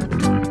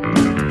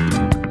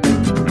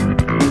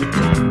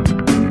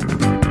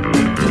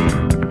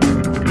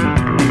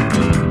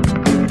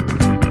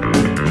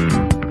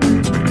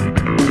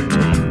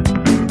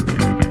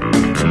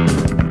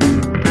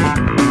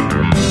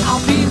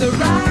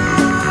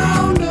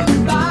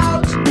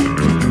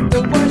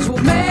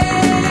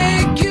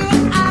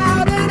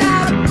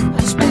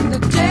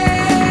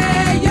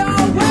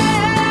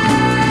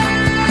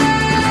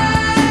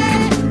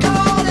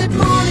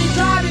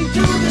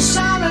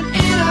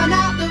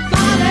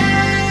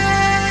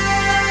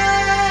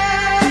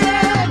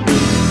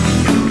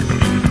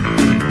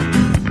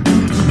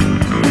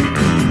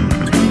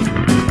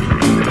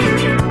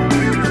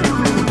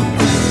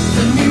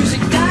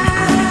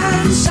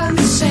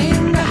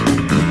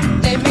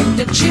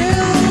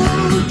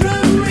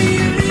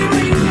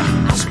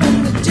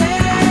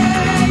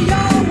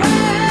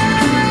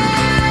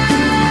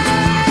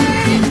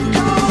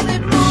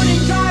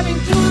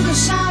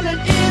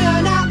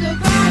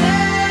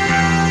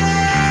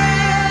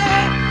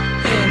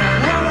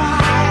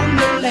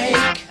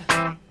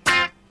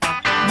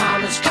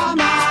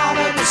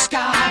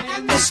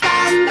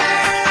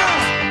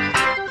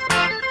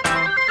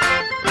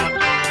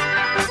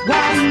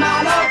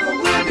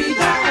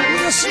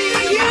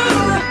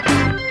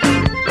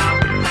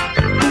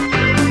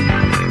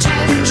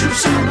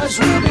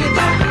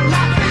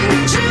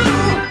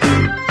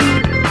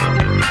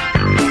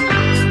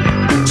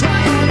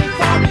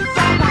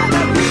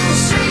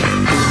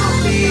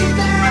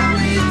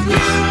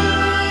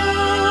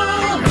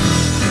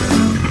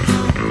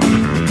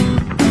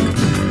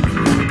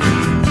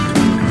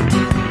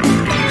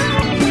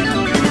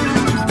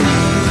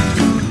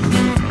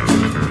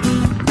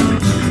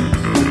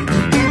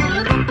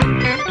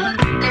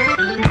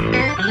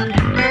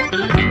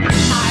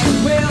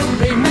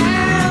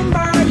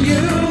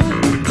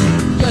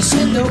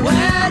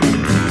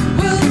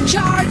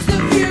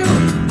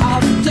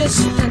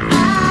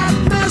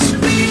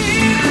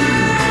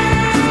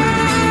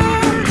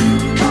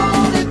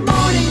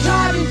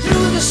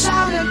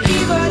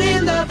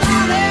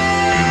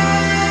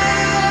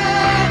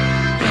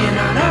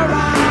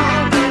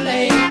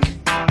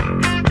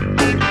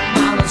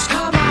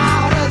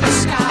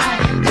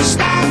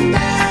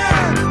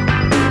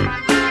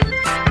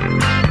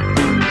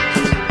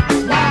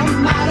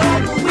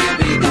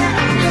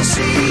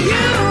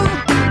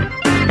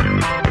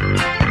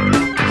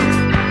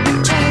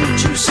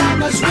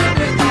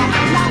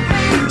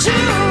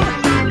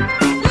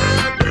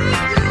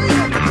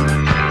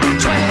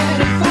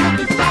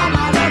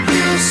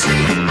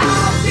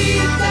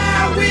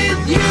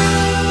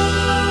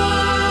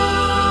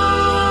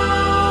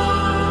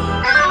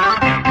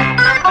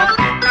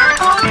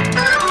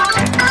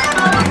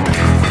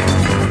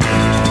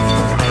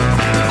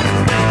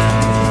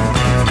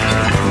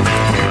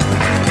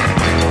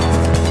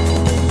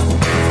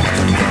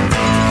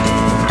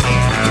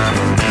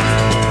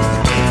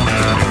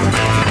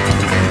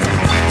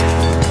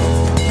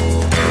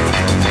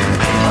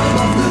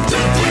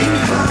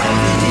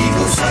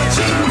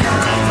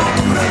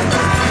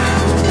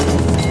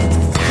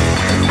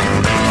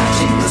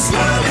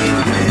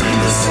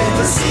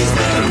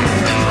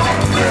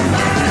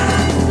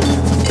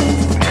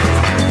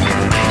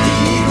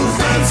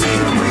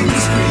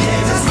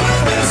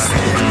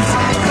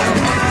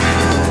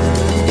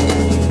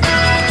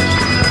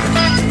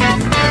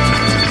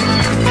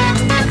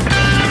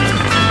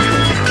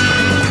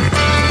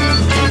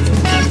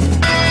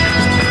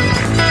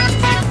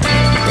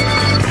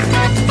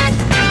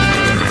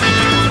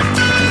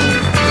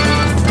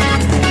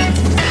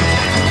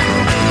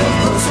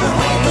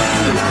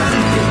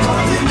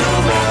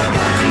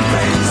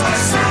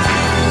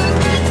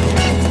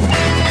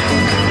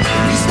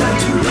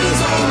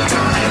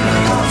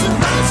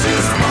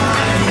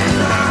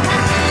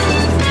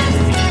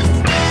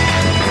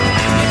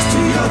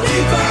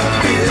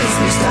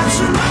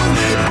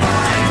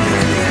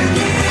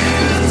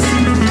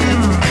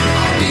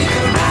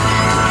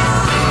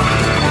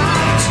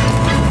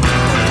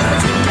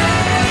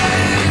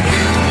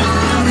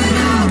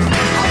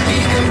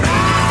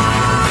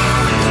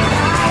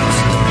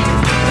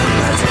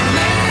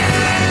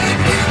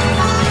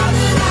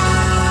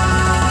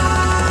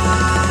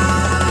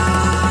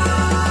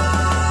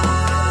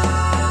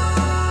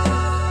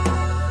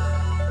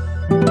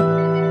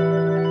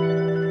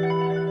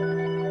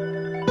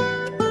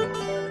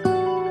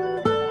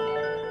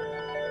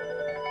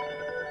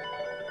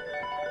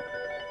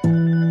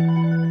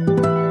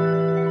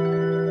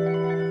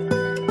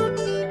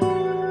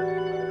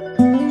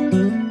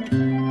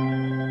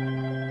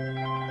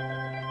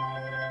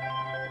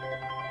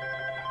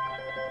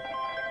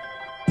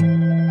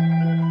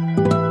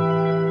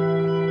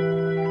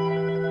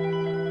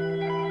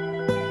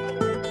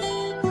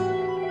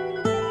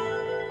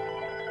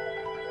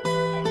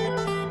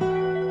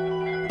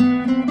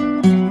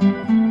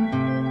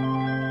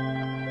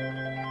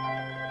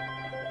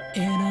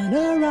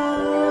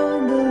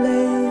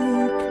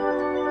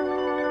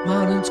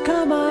 Mountains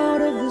come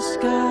out of the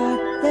sky,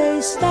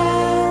 they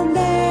stand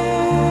there.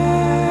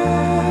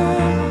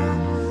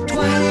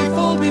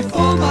 24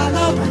 before my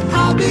love,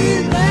 I'll be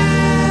there.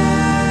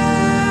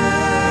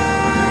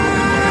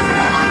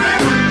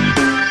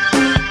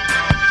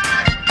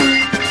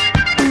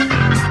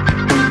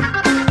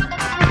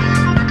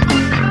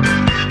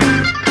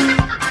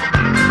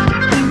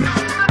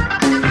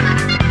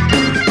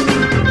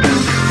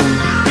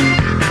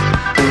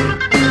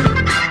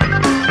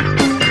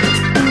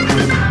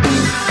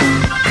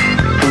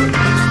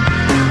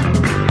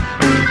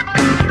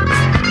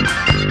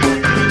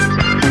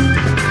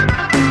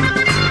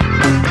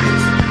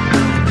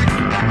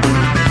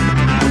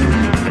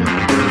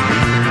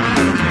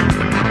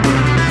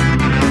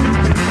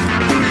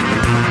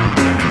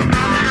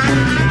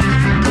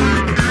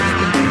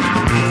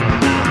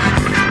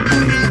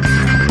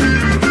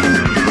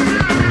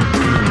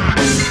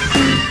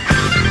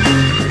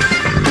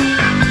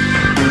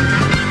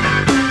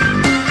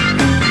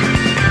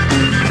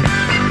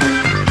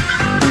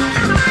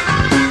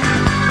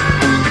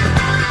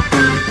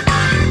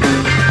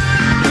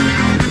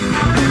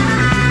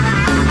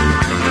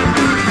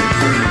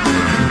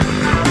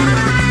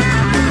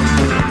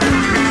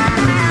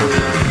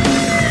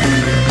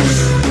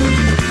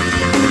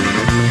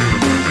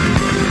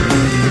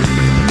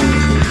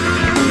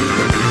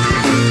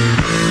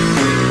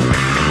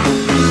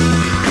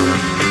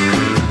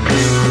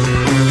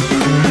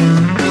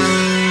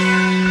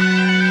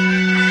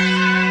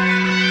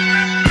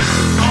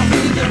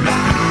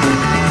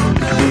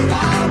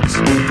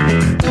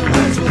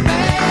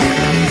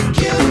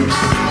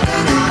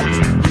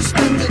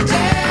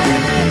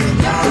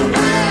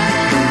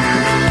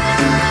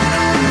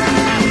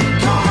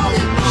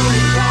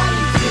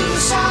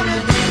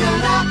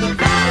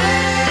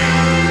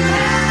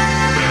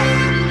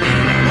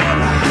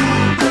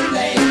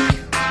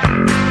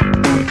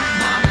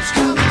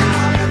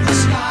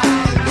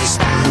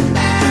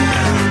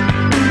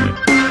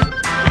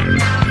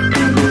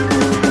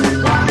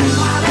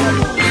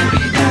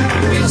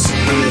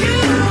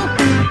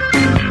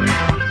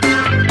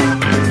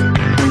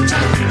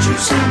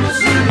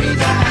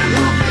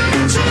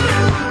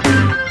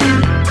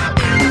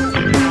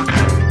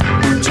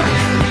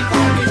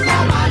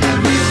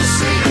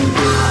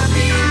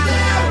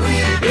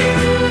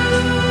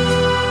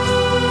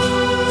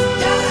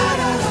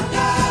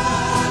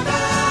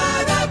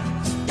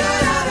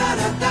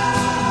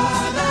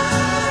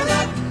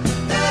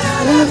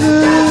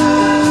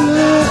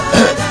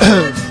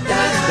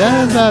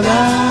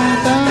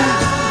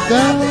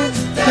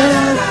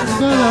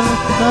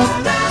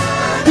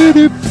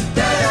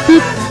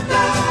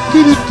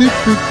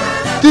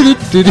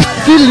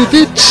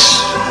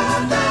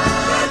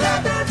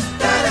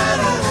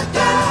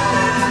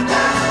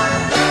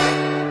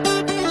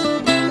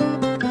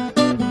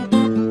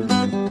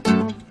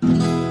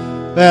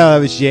 Well, that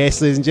was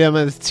Yes, ladies and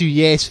gentlemen. The two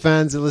Yes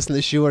fans that listen to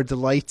the show are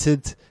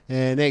delighted.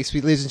 Next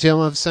week, ladies and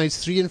gentlemen, I have sides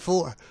 3 and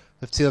 4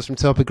 of Tales from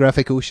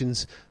Topographic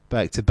Oceans.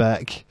 back to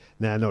back.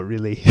 Nah, not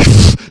really.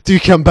 Do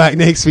come back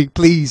next week,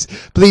 please.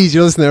 Please,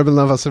 you're listening to Urban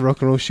Love Ulcer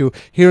Rock and Roll Show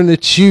here on the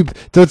Tube.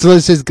 Dr.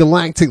 Liz says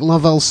Galactic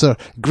Love Ulcer.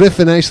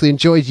 Griffin actually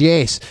enjoyed,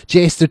 yes.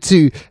 Jester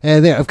too.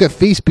 There, I've got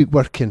Facebook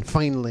working,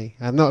 finally.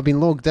 I've not been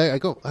logged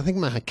out. I think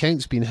my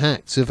account's been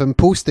hacked. So if I'm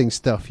posting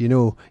stuff, you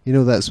know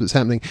that's what's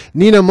happening.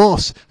 Nina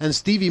Moss and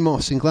Stevie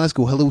Moss in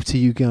Glasgow. Hello to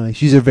you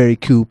guys. Yous are very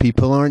cool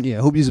people, aren't you?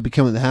 I hope you'll be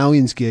coming to the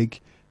Hallions gig.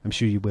 I'm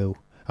sure you will.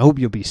 I hope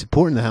you'll be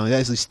supporting the Hallions.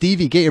 Actually,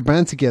 Stevie, get your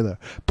band together.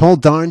 Paul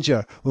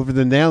Darnger over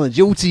the Netherlands.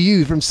 Yo to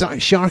you from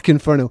Shark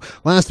Inferno.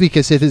 Last week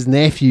I said his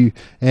nephew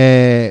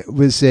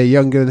was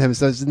younger than him.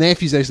 So his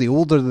nephew's actually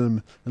older than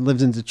him and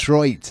lives in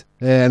Detroit.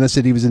 And I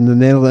said he was in the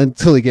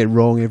Netherlands until I get it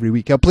wrong every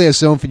week. I'll play a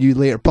song for you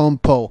later.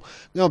 Paul.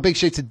 No, big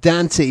shout to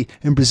Dante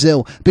in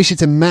Brazil. Big shout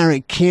to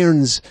Marek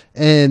Cairns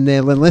in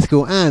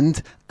Linlithgow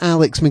and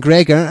Alex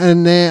McGregor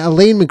and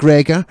Elaine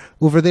McGregor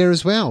over there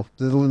as well.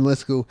 The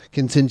Linlithgow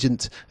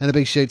contingent. And a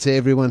big shout to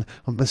everyone.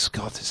 Oh my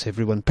God, it's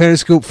everyone.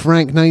 Periscope,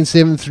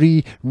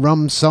 Frank973,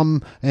 Rum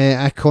Sum,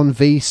 Acon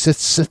V,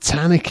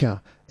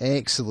 Satanica.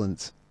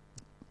 Excellent.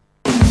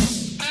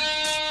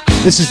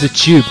 This is the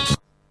Tube.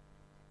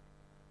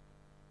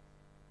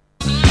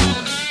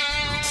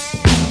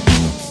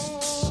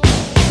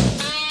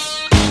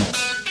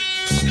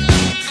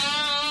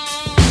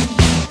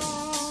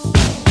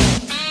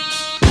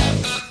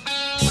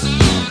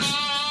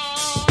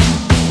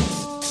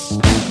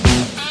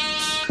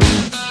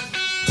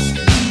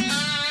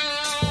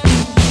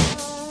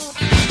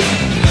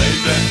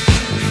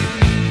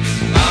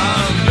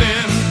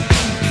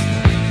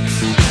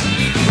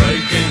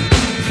 Breaking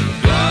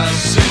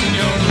glass in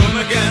your room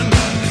again.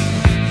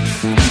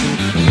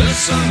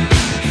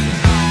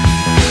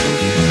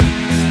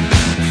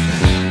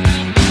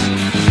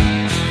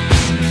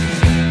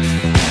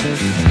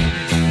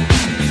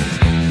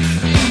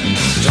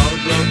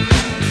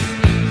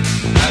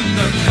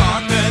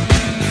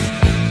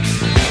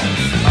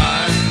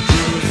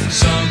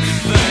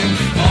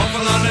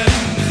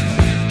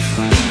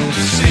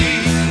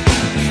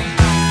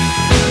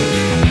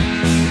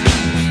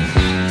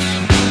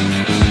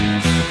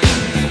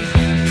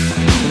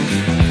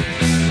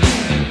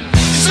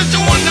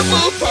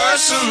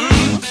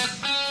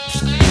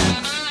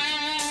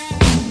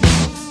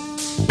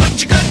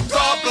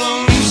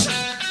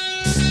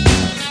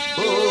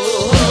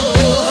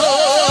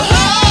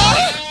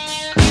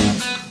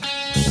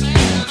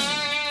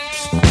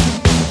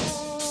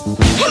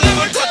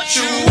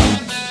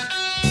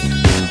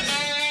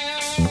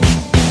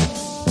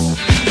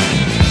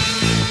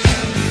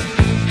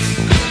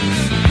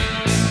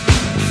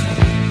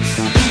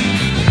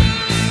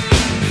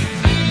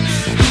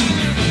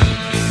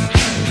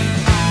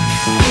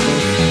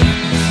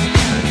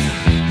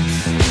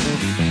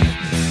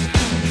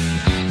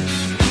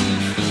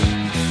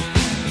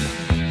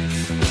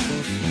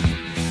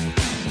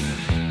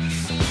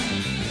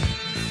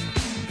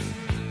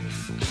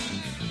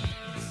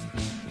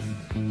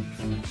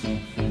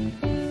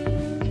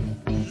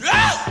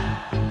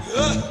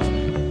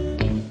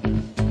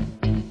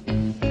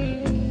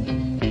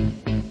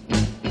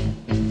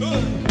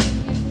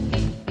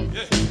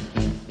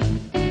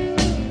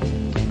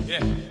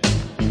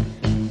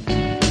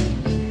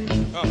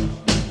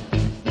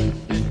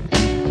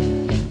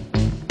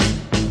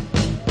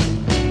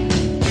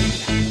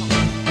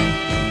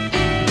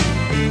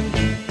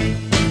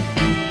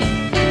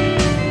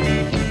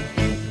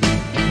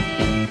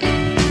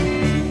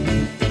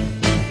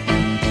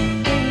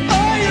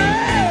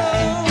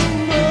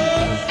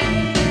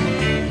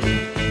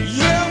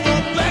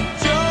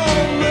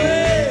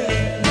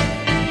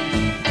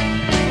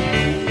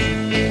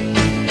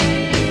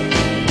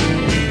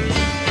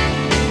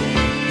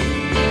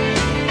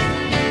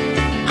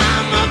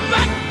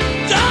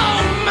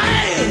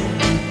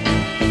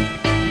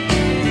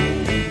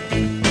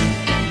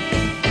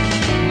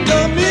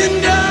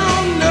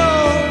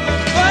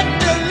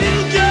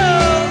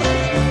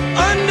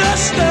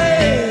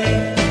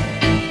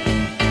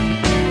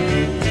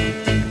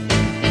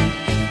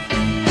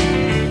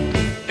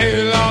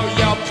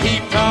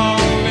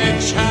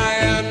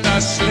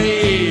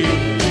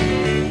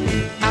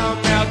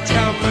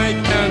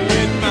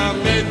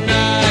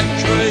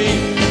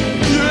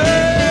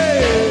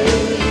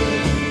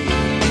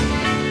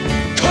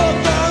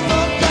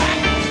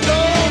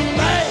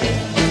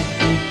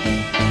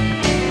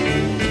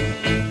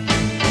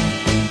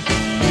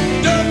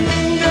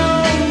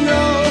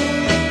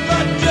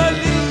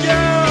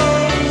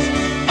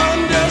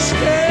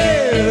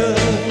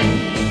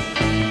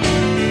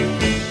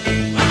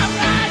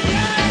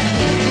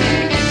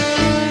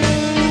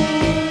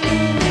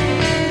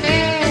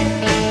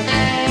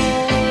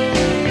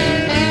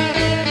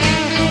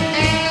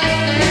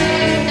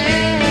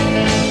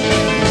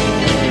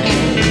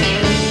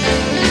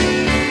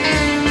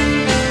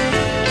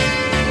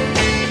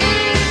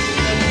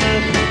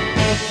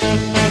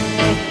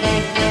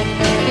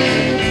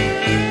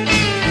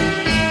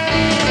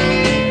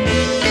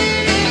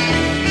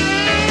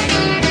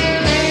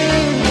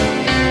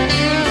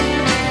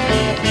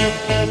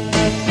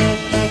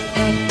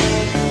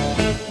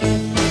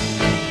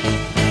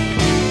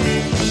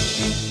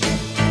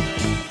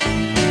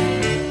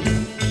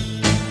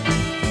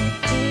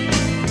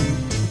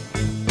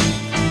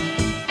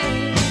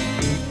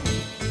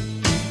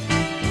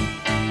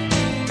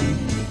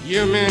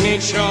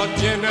 Eat your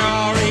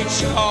dinner,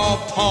 eat your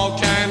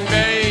pork and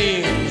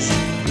beans.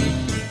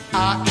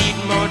 I eat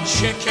more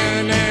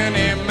chicken than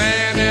any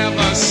man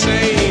ever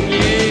seen.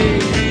 Yeah,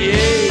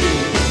 yeah.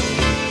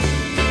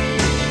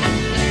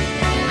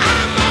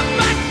 I'm a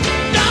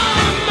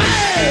McDonald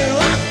man.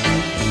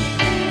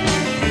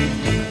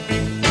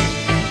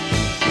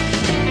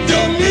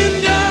 Don't you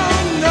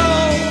know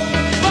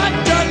what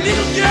the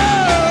little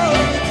girl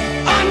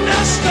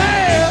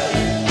understand?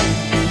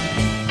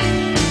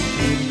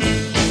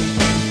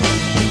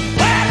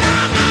 Well,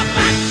 I'm a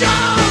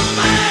McDonald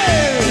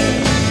man.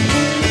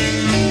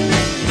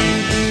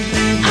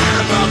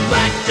 I'm a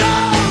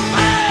McDonald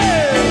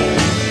man.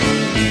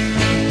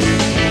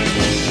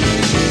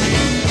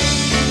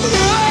 Oh,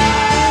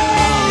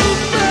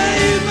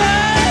 baby,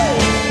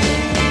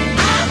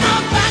 I'm a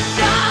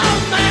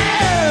McDonald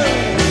man.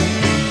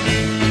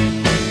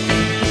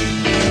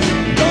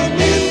 Don't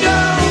you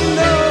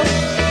know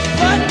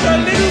what the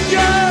little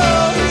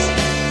girls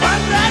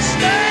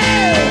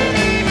understand?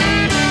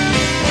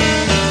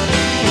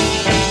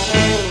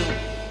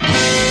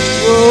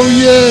 Oh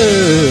yeah!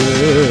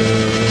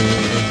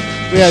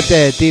 We had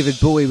David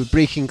Bowie with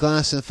Breaking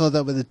Glass, and I thought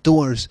that with the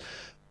Doors.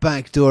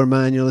 Backdoor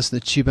Man, you're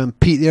listening to Tube and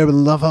Pete, the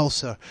Urban Love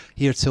Ulcer,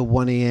 here till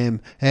 1am.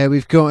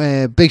 We've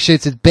got big shout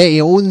to Betty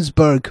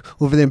Owensberg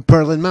over there in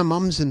Berlin. My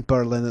mum's in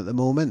Berlin at the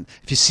moment.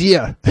 If you see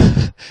her,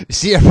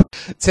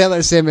 tell her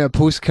to send me a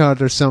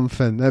postcard or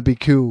something. That'd be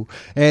cool.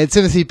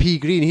 Timothy P.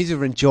 Green, he's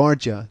over in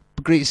Georgia.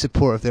 Great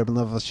support of the Urban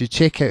Love Ulcer. You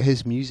check out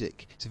his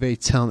music. He's a very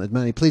talented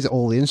man. He plays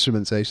all the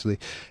instruments, actually.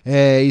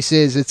 He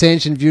says,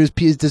 attention viewers,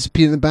 Pete has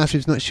disappeared in the bathroom.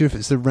 He's not sure if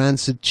it's the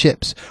Rancid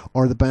Chips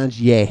or the band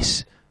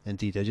Yes.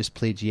 Indeed, I just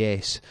played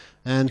Yes.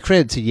 And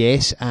credit to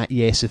Yes, at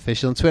Yes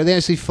Official on Twitter. They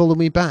actually follow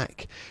me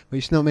back,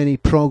 which not many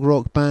prog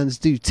rock bands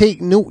do.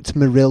 Take note,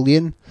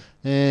 Marillion.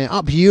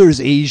 Up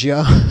yours,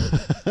 Asia.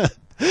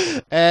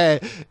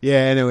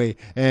 Anyway.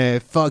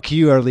 Fuck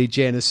you, early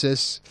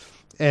Genesis.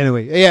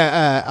 Anyway,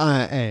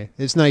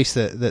 it's nice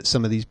that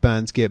some of these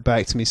bands get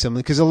back to me,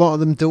 because a lot of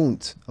them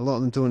don't.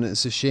 And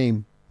it's a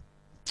shame.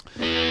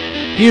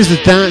 Here's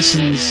the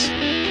Dancings.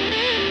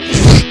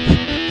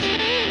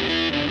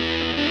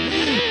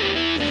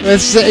 We're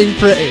sitting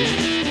pretty.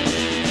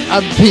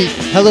 I'm Pete.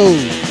 Hello.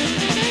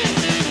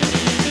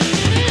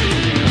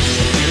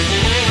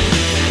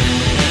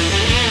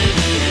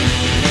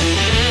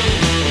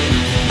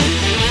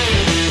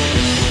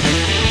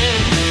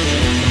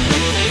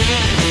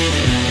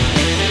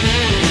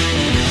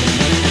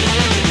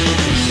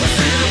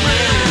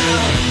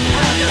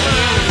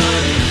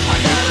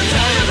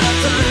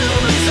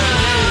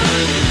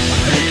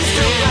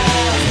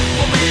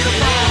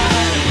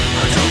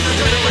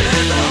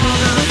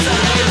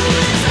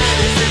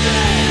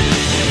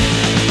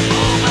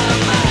 Oh,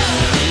 my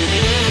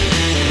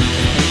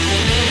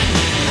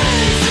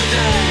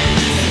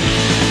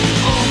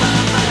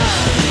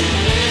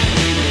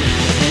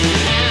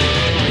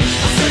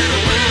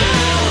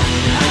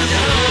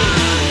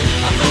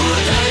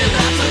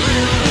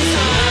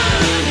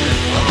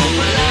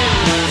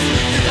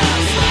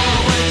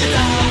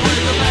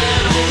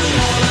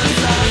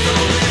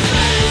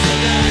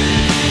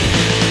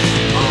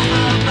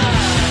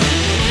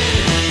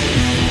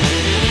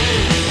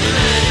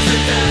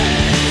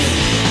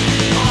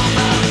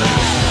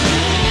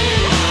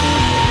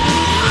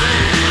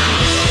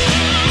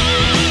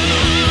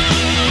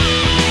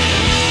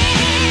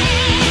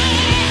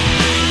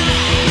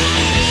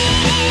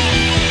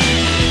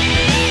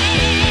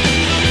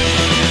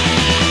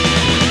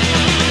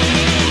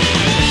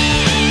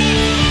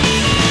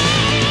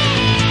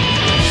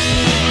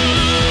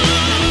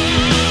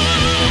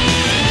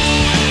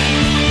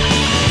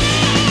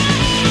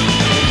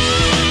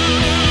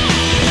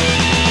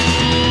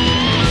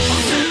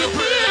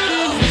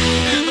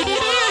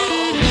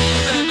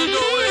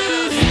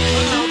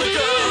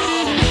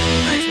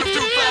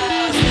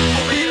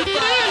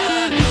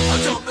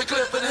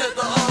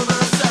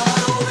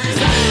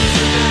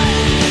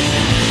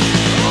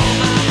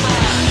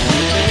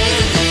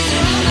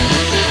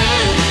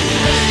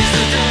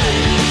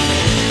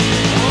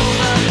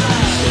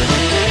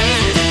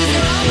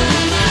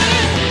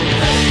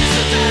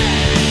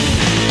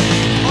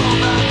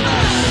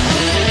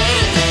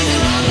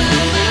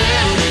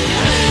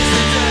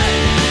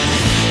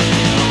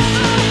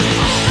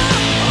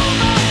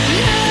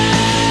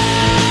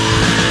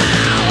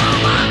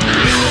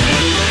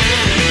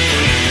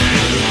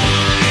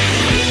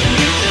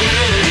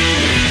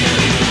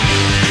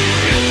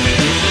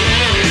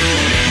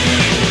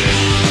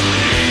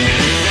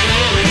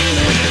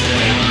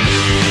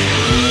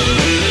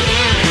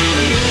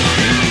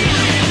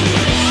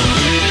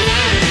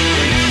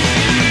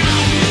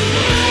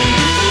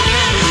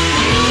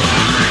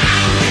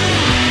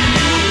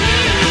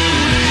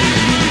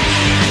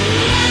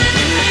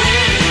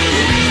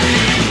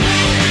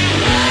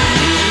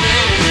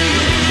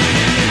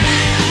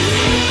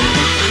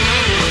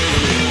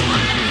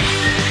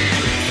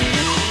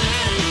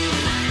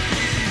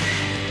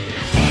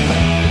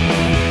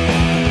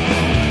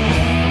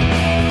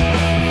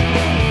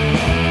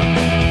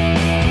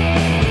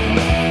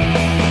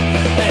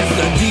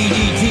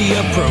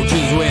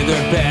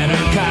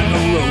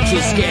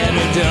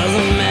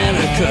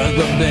 'cause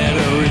the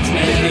better it's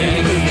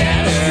living through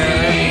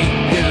chemistry.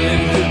 Been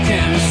living through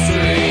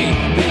chemistry.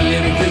 Been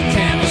living through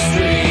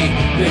chemistry.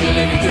 Been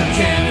living through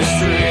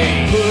chemistry.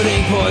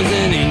 Putting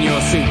poison in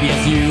your soup,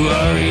 yes, you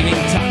are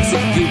eating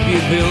toxic goop. You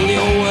build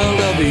your world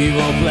of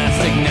evil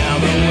plastic, now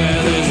the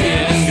weather's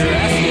getting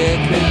drastic.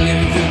 Been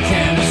living through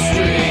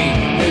chemistry.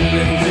 Been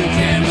living through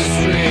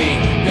chemistry.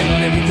 Been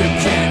living through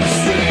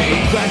chemistry.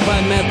 Crack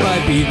pipe, meth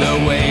pipe, either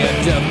way, a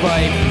dub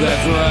pipe,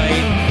 that's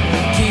right.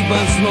 Keep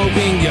on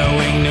smoking,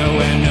 going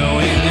nowhere,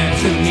 knowing that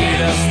you need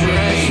a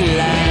stretch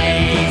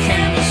light.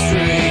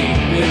 Chemistry.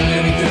 Been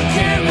living through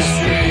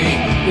chemistry.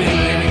 Been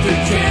living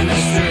through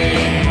chemistry.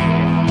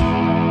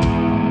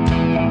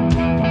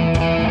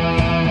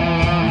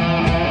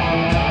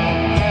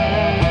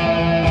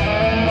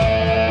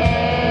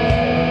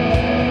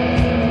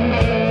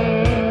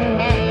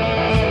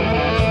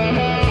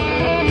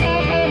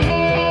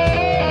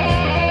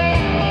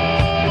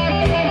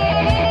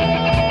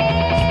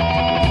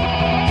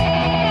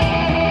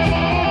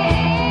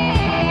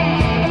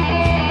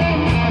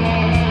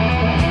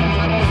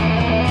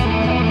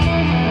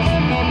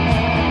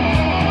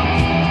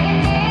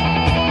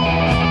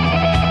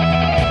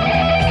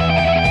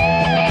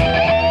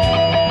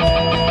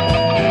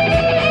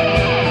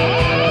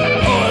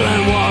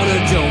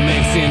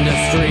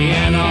 Industry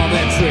and all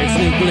their tricks,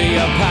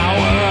 nuclear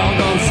power, all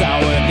gone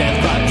sour, death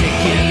clock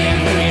ticking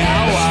every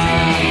hour.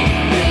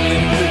 Been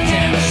living through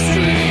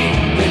chemistry.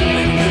 Been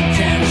living through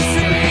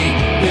chemistry.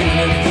 Been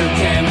living through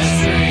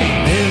chemistry.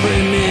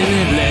 Every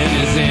minute lead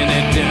is in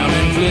it, down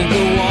in Flint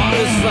the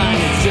water's fine,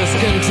 it's just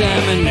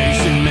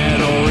contamination,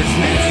 metal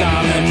richness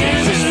on the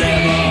nation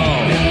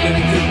level. Been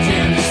living through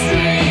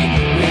chemistry.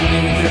 Been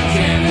living through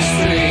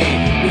chemistry.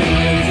 Been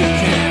living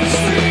through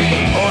chemistry.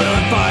 Oil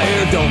and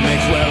fire don't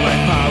mix well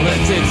like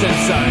politics and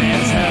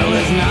science. Hell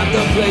is not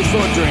the place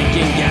for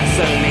drinking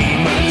gasoline.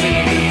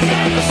 Martinis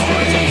on the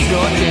street.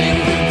 Scorching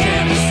through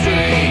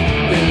chemistry.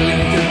 Been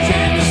living through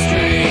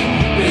chemistry.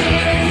 Been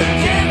living through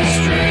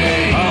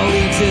chemistry. All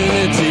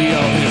eternity,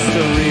 all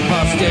history,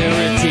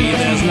 posterity.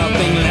 There's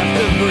nothing left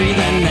to breathe,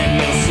 and then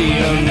you'll see.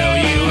 Oh no,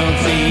 you won't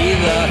see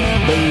either.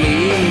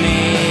 Believe me.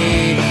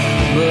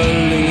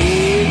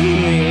 Believe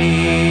me.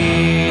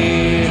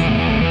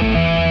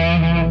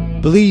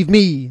 Believe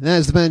Me,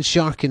 that's the band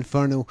Shark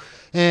Inferno.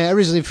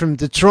 Originally from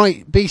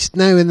Detroit, based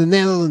now in the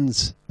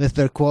Netherlands, with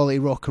their quality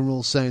rock and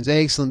roll sounds.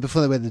 Excellent.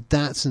 Before they were the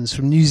Datsuns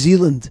from New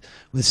Zealand,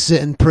 with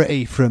Sitting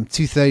Pretty from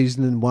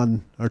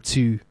 2001 or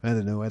 2. I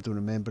don't know, I don't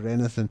remember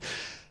anything.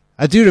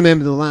 I do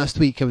remember the last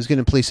week I was going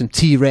to play some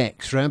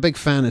T-Rex, right? I'm a big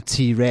fan of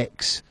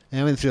T-Rex.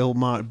 I went through the whole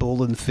Mark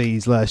Bolan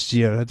phase last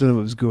year. I don't know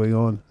what was going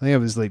on. I think I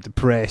was like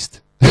depressed.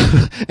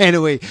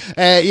 Anyway,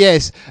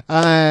 yes,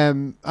 I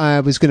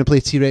was going to play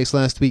T-Rex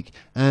last week,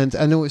 and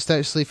I noticed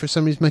actually for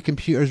some reason my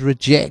computer's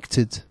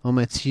rejected on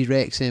my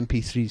T-Rex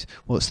MP3s.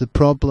 What's the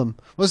problem?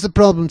 What's the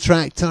problem,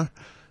 Tractor?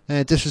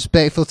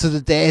 Disrespectful to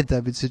the dead, I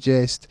would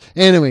suggest.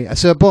 Anyway,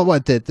 so I bought what I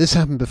did. This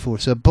happened before,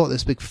 so I bought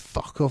this big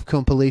fuck-off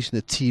compilation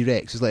of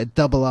T-Rex. It's like a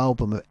double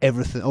album of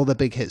everything, all the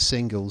big hit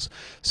singles.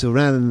 So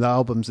rather than the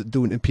albums that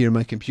don't appear on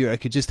my computer, I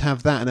could just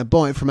have that, and I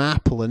bought it from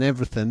Apple and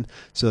everything,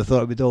 so I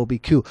thought it would all be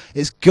cool.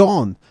 It's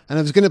gone, and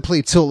I was going to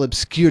play total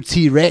obscure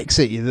T-Rex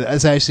at you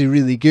that's actually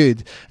really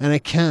good, and I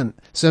can't.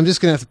 So I'm just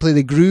going to have to play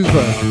the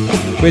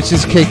Groover, which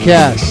is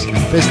kick-ass,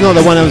 but it's not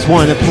the one I was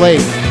wanting to play.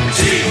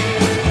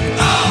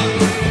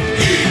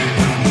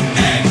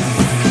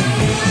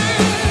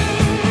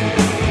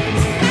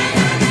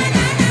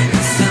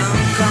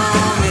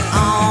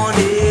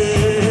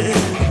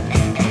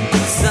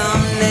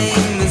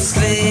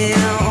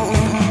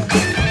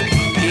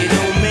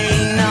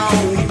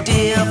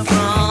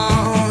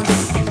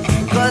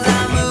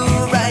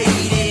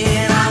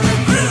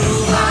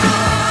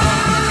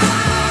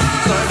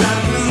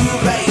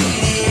 Right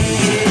in,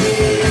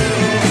 yeah.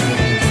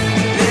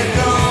 They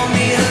call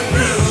me a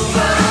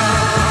groover.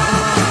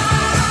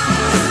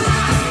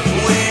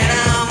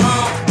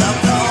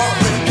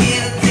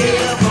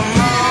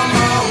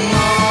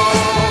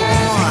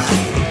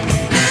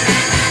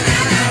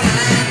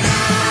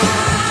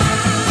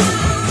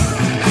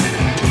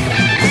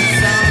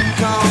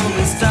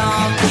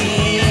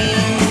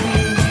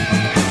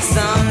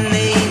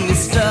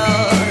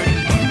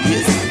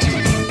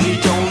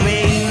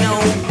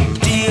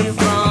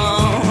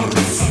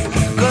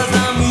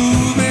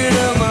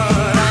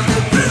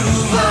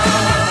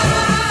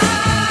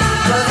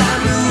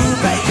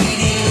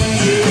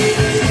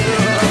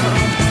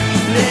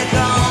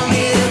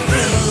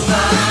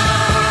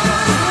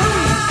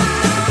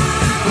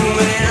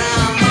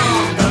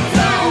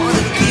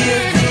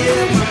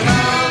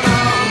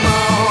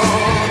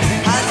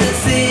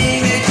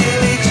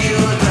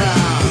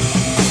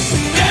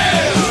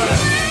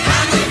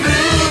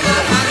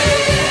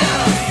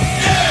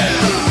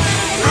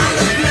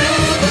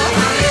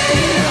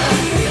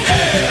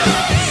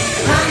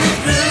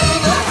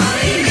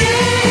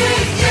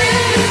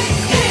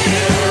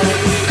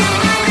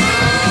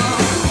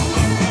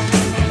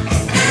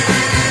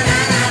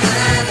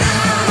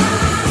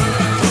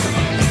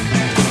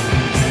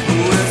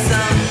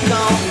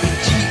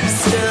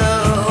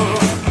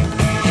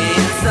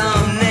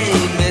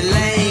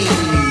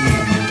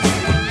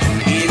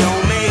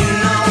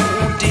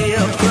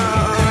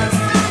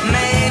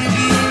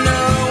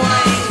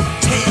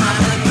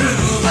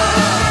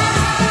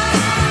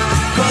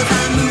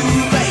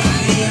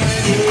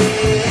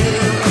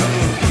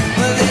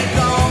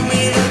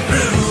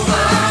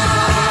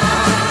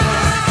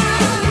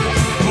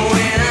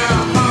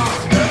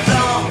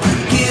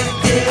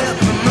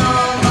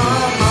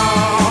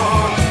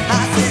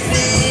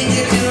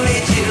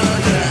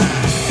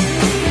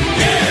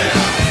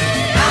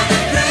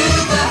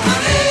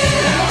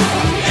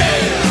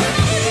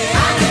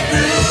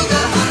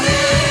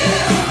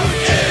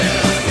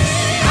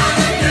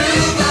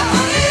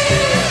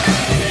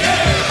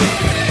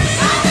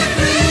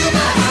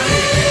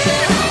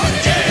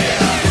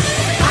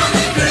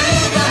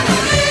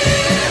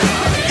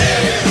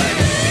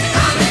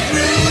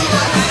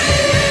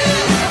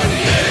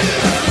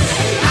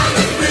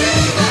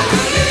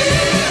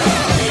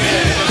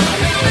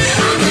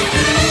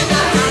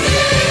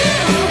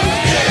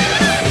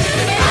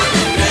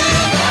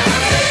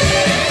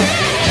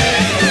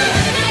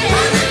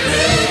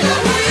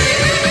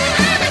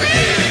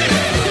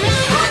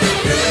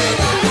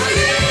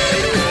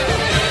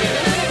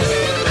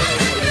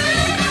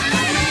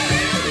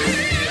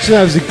 So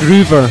that was The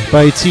Groover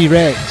by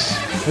T-Rex.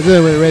 I don't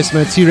know where the rest of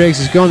my T-Rex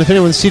is gone. If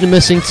anyone's seen a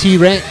missing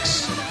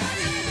T-Rex,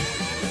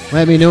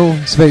 let me know.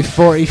 It's about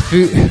 40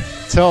 foot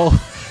tall.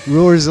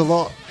 Roars a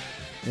lot.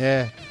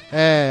 Yeah.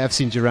 I've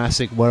seen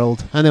Jurassic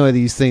World. I know how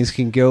these things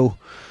can go.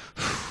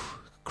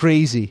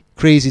 Crazy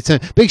time.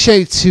 Big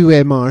shout out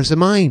to Mars of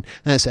Mine.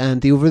 That's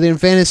Andy over there in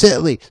Venice,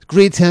 Italy.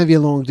 Great to have you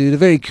along, dude. A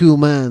very cool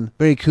man,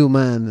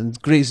 and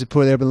great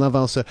support there. Urban Love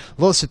also.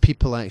 Lots of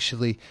people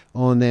actually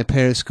on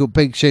Periscope.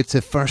 Big shout out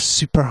to First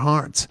Super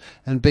Heart,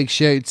 and big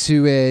shout out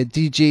to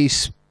DJ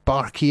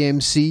Sparky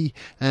MC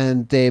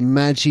and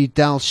Maggie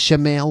Dal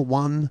Shamel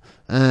 1,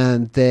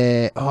 and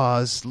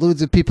there's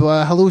loads of people.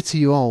 Hello to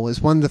you all. It's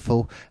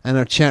wonderful. And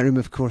our chat room,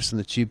 of course, on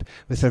the tube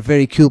with our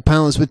very cool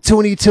panels with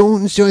Tony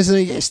Tones joins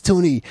us. Yes,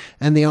 Tony,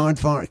 and the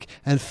Aardvark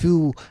and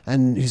Fool,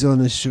 and who's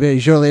on us very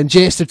shortly, and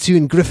Jester too,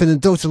 and Griffin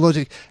and Dr.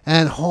 Logic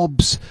and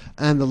Hobbs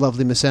and the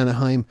lovely Miss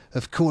Anaheim,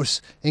 of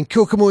course, in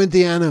Kokomo,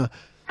 Indiana.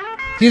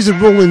 Here's the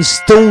Rolling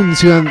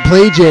Stones who haven't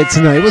played yet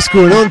tonight. What's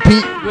going on,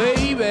 Pete?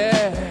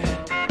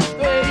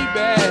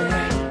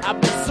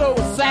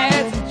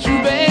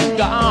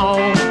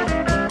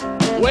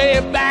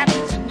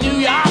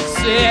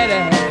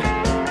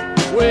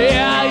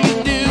 Where you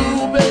do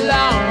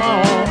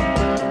belong,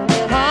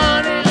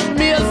 honey, I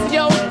miss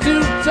your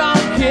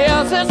two-tone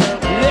kisses,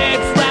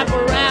 legs wrap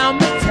around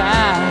me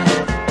tight.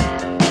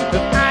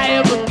 If I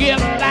ever get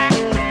back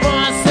to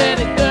Fun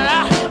City,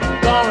 girl,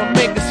 gonna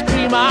make you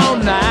scream all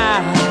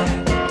night,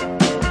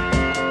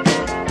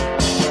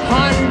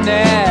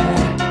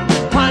 honey.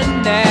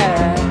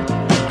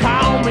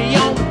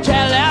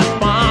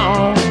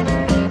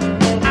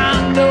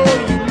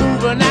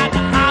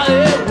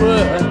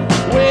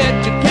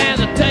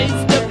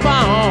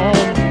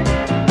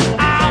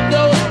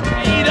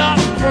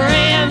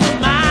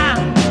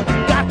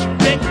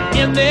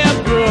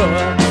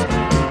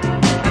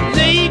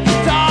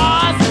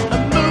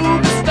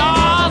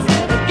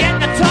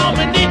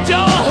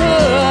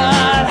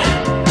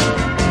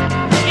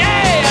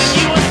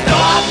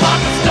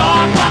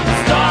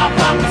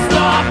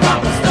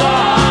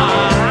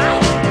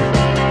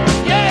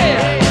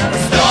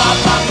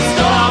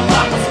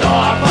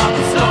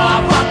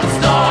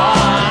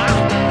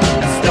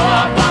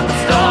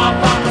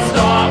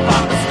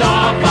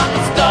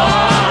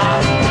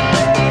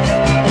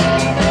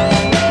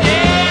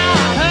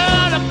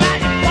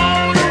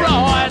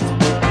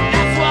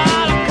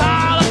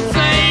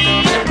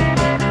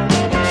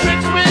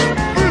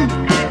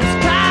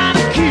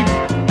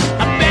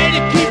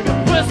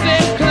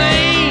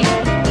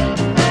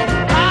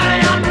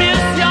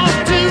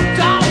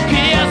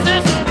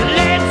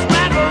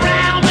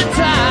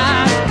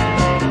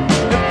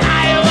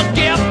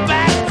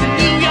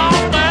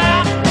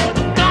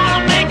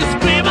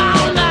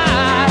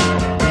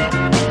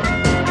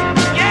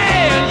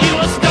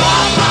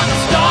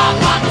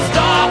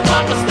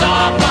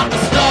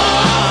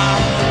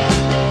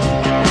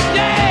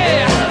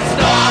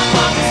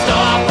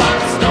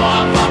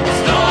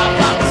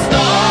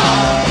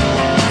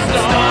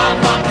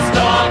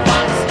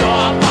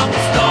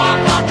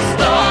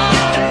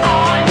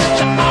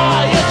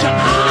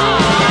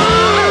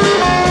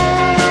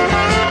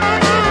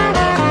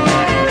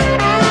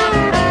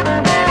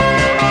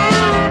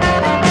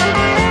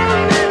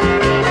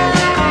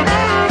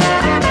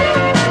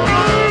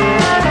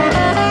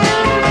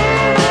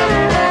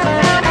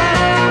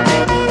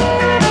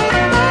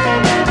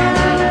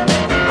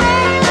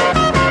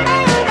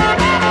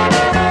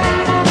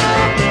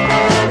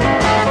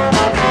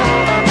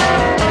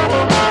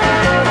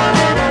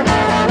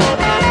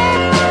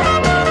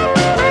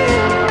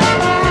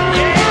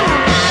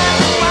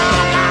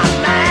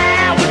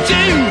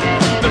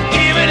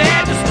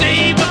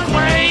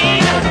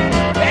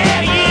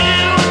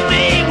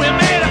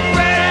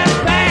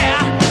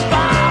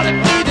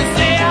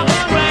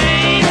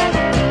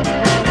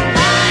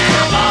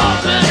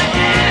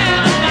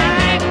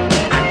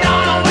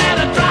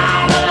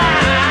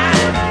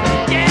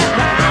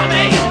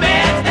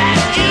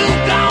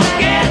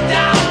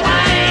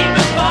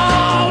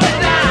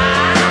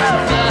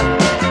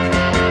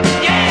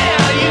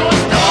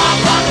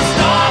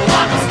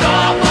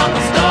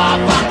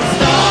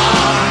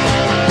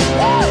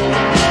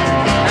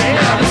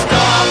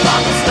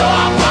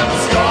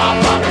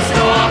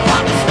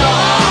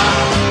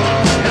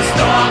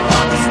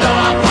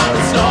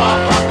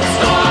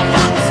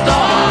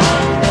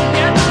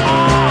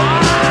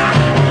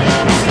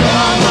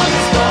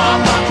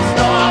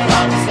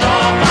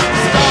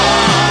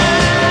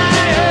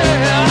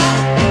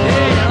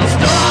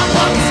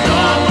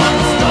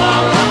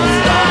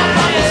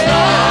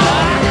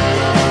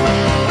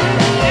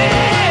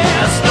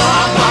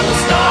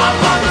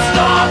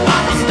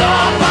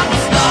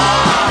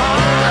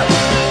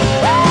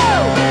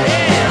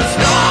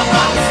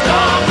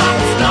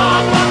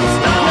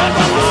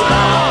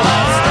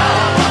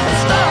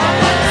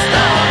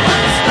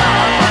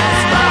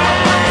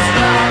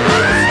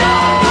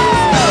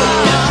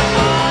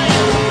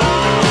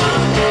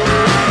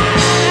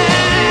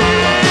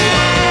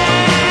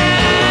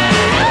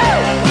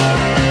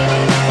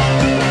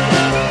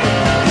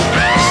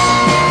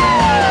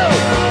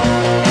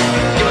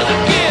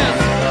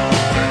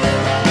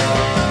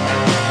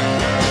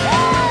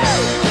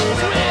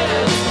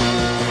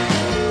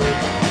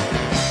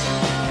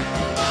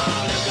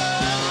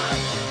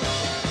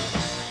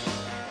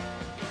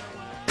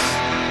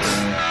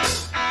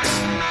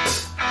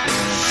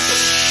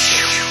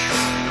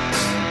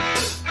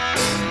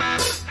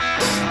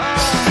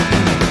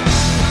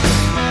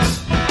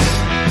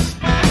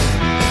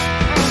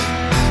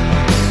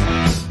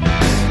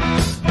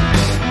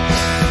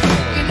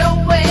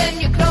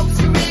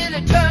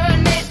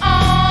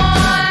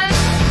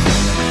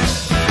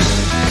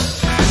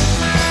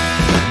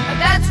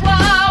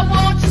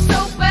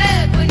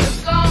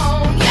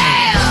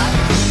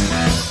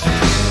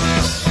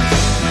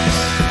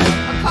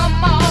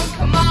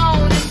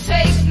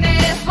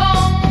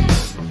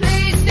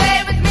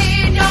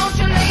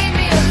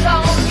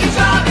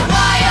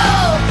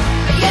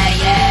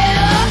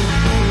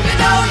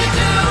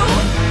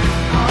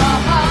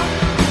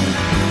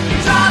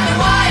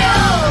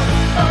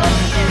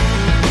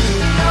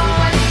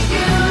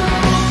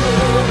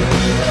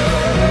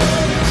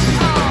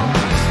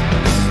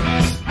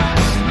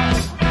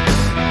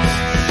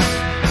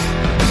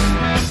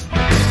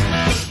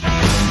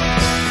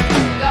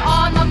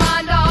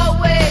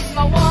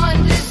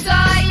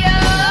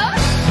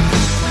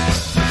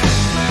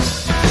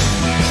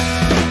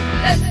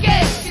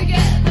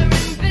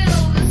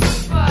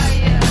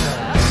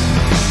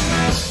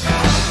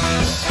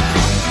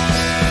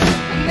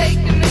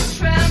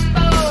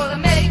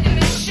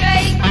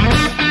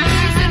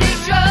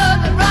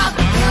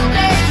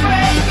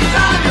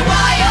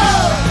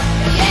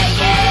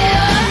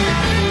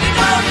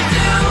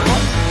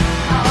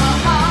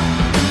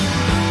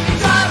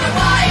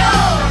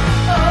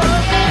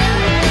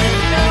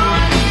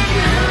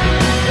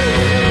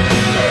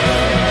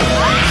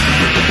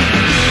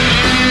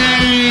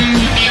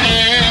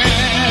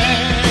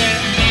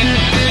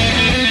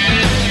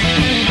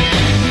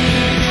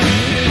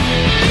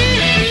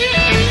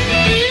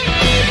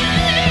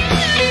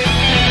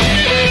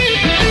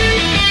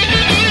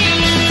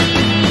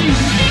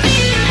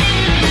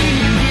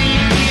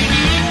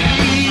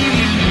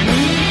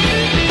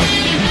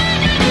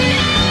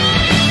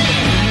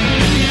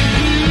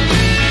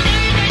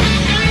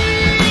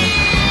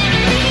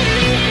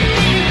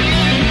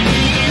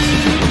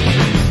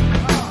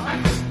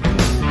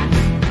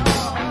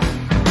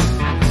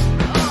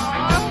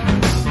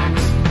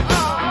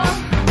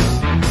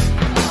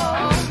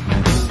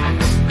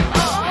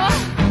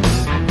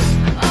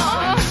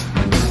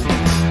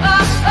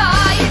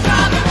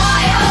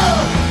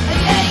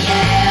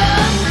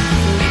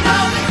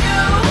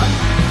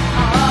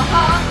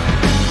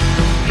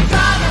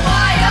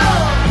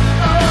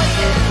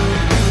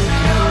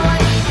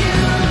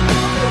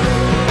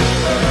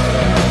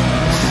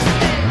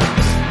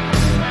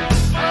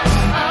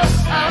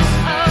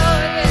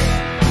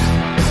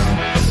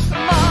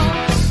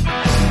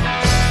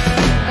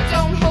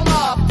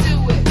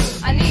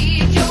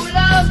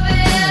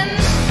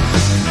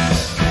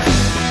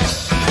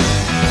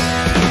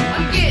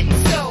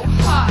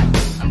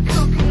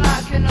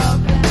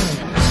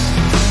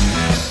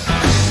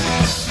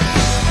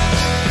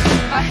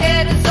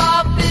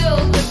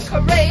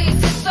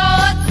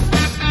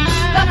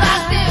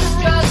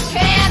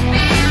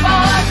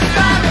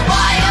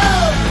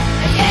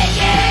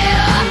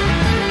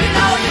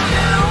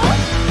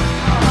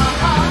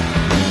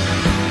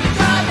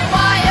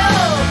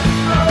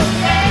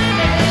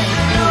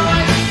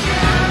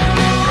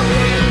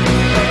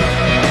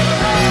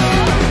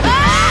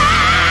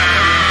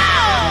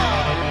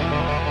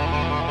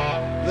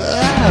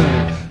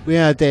 We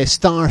had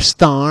Star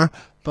Star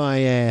by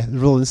the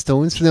Rolling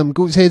Stones from them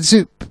Goat's Head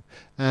Soup.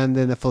 And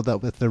then I followed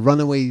up with the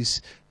Runaways,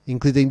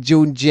 including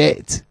Joan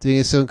Jett doing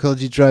a song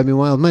called You Drive Me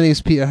Wild. My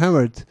name's Peter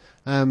Howard.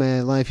 I'm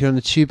live here on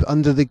the Tube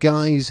under the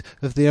guise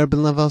of the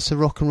Urban Love Ulcer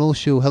Rock and Roll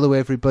Show. Hello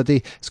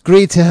everybody. It's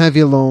great to have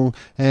you along.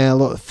 A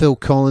lot of Phil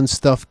Collins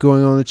stuff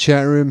going on in the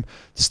chat room.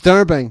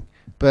 Disturbing.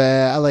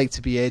 But I like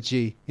to be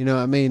edgy, you know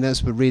what I mean?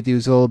 That's what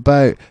radio's all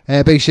about.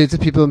 Big shout out to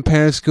people in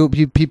Periscope,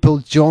 you people.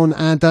 John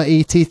Ada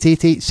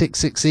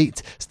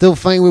 8888668. Still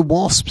fighting with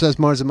wasps, that's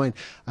Mars of mine.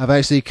 I've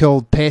actually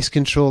called pest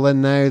control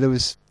in now. There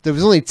was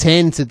only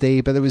 10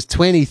 today, but there was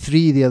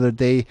 23 the other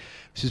day.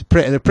 Which is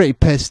they're pretty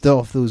pissed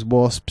off, those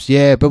wasps.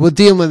 Yeah, but we'll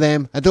deal with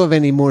them. I don't have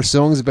any more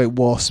songs about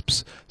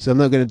wasps, so I'm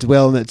not going to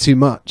dwell on it too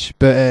much.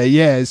 But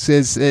yeah,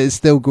 it's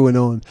still going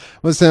on.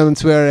 What's that on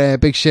Twitter?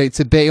 Big shout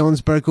to Betty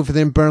Onsberg over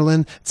there in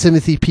Berlin.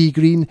 Timothy P.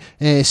 Green.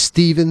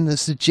 Stephen,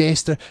 that's the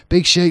jester.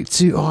 Big shout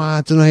to,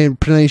 I don't know how to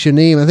pronounce your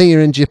name. I think you're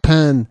in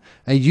Japan.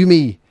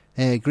 Yumi.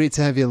 Great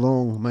to have you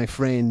along, my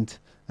friend.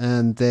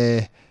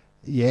 And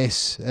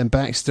yes, and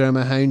Baxter, I'm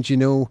a hound, you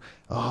know.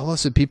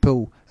 Lots of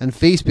people. And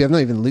Facebook, I've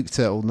not even looked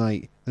at it all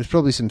night. There's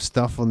probably some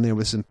stuff on there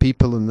with some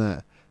people and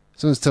that.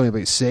 Someone's telling me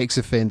about sex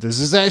offenders.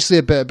 There's actually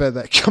a bit about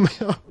that coming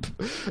up.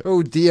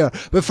 Oh dear.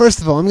 But first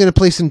of all, I'm going to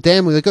play some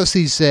demos. I got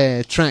these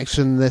tracks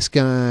from this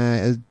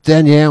guy,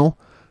 Danielle,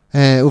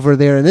 over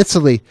there in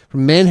Italy,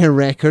 from Menher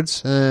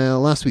Records.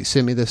 Last week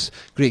sent me this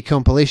great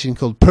compilation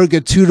called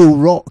Purgaturo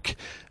Rock.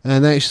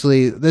 And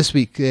actually, this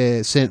week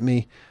sent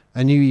me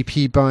a new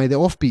EP by the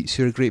Offbeats,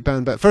 who are a great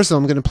band. But first of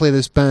all, I'm going to play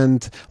this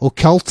band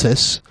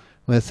Occultus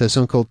with a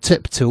song called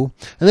Tiptoe,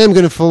 and then I'm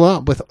going to follow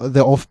up with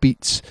the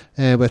Offbeats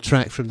with a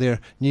track from their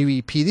new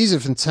EP. These are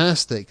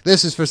fantastic.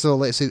 This is, first of all,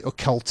 let's say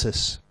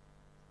Occultus.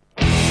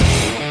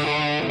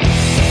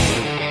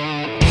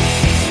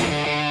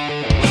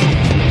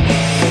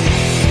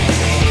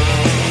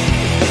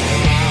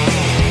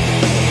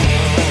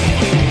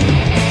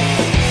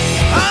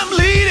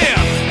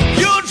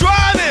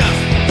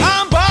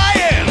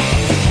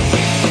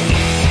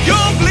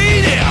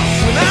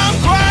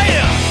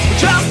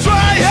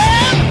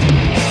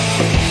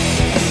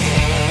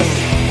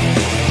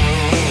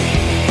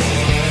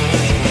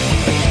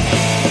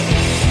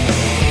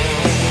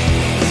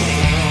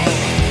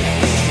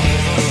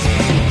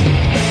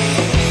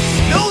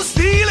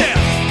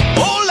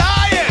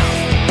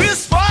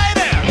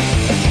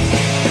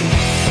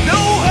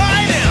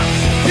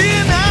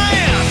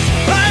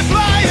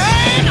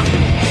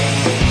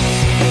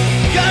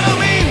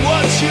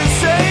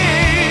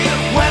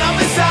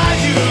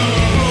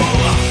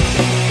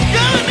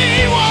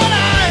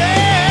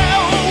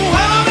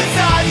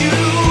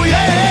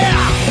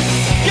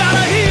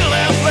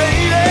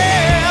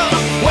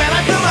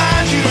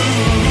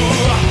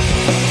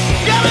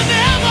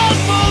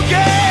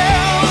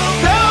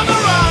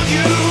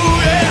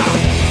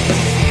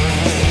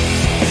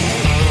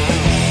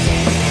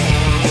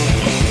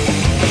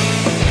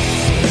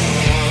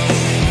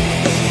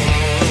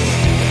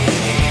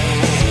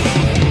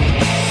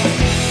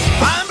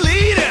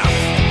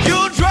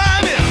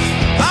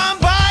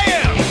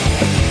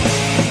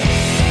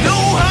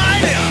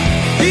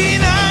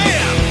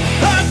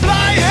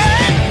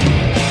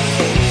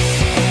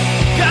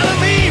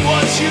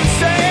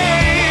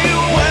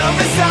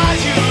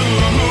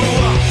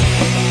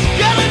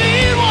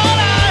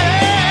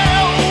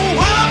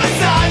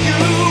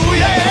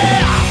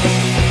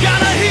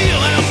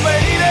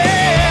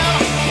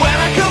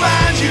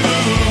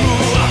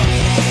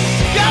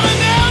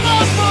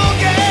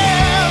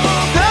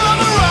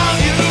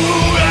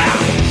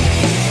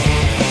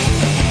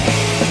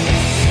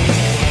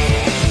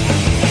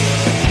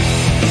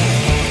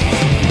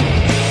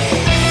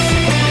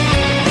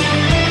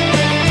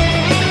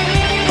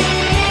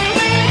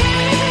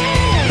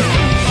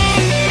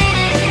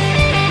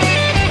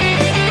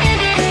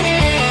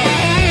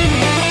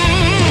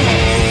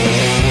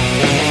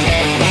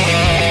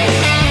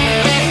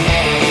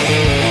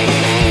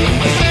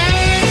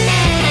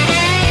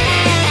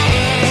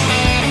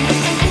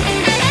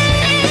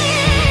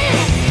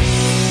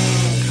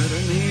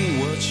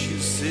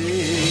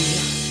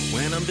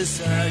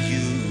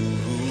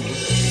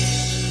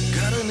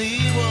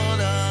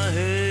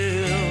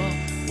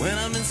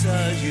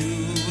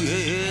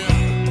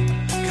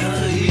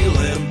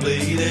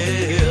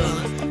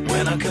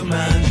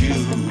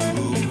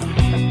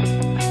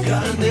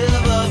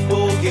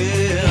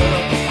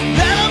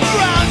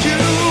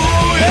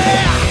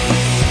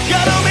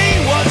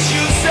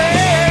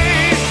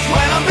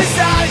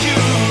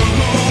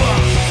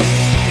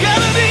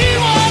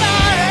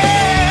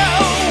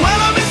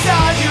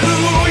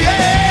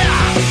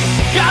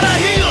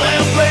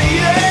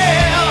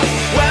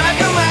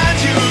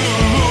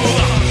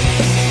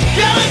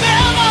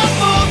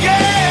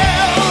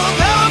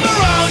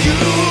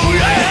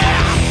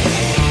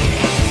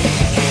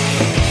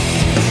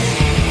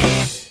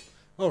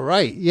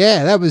 Right,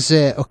 yeah, that was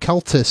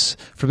Occultus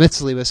from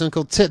Italy with a song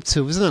called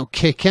Tiptoe. Wasn't that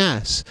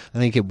kick-ass? I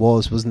think it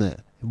was, wasn't it?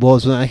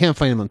 was. I can't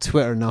find him on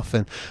Twitter,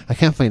 nothing. I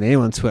can't find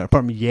anyone on Twitter,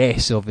 apart from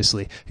Yes,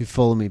 obviously, who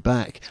follow me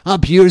back.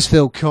 Up yours,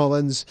 Phil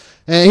Collins.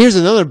 Here's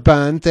another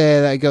band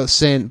that I got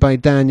sent by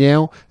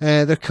Danielle.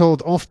 They're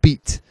called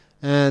Offbeat,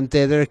 and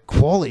they're a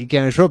quality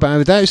garage rock band. I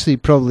would actually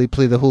probably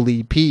play the whole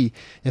EP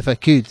if I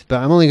could,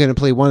 but I'm only going to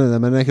play one of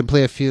them, and I can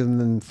play a few of them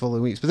in the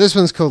following weeks. But this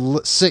one's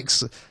called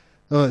Six.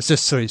 Oh,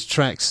 it's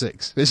track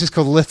 6. It's just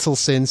called Little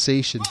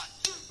Sensation.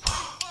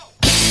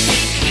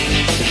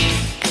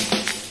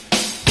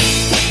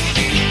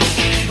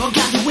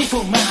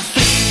 For my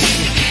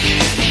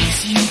face,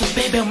 see you,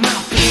 baby, my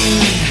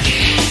pain.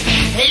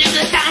 It is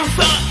the time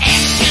for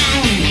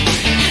action.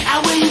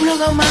 I will you look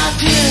at my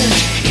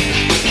touch.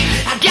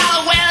 I got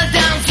a well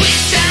done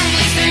switch and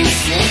listening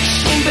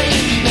section,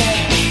 baby.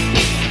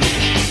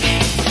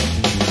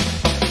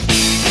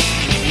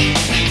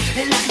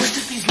 And like the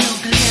city's no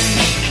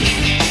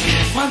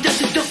glam. One does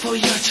the door for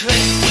your trip.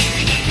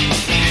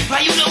 Why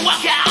you don't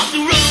walk out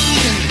the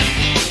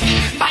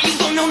road? Why you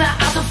don't know that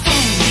other phone?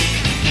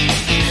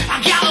 I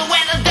got a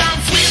weather done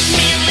with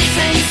me,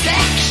 listen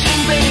section,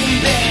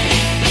 baby.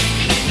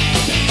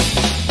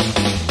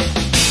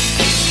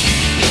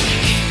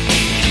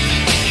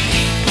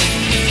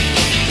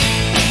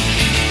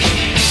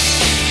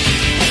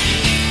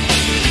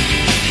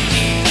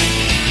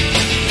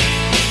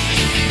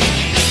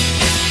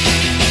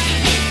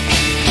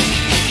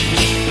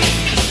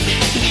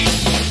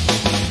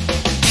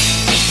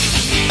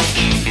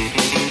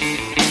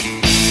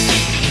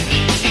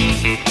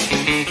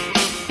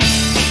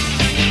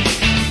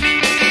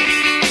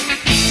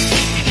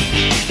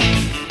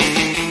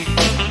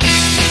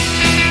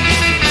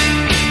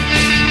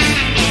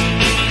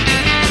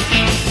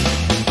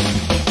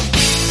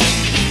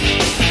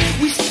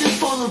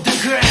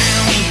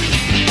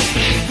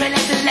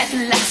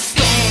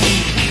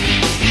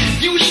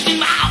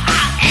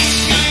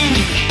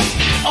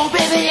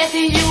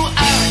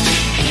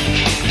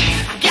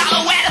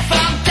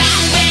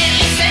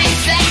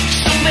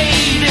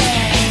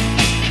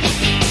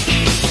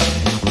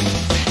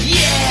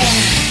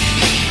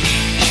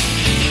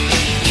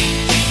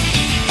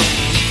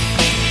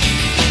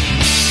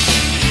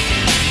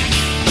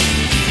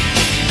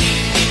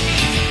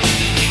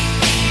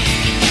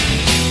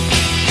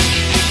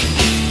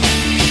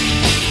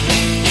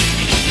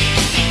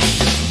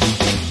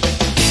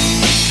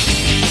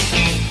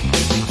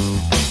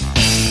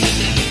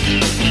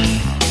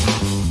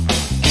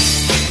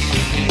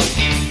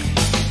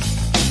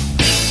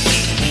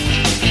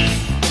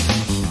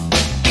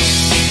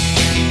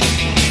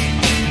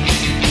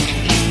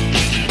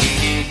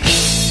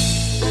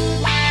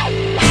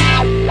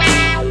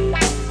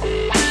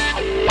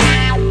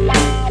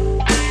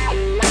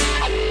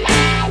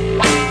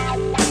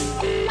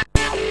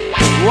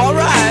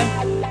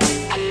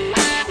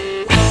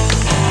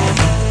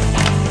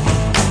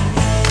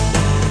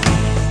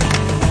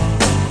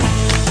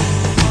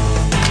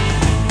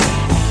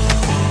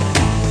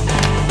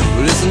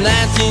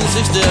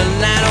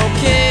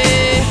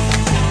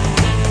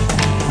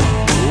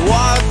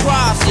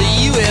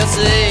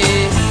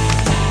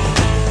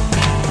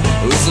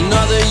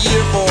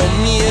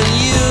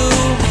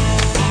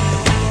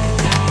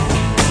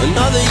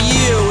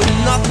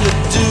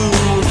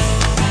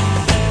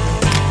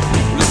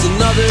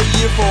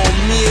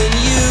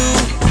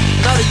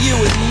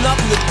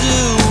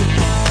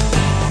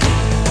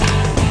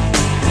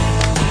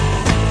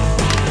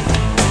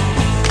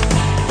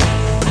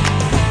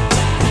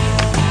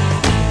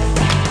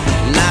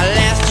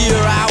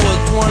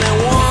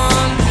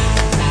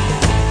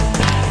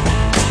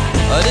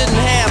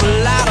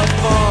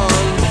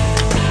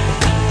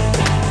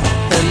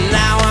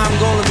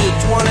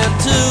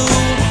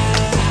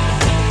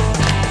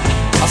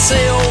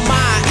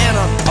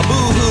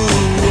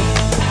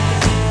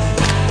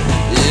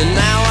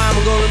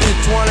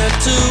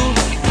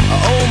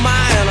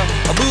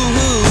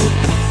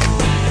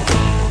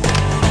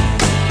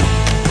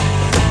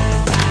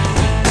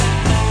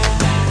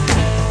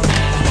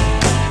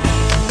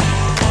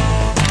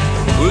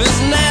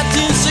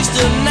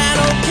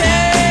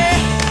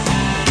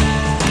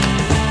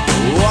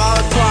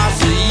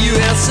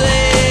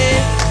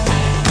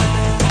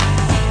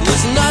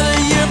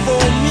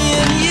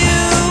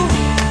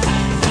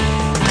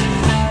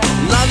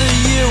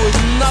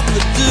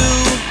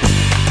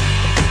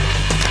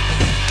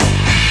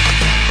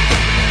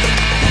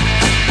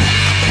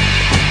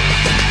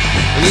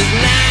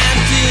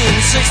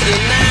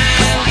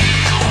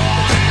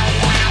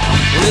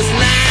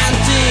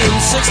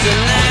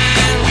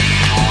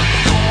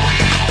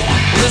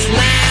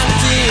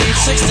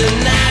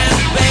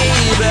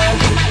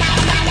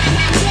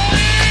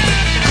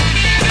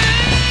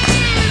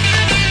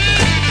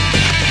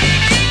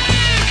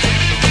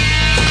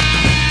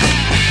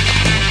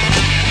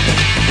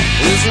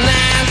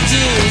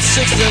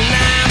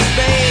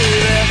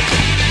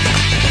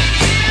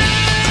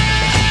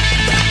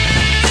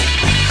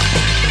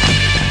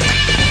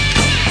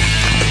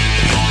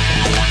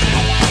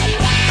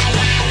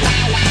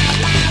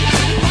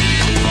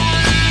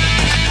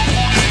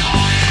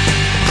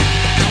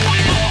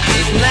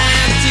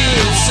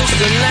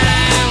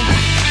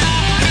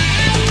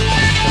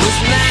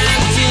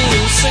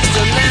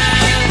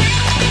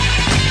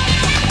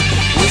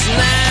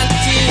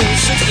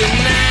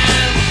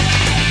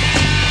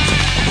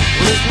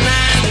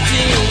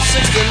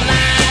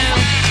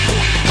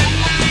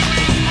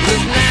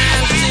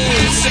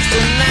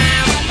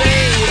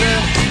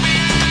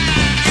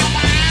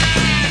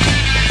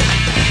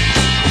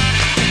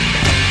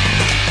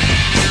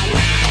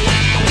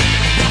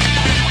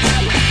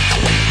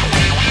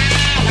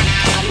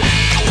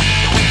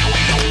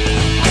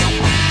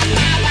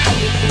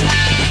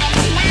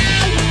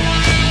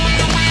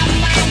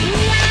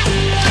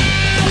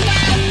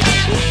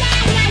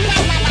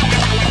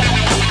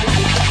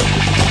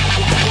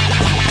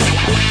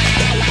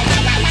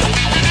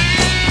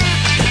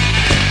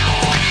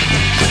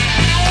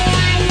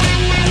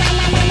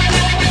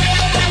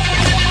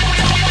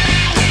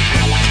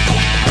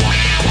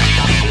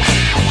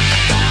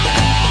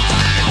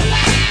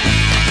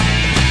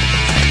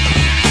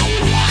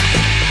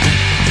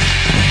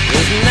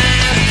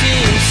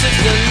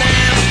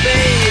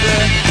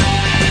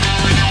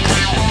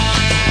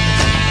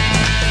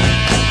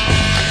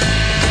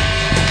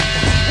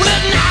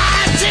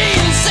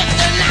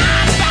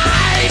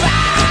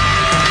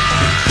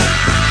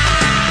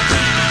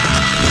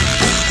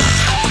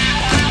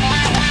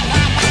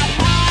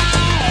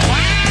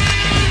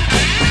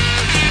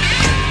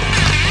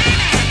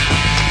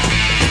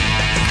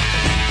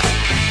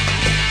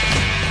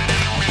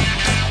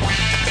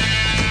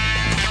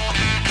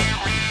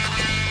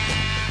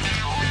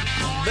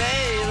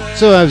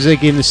 So I was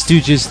again the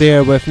Stooges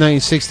there with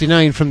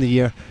 1969 from the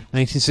year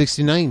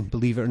 1969,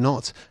 believe it or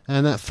not,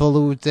 and that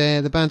followed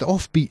the band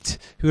Offbeat,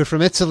 who are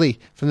from Italy,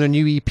 from their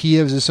new EP.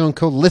 It was a song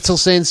called Little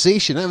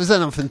Sensation. That was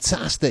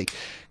fantastic.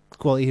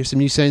 Quality. Hear some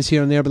new sounds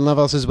here on the Urban Love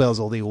House, as well as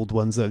all the old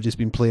ones that have just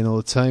been playing all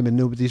the time and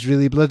nobody's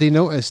really bloody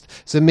noticed.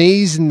 It's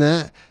amazing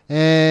that.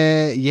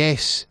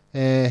 Yes,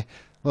 a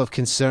lot of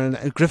concern.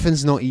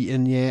 Griffin's not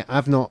eaten yet.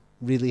 I've not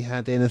really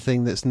had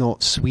anything that's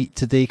not sweet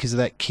today because of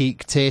that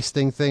cake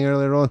testing thing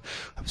earlier on.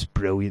 That was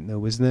brilliant though,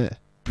 wasn't it?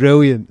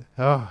 Brilliant.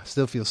 Oh, I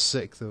still feel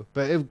sick though.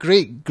 But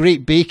great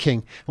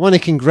baking. I want to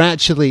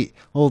congratulate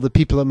all the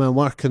people at my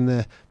work in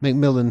the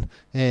Macmillan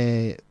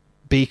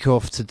Bake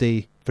Off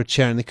today for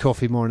chairing the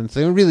coffee morning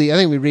thing. Really, I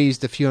think we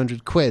raised a few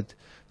 £100.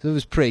 So it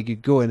was pretty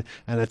good going.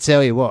 And I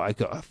tell you what, I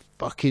got a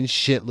fucking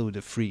shitload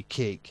of free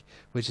cake,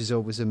 which is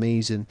always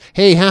amazing.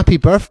 Hey, happy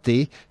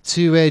birthday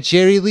to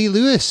Jerry Lee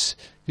Lewis,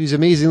 who's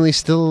amazingly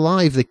still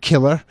alive, the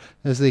killer,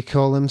 as they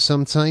call him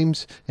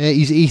sometimes.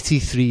 He's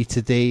 83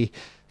 today.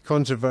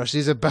 Controversy.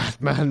 He's a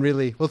bad man,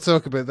 really. We'll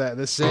talk about that in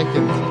a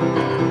second.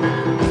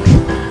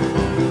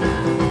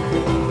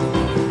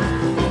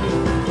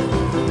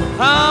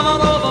 Come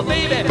on over,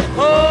 baby,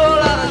 whole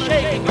lot of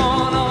shaking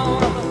going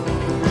on.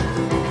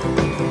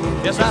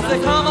 Yes, I say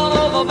come on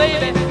over,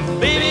 baby,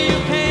 baby, you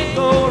can't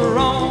go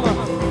wrong.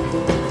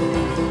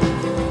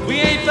 We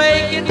ain't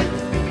faking,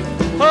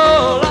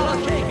 whole lot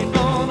of shaking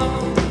going on.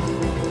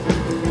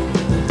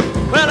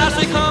 Well, I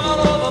say come on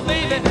over,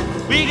 baby,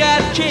 we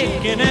got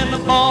chicken in the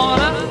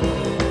corner.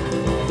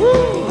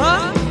 Woo,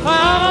 huh? Come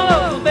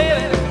on over,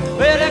 baby,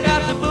 well, they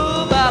got the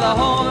bull by the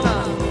horn.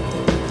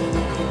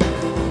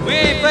 We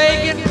ain't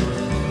faking,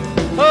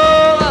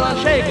 whole lot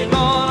of shaking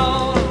going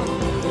on.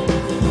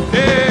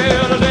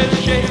 Yeah, let's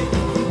shake,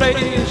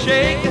 baby,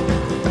 shake.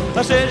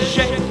 I said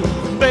shake,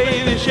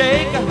 baby,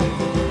 shake.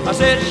 I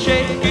said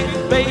shake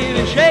it,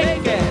 baby,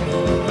 shake it.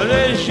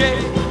 Let's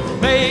shake,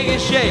 make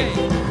it shake.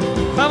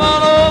 Come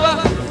on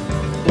over,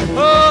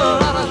 whole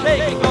lot of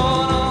shaking going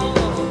on.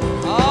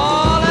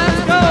 Oh,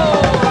 let's go.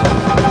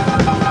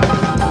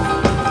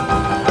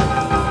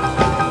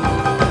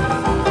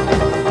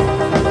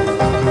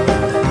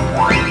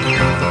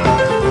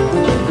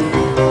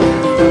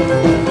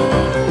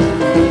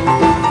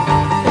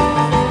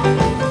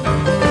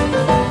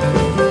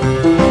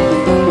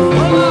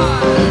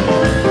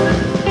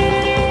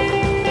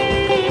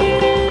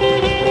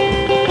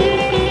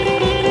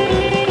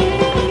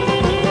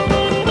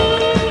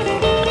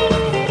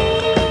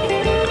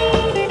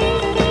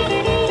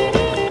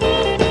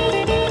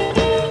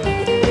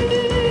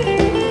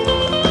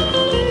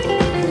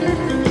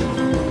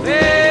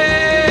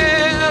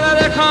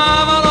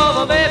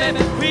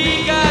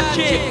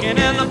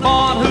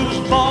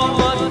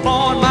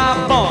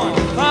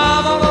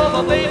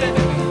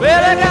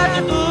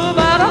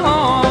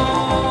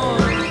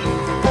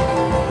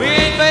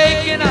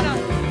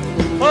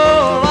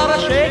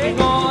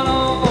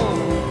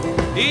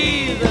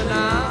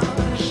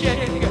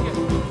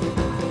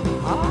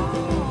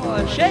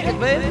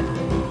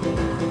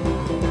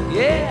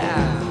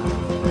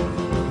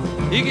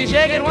 You can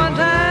shake it one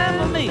time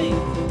for me.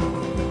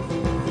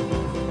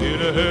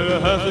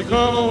 Has to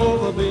come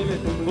over, baby.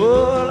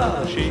 Oh,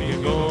 I'll shake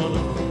it going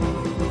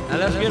on. Now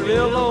let's get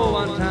real low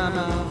one time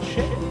now.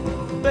 Shake,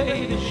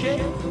 baby,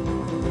 shake.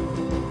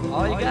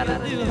 All you gotta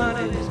do,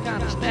 honey, is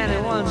kind of stand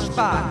in one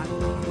spot.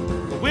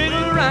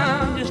 Wiggle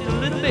around just a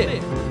little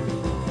bit.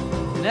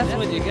 And that's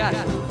what you got.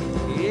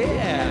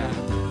 Yeah.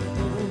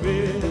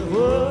 Baby,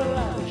 oh,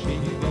 I'll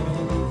shake it going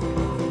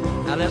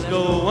on. Now let's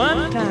go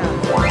one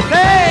time.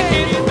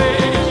 Shake it,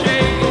 baby,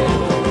 shake it.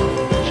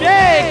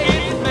 Shake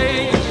it,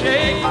 baby,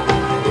 shake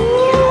it.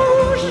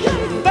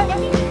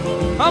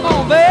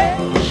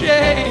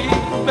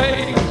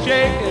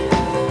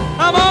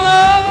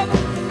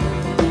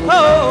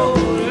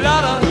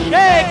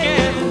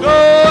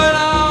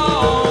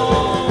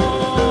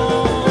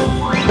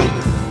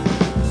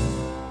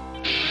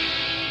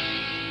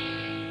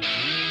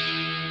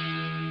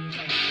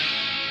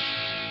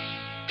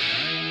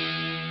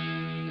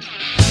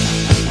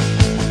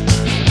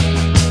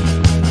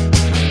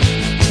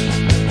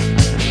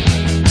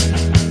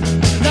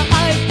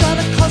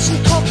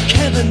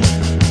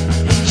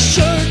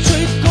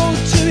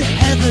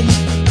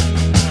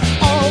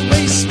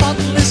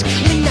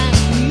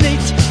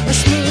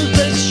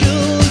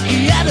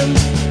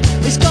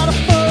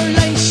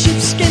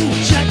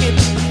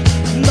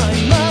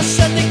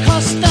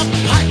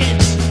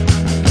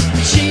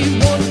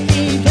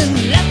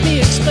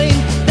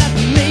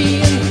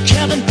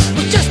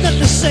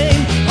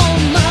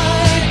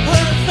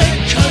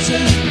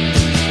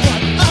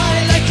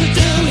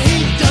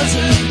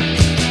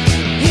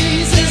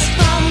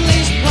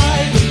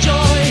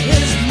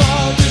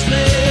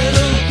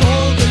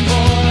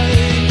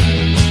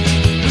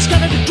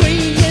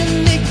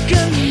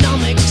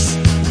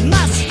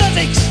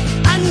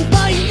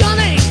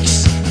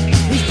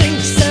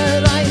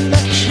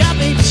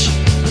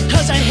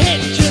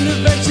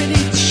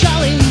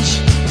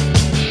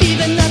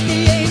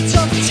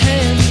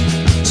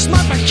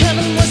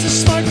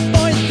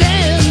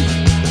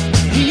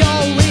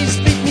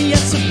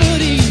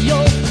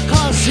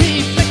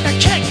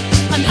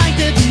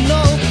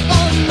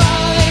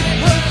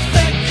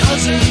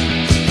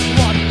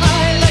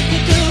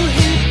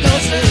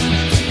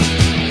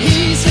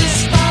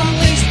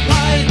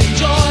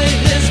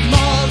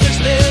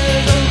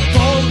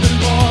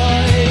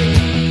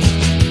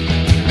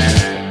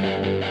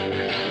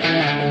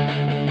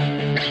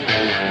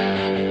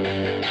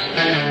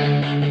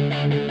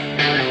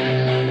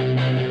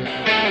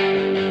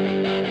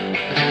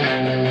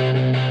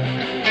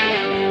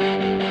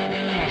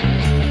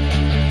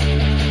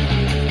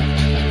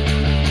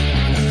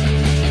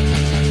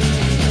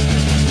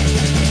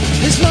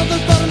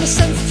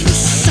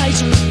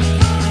 synthesizer.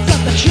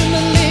 Got the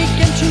Human League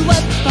into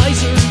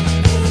advisor.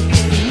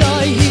 Now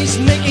he's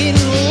making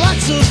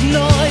lots of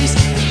noise,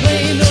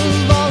 playing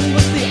along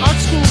with the art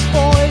school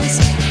boys.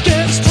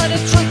 Girls try to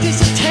attract his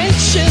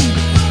attention,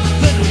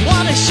 but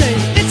what a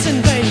shame, it's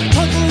in vain,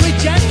 total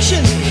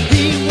rejection.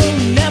 He will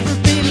never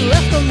be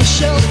left on the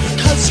shelf,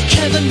 'cause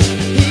Kevin,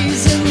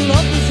 he's in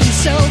love with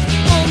himself.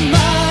 Oh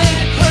my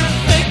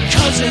perfect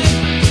cousin,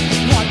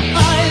 what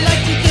I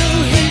like to do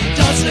he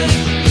doesn't.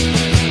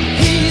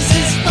 He's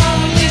his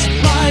family's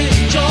pride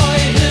and joy,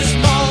 his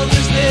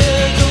mother's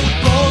little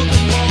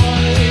broken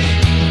boy.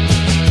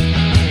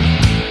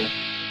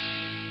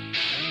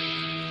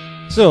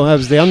 So that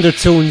was the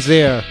undertones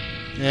there,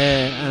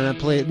 and I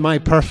played My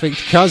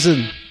Perfect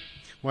Cousin.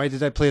 Why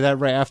did I play that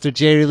right after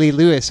Jerry Lee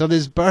Lewis on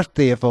his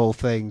birthday of all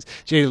things?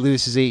 Jerry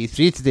Lewis is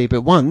 83 today,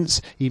 but once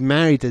he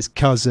married his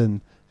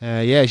cousin.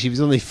 Yeah, she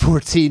was only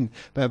 14,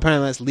 but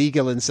apparently that's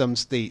legal in some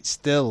states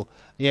still.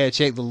 Yeah,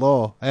 check the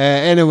law.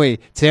 Anyway,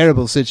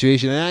 terrible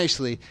situation. And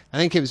actually, I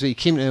think it was when he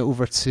came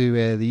over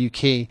to the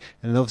UK,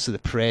 and obviously the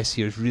press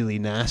here is really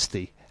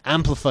nasty.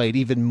 Amplified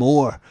even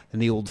more than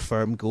the old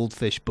firm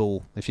Goldfish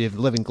Bowl. If you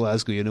live in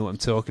Glasgow, you know what I'm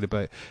talking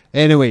about.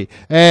 Anyway,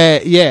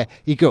 yeah,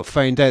 he got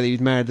found out that he'd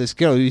married this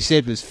girl who he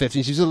said was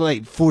 15. She was only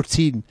like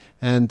 14,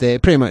 and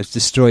pretty much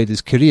destroyed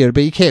his career.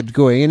 But he kept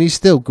going, and he's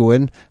still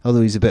going,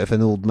 although he's a bit of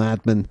an old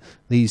madman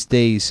these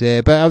days.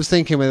 But I was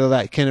thinking whether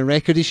that kind of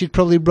record, he should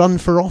probably run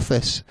for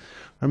office,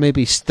 or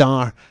maybe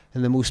star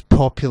in the most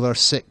popular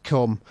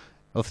sitcom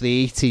of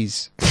the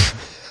 80s.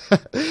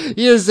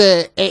 Here's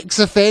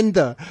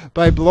Ex-Offender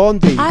by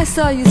Blondie. I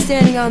saw you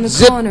standing on the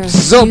Zip, corner.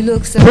 zup, You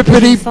looked so pippity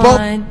pretty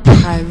fine.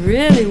 I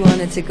really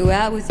wanted to go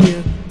out with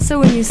you. So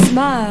when you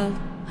smiled,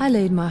 I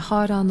laid my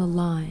heart on the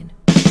line.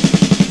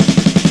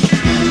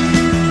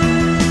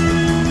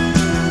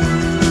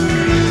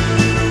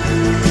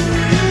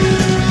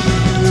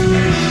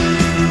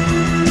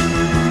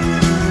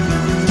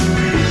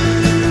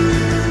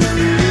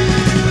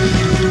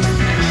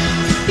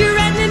 You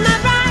read me my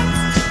rights,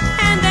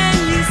 and then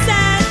you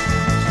said,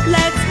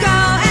 let's go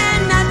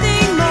and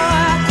nothing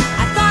more.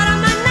 I thought of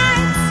my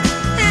nights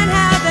and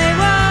how they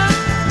were.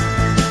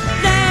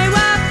 They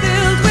were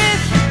filled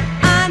with,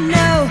 I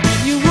know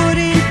you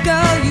wouldn't go.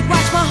 You'd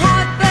watch my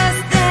heart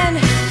burst, then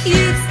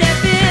you'd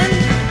step in.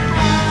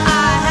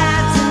 I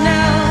had to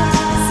know,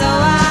 so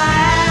I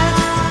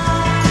asked.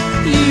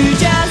 You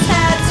just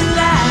had to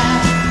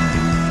laugh.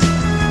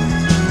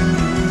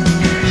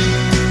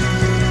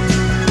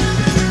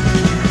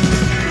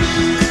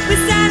 We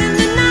sat in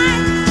the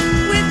night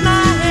with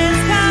my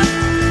hands cupped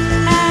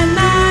and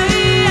my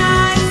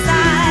eyes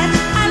side.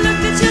 I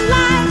looked at your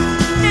light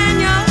and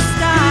your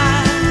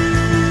style.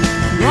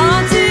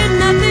 Wanted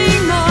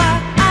nothing more.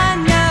 I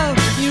know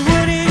you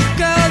wouldn't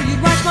go.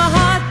 You'd watch my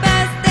heart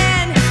burst,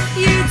 then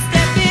you'd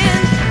step in.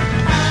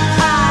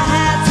 I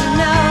had to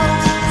know,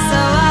 so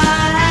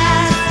I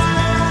asked.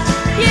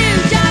 You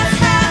just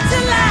had to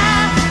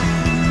laugh.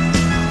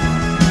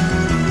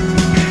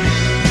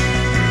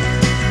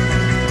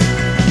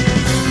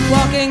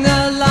 Walking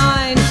the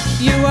line,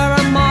 you were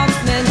a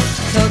marksman.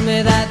 Told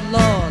me that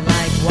law,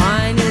 like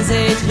wine, is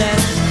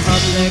ageless.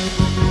 Public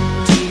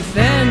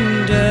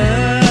defender.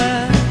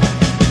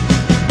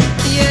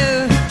 You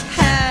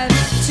had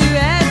to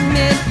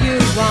admit you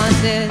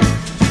wanted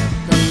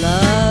the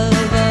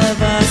love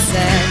of a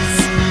sex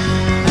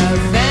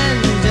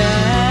offender.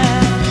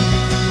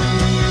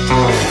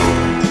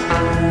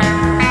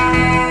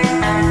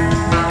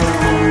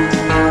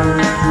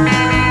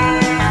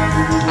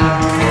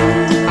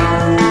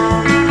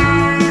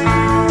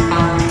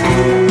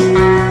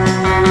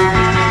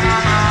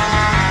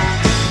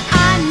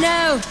 I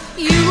know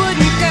you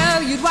wouldn't go.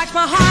 You'd watch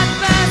my heart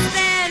burst,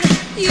 then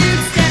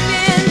you'd step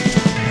in.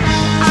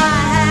 I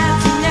had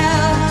to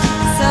know,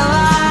 so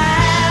I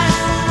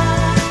asked.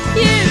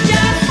 You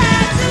just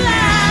had to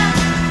laugh.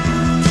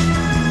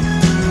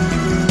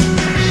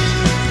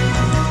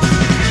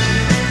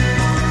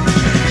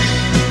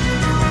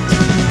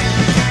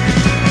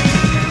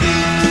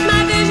 My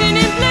vision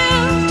in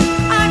blue,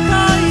 I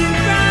call you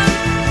from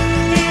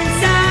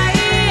inside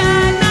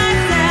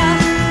myself.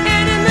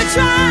 And in the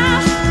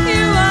trial,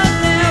 you were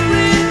there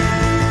with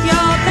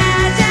your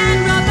badge and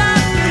rubber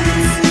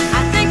boots.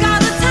 I think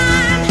all the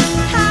time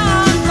how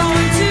I'm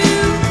going to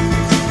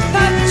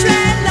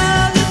portray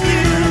love with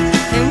you.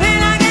 And when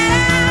I get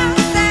out,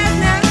 there's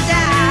no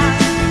doubt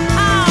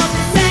I'll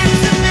be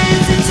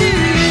sentimental to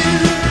you.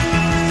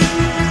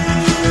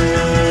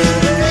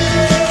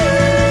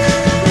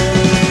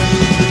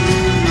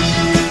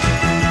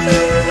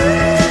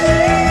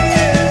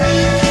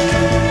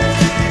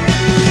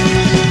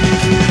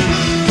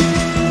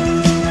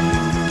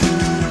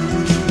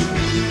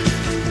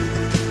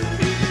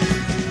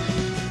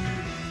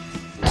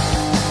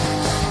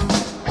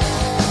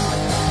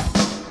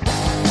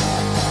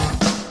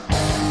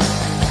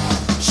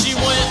 She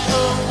went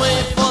away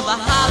for the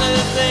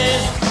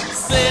holidays.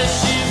 Says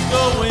she's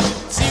going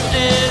to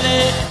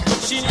LA, but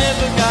she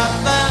never got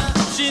there.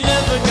 She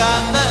never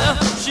got there.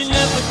 She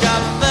never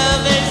got there.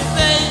 They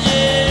say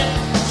yeah.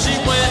 She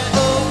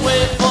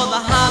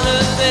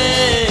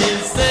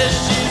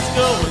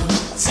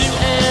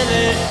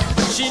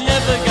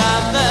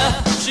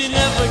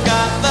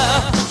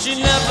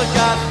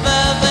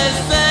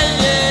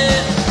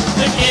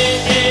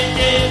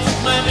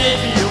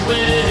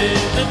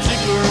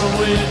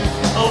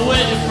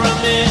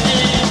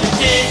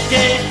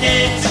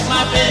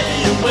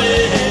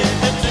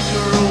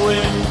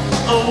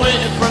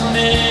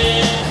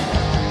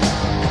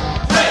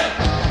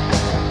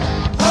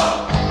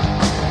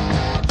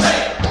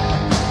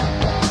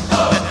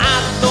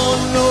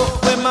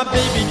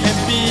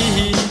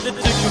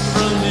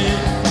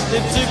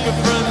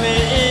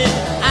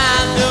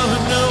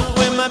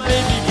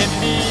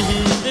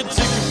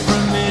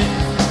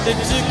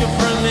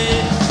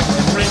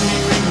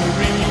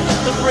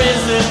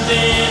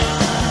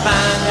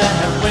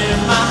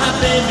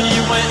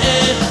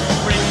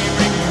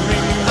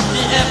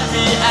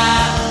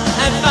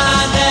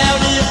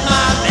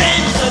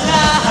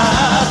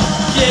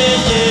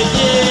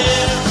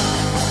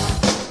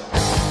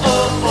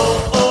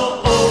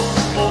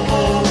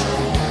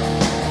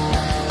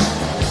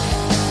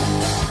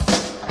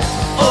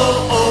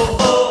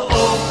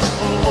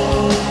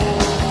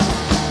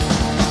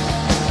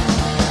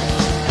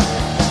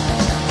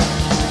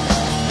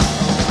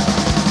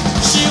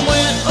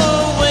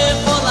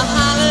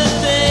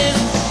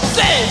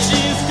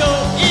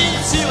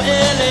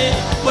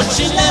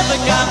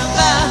got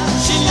there,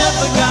 she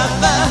never got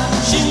there,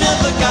 she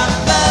never got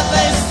there,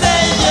 they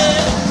say, yeah.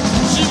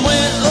 She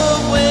went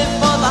away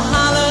for the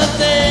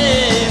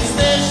holidays,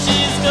 says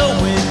she's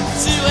going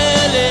to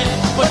LA,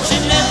 but she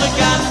never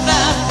got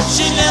there,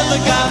 she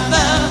never got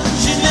there,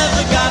 she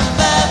never got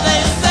there,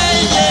 they say,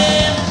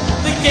 yeah.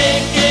 The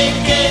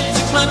KKK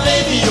took my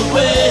baby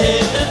away,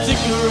 they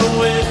took her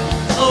away,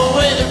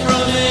 away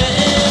from me.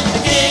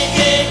 The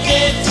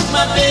KKK took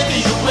my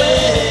baby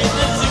away,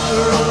 they took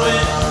her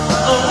away,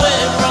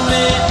 away from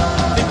me.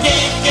 The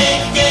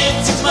KKK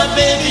took my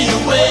baby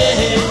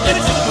away, they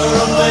took her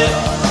away,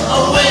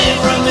 away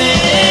from me.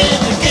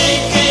 The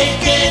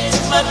KKK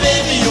took my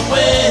baby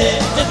away,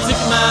 they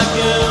took my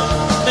girl,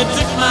 they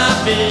took my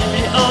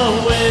baby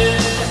away.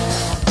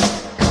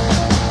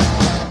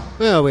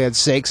 Well, we had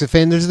Sex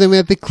Offenders, and then we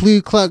had the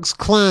Ku Klux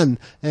Klan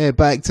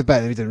back to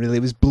back. We didn't really,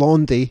 it was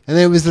Blondie, and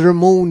then it was the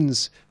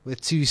Ramones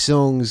with two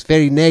songs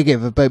very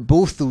negative about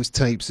both those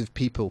types of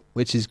people,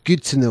 which is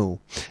good to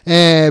know.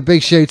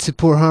 Big shout to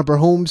Port Harbour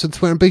Homes on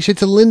Twitter, and big shout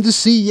to Linda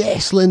C.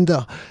 Yes,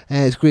 Linda.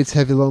 It's great to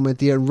have you along, my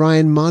dear.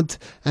 Ryan Mudd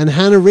and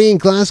Hannah Ray in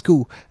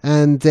Glasgow.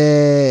 And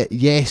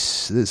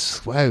yes, that's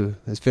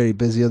very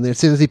busy on there.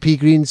 Timothy P.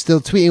 Green still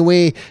tweeting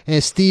away.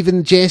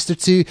 Stephen Jester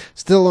too.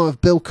 Still a lot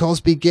of Bill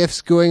Cosby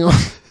gifts going on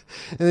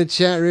in the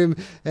chat room.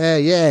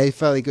 Yeah, he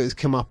finally got his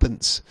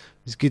comeuppance.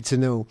 It's good to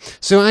know.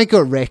 So I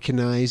got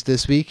recognised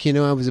this week. You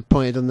know, I was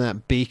appointed on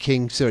that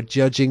baking sort of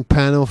judging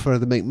panel for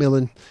the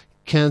Macmillan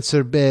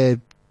Cancer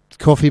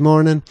Coffee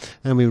Morning,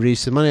 and we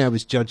raised some money. I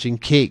was judging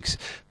cakes.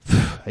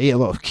 I ate a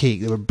lot of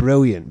cake. They were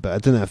brilliant, but I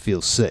didn't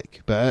feel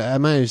sick. But I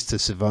managed to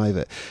survive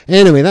it.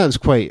 Anyway, that was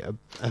quite a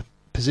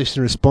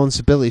position of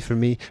responsibility for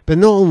me. But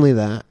not only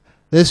that,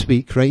 this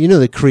week, right, you know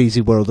the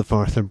crazy world of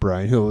Arthur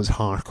Brown, who I always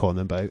hark on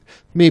about.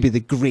 Maybe the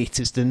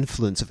greatest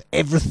influence of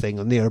everything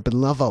on the Urban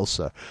Love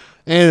Ulcer.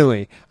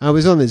 Anyway, I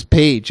was on his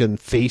page on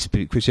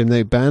Facebook, which I'm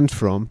now banned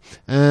from,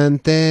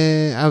 and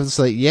I was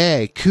like,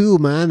 yeah, cool,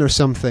 man, or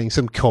something.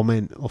 Some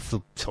comment, off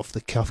the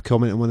cuff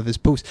comment on one of his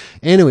posts.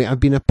 Anyway, I've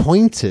been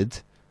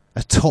appointed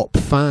a top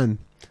fan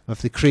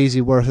of the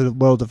crazy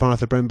world of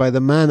Arthur Brown by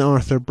the man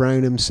Arthur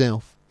Brown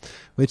himself,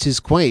 which is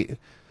quite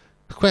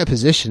a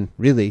position,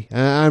 really.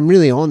 I'm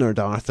really honoured,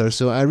 Arthur,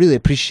 so I really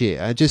appreciate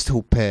it. I just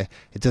hope it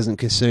doesn't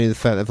concern the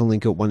fact that I've only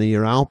got one of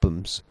your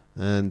albums,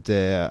 and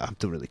I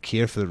don't really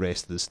care for the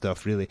rest of the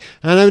stuff, really.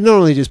 And I would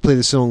normally just play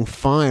the song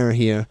Fire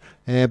here,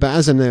 but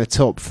as I'm now a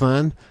top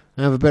fan,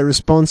 I have a bit of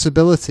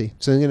responsibility,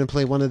 so I'm going to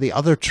play one of the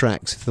other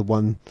tracks of the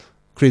one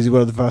Crazy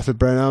World of Arthur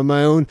Brown on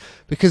my own,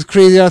 because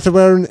Crazy Arthur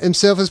Brown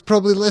himself is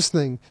probably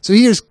listening. So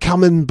here's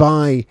Coming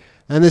By,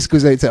 and this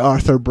goes out to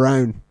Arthur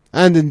Brown,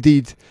 and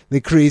indeed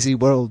the crazy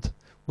world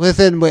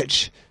within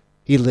which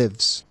he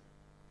lives.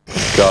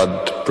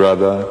 God,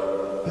 brother,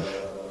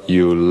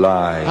 you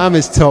lie. I'm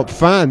his top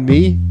fan,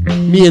 me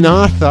and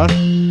Arthur.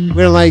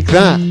 We're like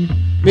that.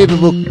 Maybe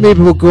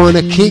we'll go on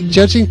a cake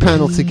judging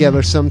panel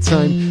together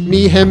sometime.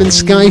 Me, him, and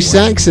Sky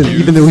Saxon,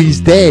 even though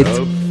he's dead.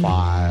 A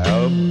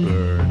fire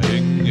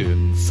burning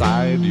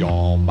inside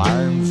your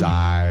mind's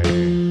eye. The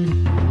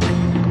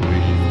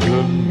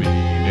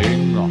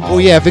meaning Oh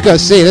yeah, I forgot to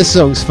say, this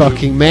song's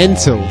fucking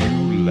mental.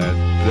 You let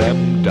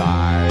them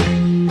die.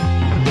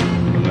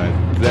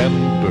 Them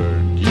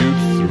burn you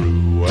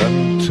through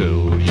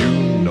until you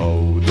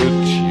know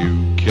that you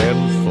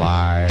can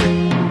fly.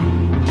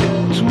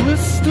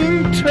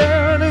 Twisting,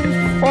 turning,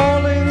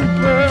 falling,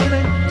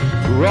 burning,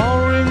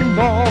 roaring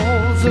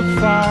balls of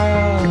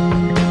fire.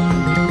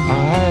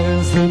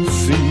 Eyes that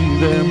see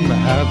them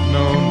have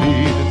no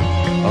need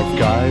of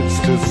guides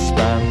to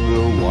span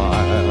the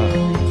wire.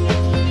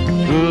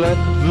 Let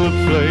the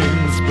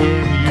flames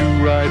burn you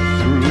right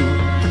through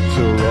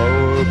till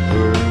our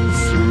burns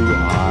through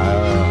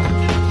higher.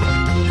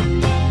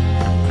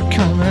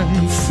 Come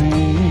and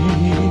see,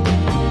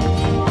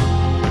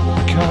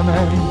 come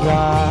and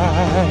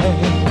buy,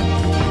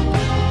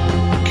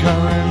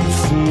 come and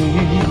see,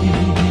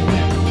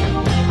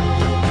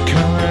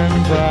 come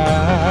and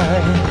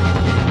buy.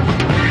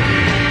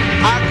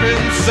 I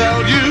can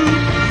sell you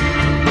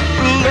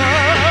love,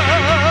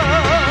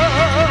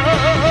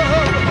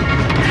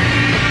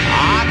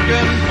 I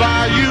can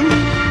buy you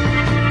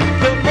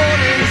the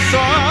morning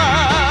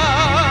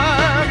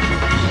sun.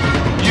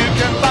 You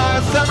can buy a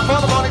cent for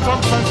the morning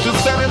from sun to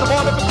stand in the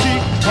morning for tea.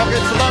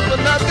 Pockets of love but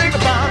nothing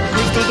about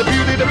crystal, the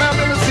beauty, the mouth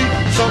and the sea.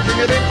 Soaking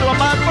it into a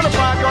mind full of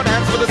fire. Got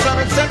hands for the sun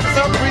and set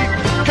yourself free.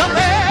 Come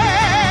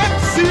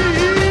and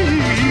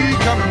see,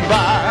 come and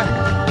buy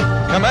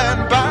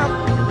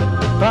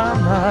my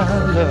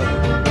love.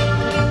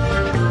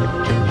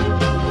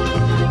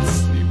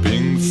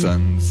 Sleeping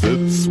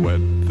sunsets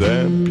sweat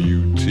their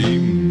beauty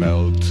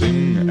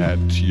melting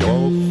at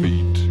your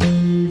feet.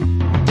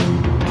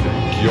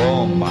 Take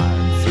your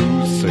mind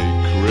through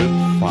sacred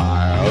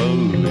fire,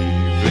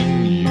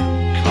 leaving you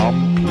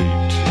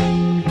complete.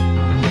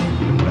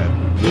 Let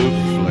the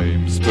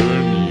flames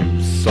burn you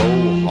so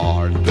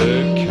hard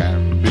there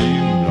can be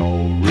no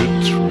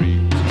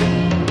retreat.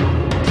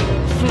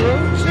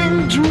 Floating,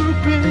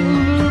 drooping,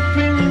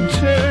 looping,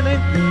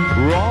 turning,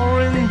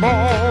 roaring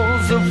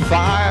balls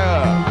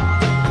fire.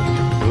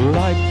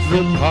 Light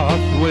the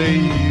pathway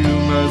you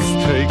must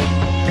take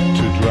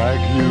to drag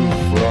you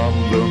from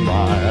the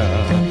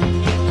mire.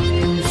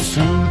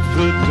 Soothe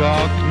the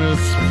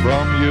darkness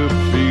from your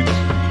feet,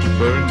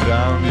 burn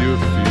down your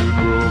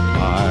funeral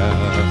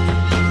pyre.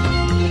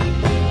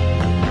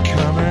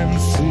 Come and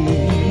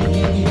see,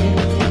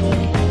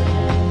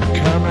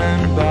 come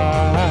and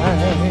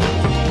buy,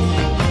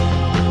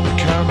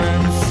 come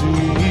and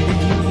see,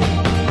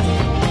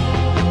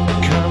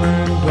 come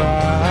and buy.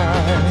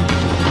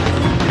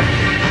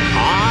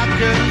 I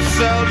can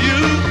sell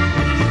you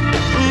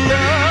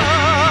love,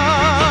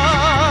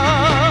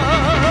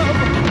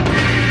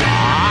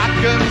 I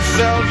can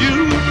sell you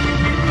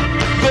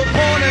the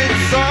morning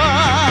sun.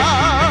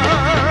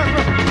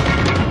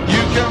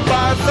 You can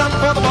buy sun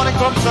for the morning,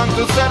 from sun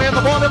to set in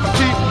the morning for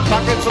tea.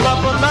 Pockets of love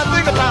for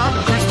nothing a pound,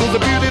 crystals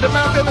of beauty to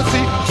melt in the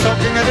sea.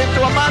 Soaking it into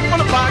a mind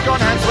full of bygone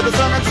hands for the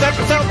sun and set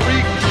yourself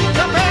free.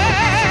 Come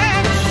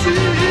and see,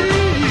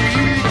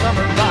 come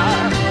and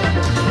buy,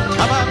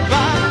 come and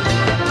buy,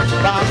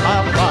 buy,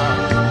 buy, buy,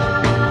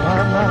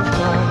 buy, buy,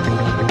 buy.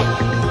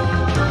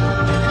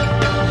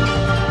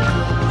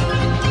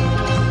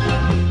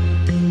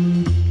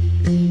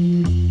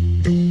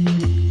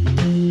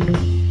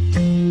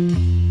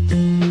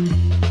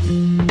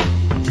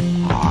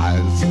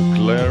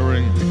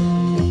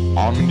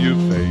 On your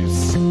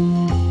face,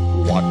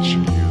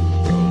 watching you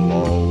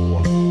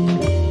below.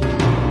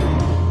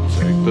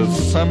 Take the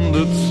sun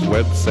that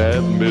sweats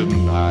at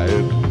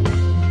midnight,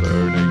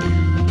 burning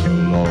you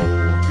below.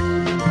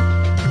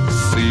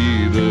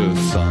 See the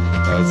sun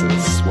as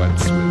it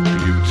sweats with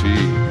beauty,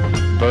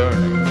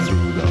 burning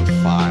through the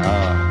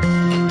fire,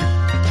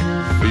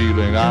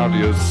 feeling out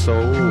your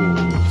soul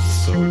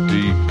so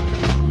deep.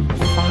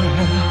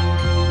 Fire,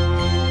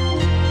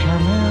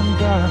 come and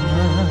burn my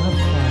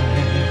fire.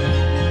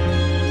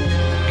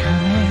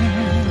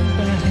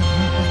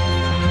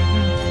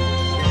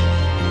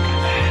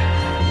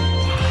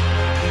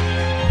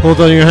 Hold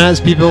on your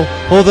hats, people.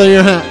 Hold on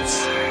your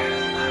hats.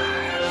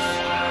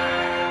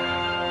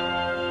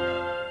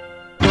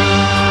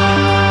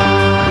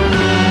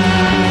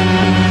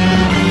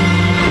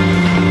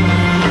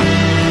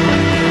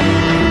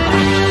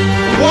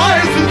 Why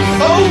is it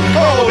so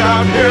cold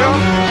out here?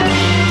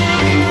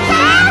 So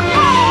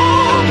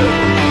cold.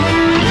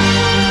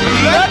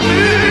 Let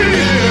me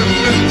in.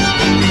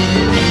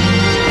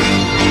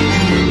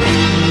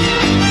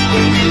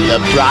 The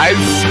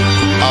price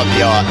of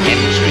your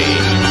entry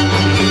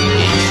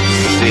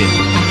is sin.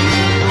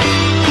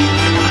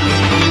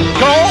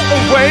 Go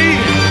away,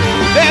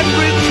 then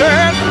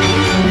return.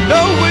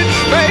 Know which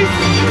face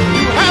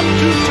you have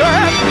to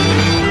turn.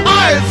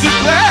 Eyes are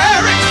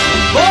glaring,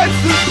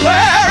 voices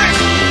blaring.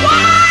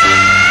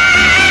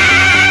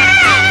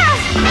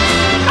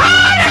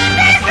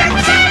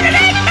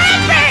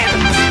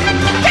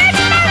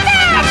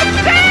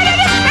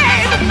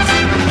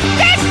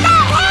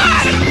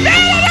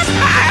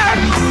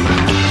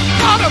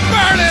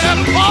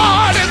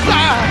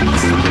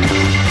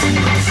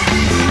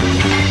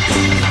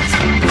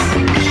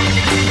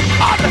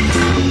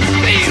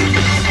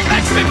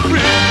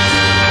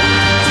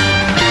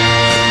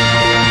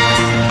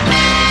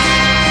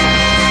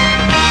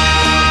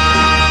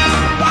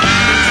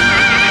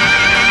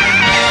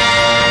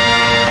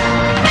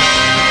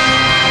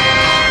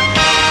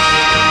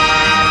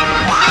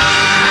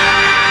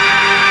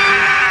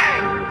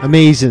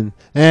 Amazing.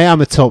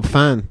 I'm a top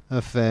fan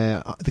of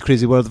The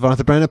Crazy World of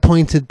Arthur Brown,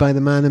 appointed by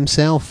the man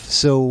himself.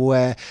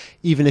 So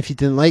even if you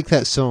didn't like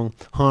that song,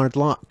 hard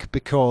luck,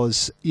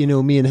 because, you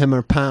know, me and him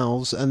are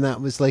pals, and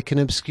that was like an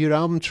obscure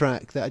album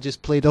track that I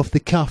just played off the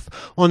cuff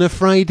on a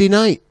Friday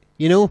night.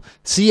 You know,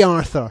 see,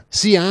 Arthur,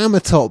 see, I'm a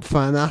top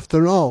fan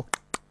after all.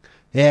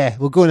 Yeah,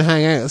 we'll go and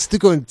hang out. Let's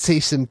go and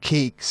taste some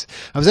cakes.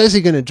 I was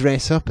actually going to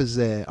dress up as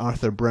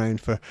Arthur Brown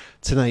for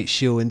tonight's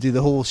show and do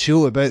the whole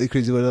show about the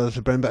Crazy World of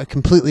Arthur Brown, but I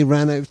completely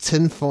ran out of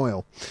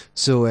tinfoil.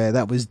 So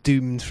that was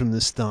doomed from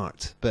the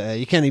start. But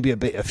you can't be a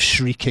bit of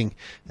shrieking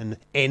and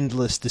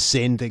endless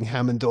descending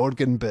Hammond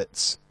organ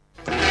bits.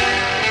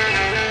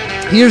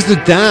 Here's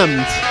The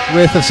Damned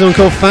with a song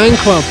called Fan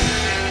Club.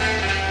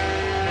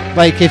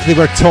 Like if they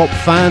were top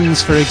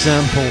fans, for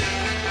example,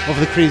 of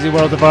the Crazy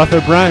World of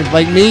Arthur Brown,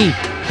 like me.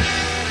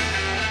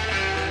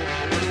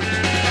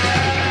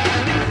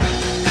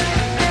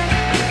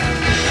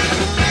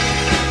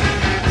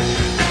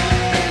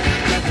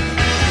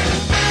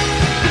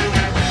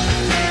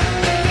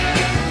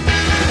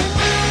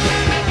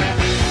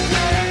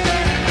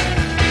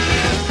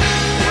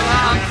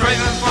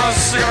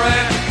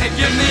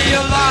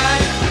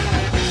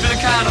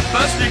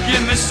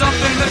 Give me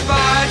something that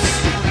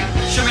bites.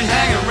 Should be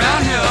hanging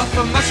around here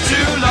for much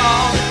too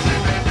long.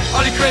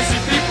 All you crazy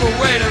people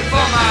waiting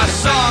for my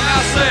song. I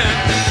said,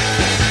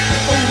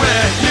 oh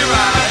well, here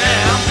I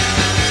am.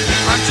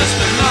 I'm just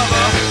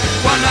another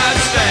one night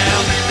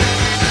stand.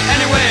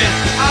 Anyway,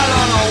 I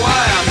don't know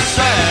why I'm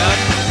sad.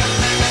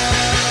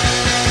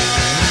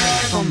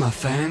 For my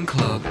fan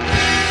club.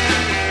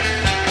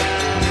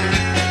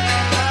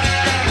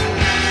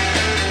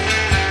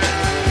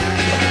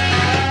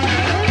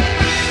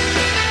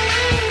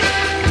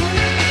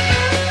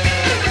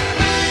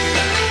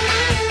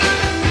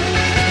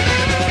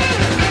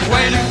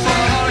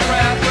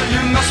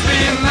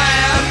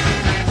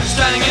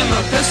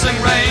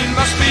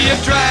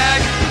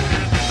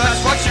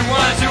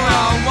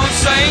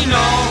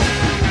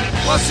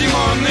 want to see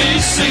more of me,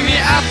 see me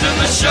after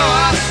the show.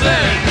 I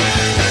said,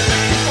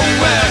 oh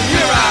well,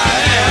 here I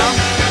am.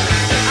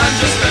 I'm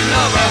just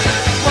another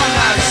one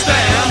night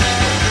stand.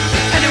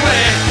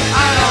 Anyway,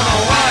 I don't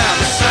know why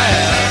I'm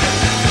sad.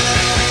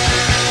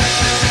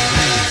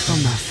 From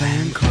my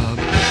fan club.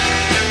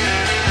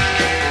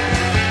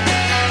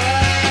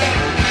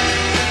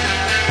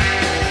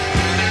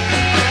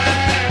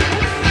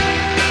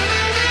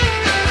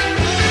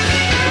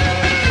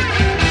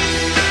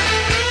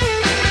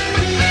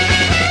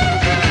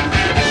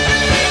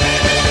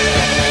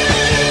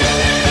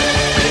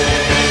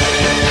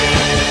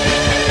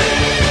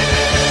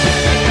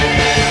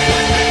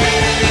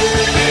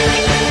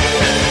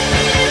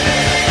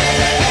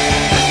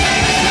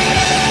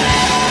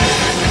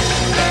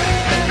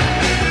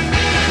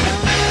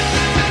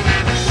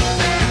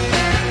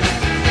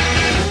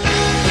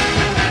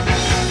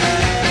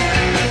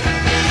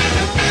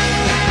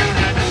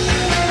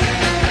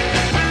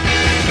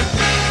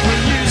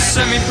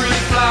 Send me pretty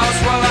flowers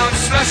while I'm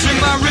smashing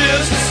my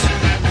wrists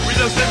with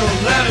those little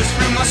letters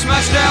through my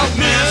smashed out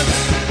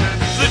mist.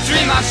 The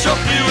dream I show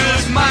you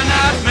is my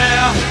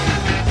nightmare.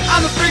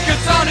 I'm a freak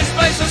that's on his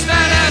place, so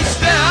stand and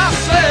stare. I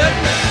said,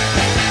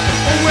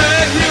 oh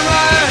well, here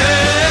I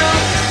am.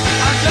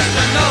 I'm just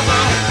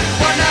another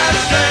one night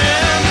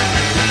stand.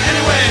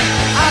 Anyway,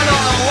 I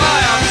don't know why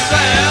I'm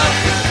sad.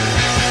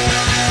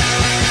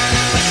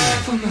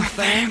 For my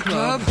fan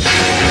club.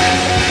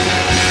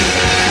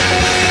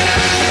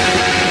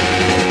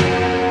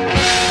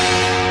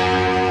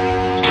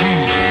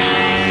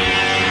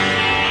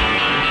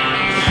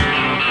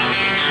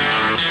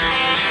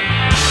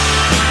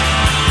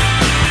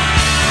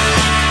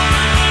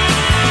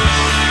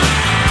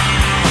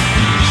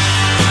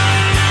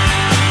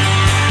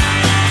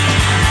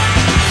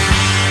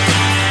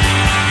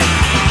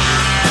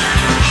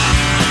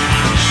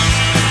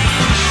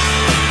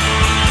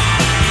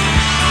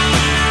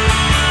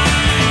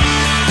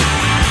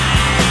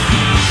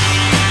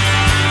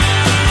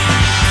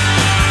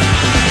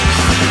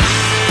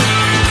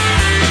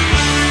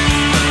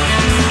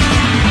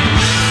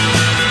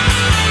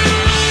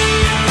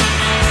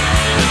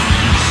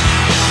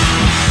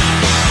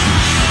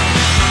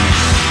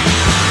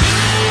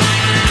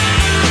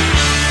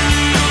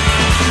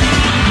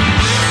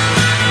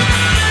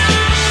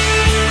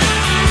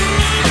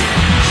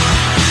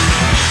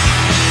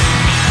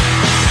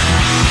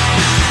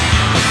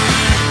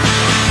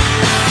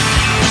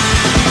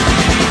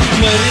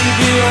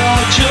 Maybe I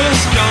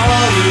just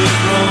got it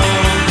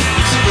wrong.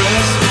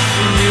 Express the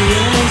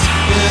feelings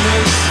in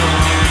a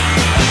song.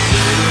 I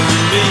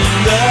didn't mean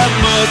that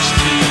much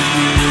to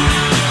you.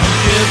 I'm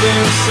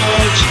giving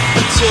such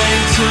a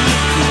tainted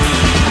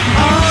food.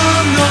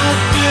 I'm not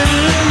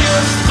bitter,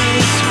 yes, too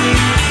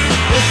sweet.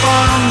 If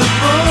I'm the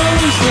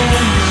bones,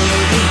 then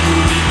you're the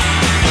root.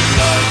 I'd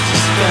like to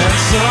spend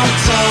some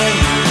time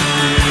with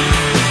you,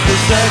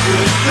 'cause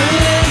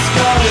everything's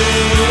got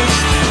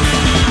its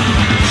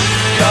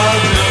God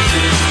knows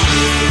it's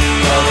true,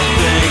 but I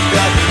think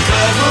that the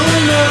devil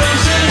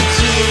knows it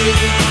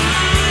too.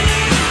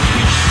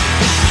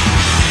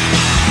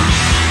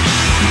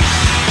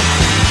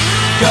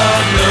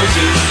 God knows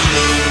it's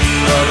true,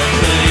 but I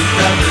think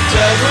that the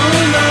devil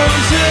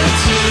knows it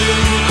too.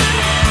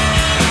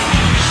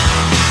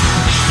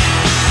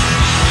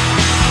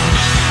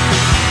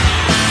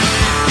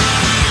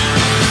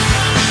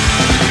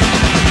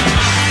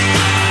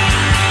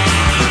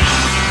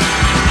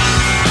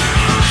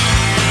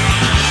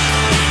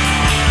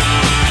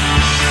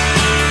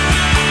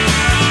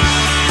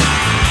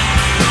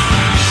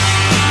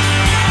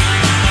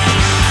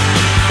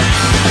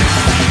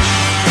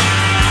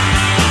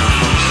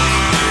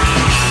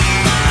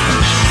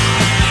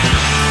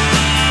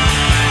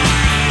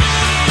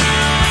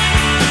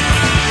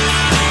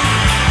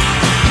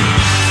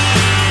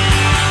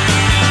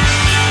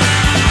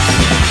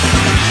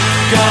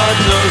 God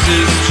knows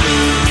it's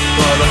true,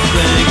 but I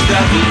think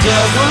that the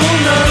devil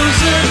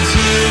knows it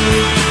too.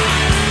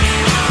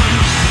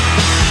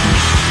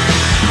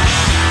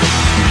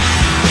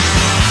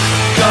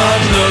 God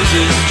knows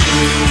it's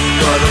true,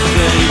 but I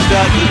think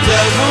that the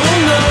devil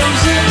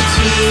knows it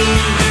too.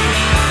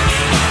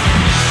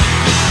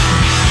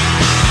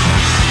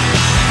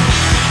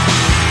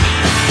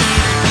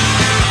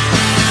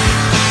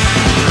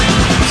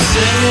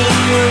 Singing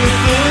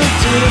with a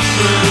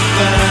different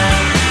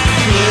band,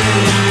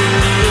 playing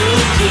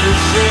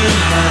different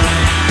night.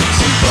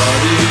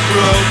 Somebody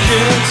broke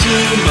into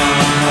my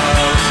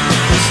house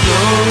and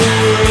stole the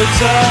words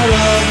out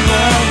of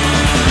my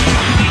mind.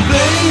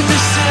 Baby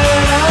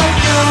said I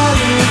got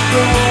it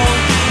wrong,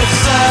 and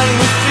sang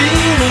the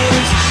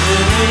feelings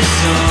in a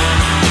song,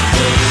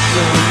 but it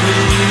don't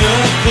mean a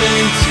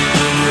thing to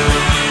you.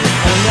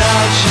 And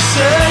now she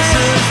says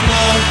there's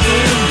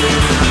nothing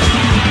new.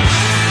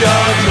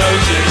 God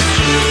knows it's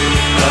true,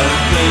 but I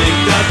think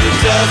that the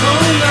devil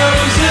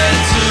knows it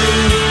too.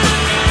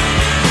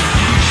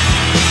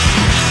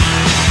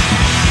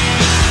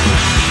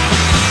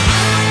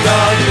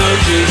 God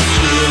knows it's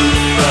true,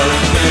 but I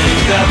think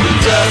that the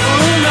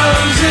devil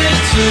knows it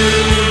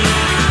too.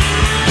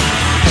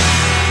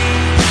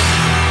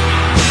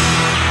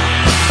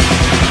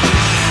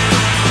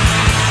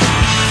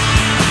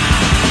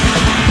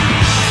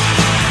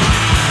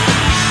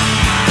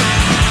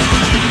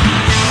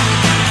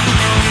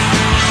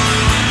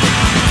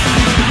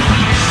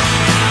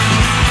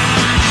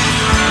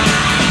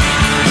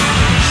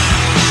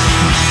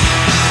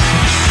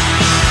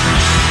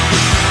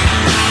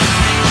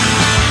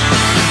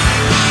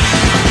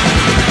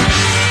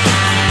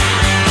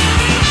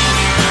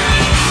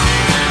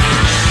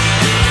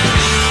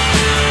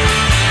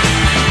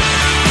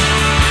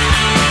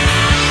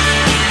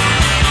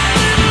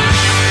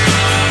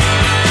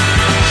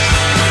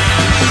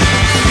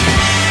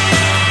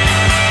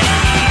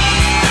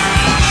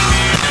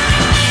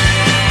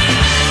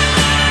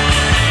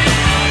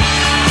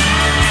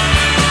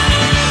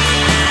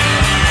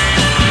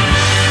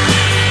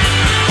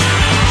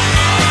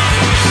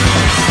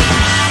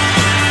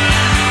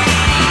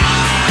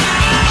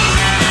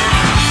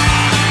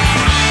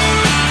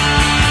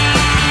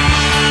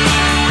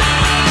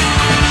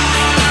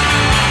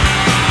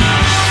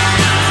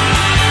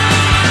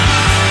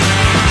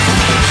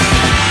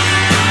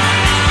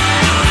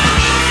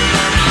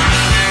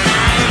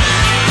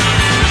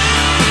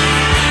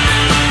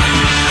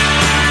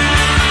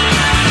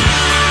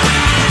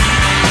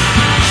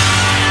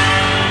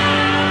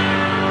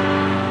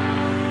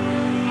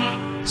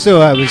 So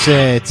that was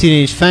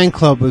Teenage Fan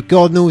Club with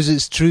God Knows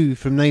It's True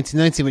from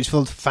 1990, which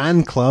followed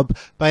Fan Club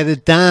by The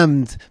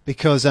Damned,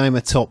 because I'm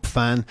a top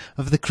fan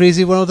of The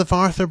Crazy World of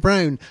Arthur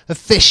Brown,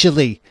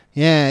 officially.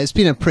 Yeah, it's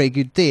been a pretty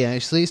good day,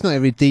 actually. It's not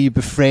every day you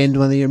befriend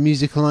one of your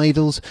musical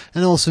idols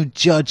and also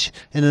judge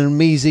in an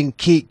amazing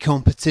cake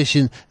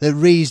competition that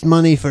raised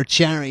money for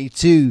charity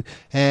too.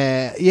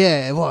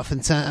 Yeah, what a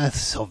fantastic...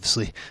 That's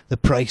obviously the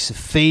price of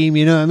fame,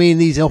 you know what I mean?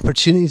 These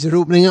opportunities are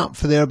opening up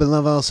for the Urban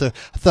Love Ulcer.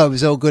 I thought it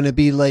was all going to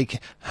be like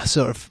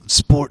sort of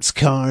sports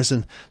cars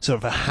and sort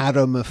of a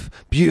harem of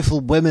beautiful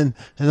women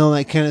and all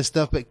that kind of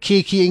stuff, but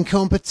cake eating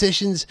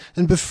competitions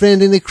and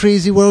befriending the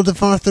crazy world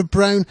of Arthur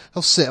Brown,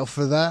 I'll settle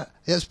for that.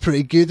 That's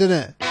pretty good, isn't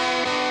it?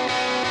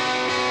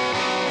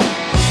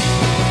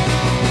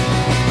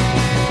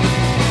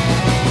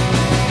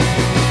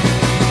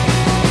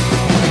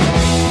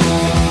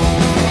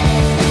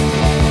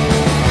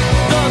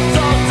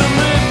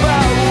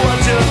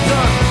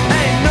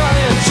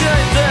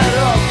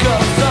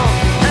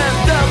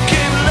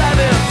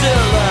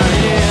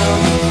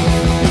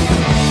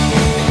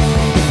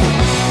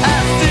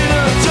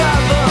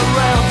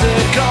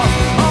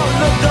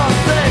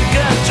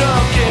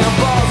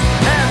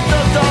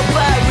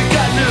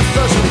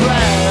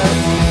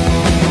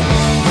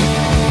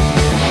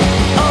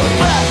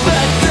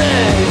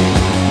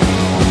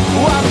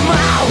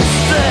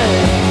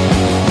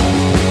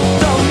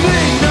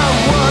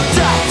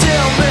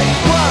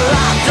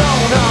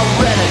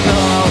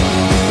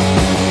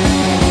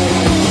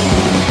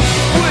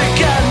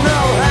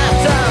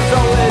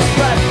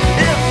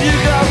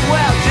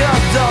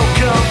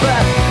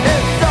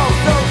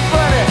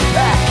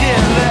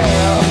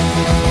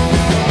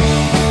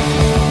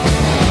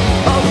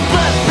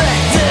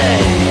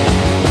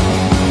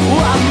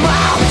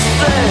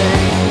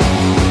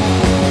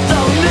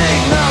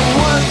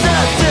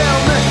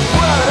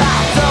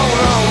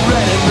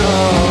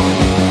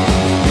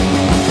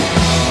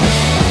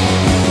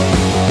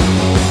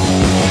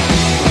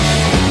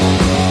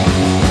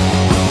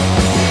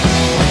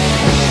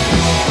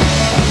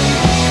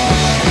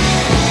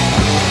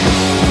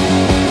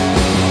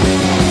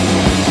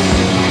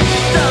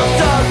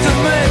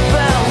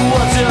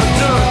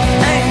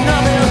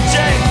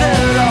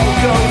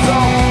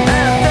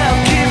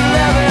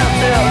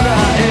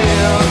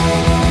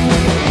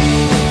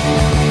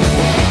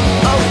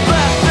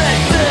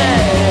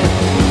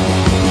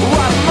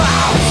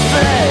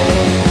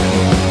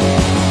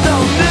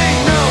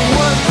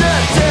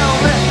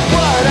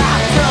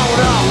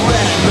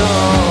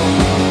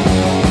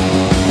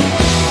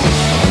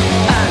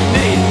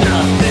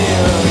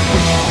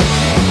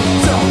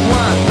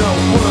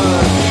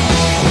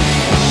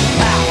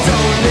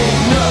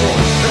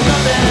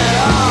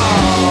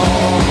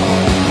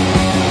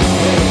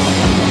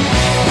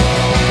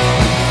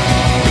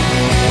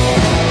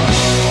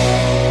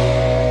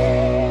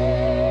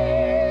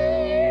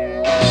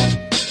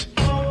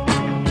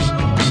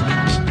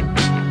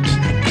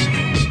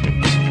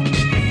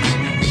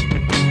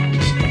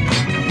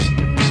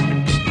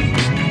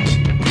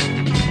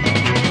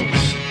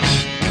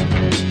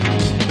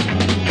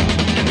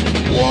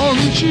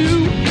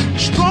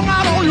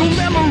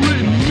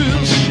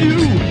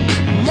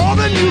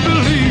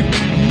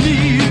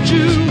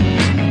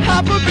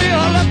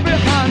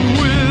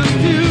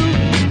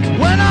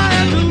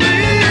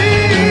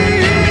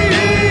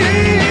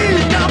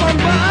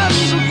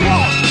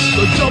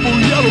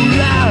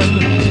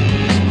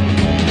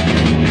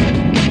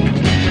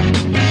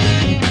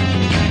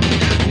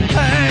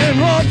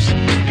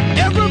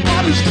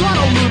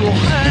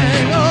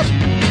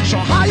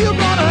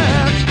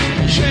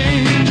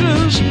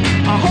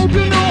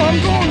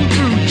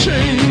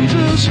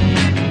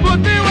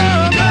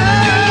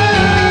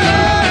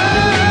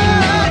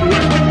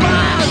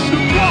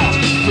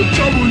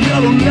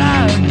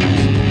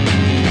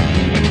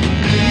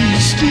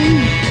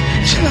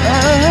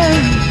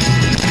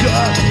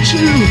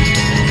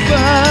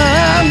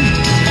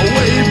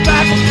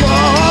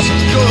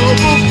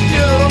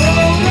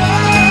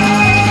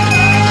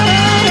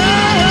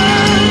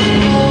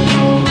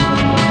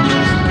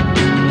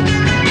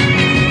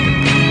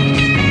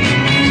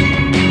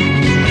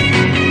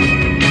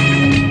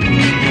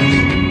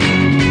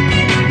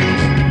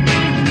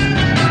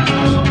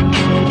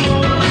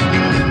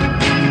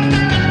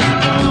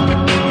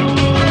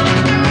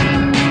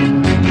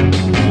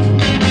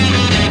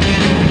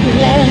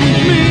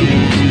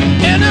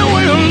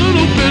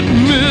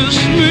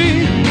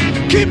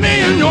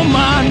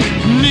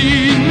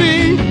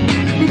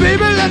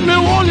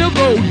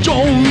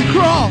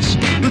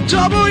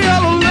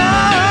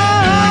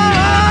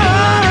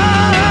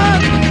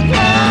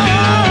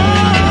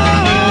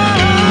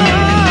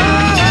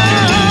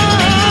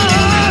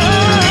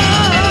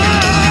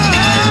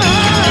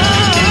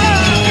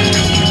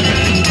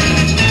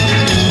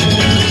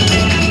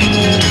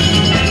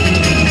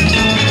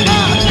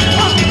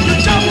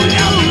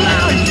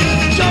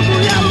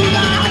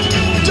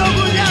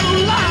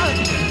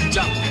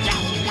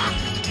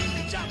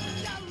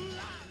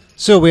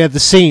 So we had the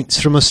Saints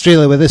from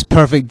Australia with This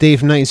Perfect Day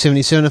from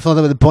 1977. I followed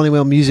that with the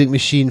Bonnywell Music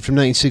Machine from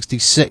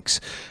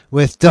 1966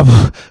 with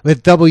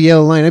Double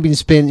Yellow Line. I've been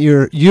spent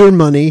your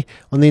money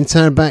on the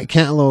entire back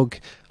catalogue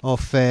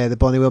of the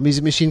Bonnywell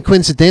Music Machine.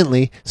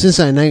 Coincidentally, since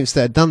I announced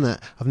that I'd done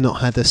that, I've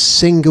not had a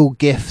single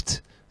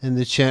gift in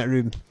the chat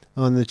room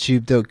on the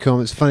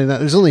tube.com. It's funny that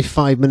there's only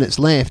 5 minutes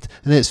left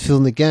and it's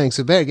filling the gang,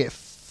 so better get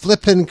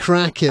flippin'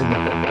 cracking.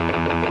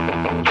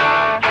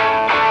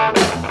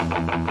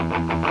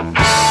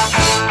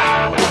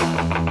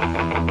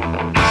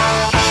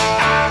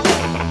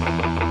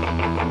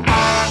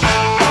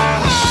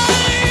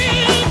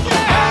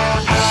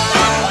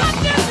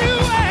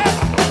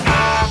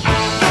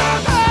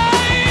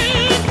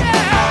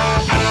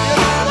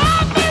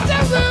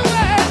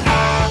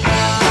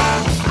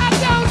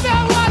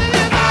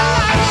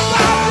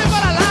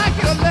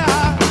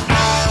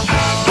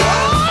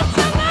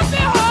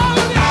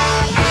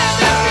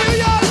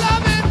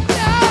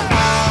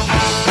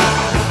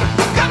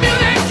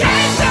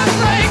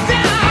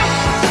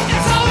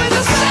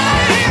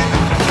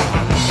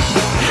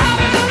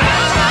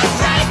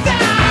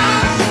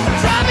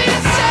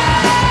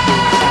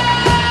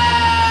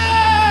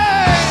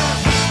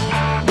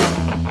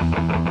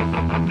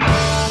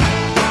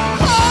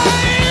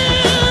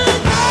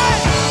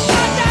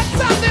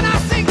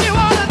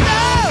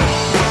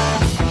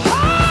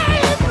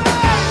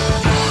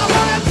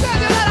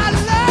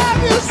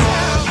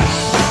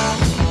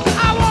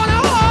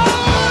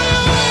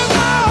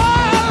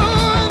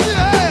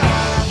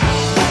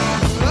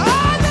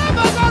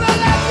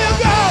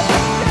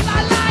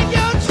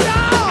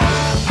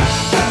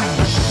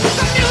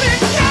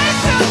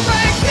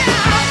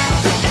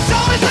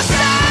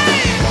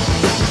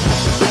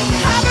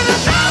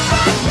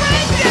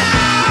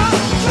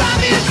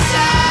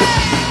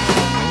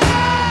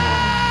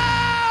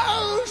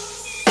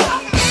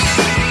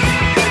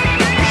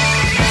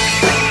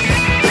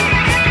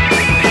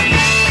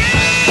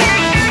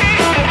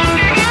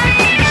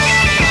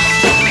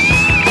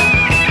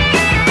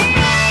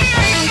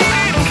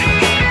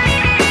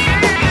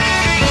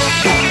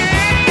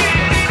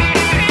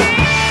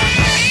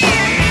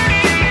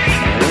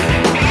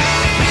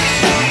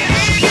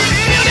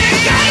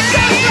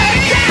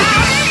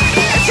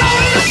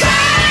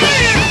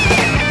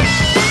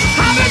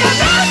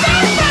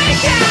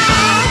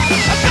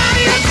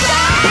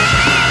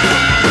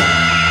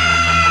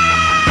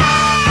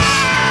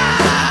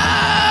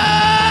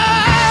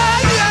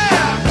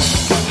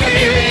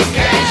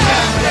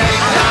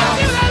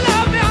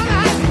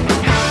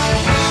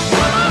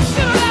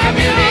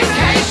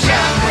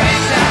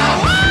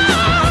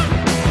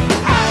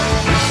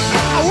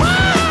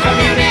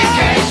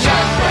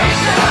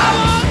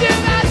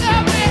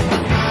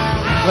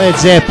 Led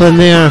Zeppelin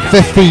there,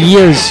 50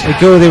 years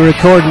ago they were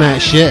recording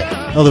that shit,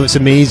 although it's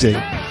amazing.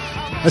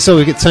 That's all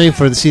we've got time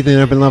for this evening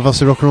in Urban Love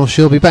Ulcer Rock and Roll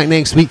Show. I'll be back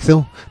next week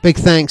though. Big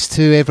thanks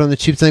to everyone on the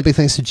tube tonight. Big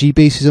thanks to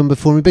G-Bass who's on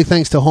before me. Big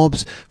thanks to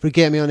Hobbs for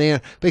getting me on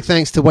air. Big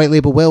thanks to White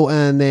Label Will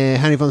and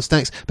Harry Von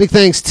Stacks. Big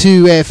thanks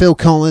to Phil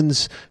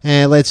Collins,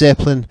 Led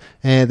Zeppelin,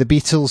 the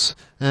Beatles,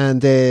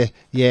 and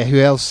who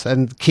else?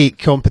 And cake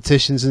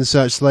competitions and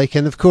such like.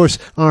 And of course,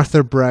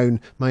 Arthur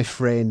Brown, my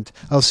friend.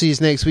 I'll see you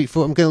next week,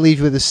 folks. I'm going to leave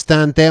you with the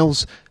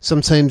Standells.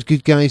 Sometimes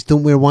good guys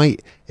don't wear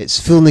white. It's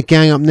Filling the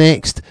Gang up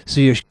next.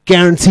 So you're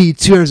guaranteed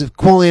 2 hours of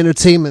quality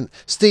entertainment.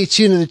 Stay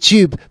tuned on the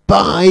tube.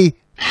 Bye.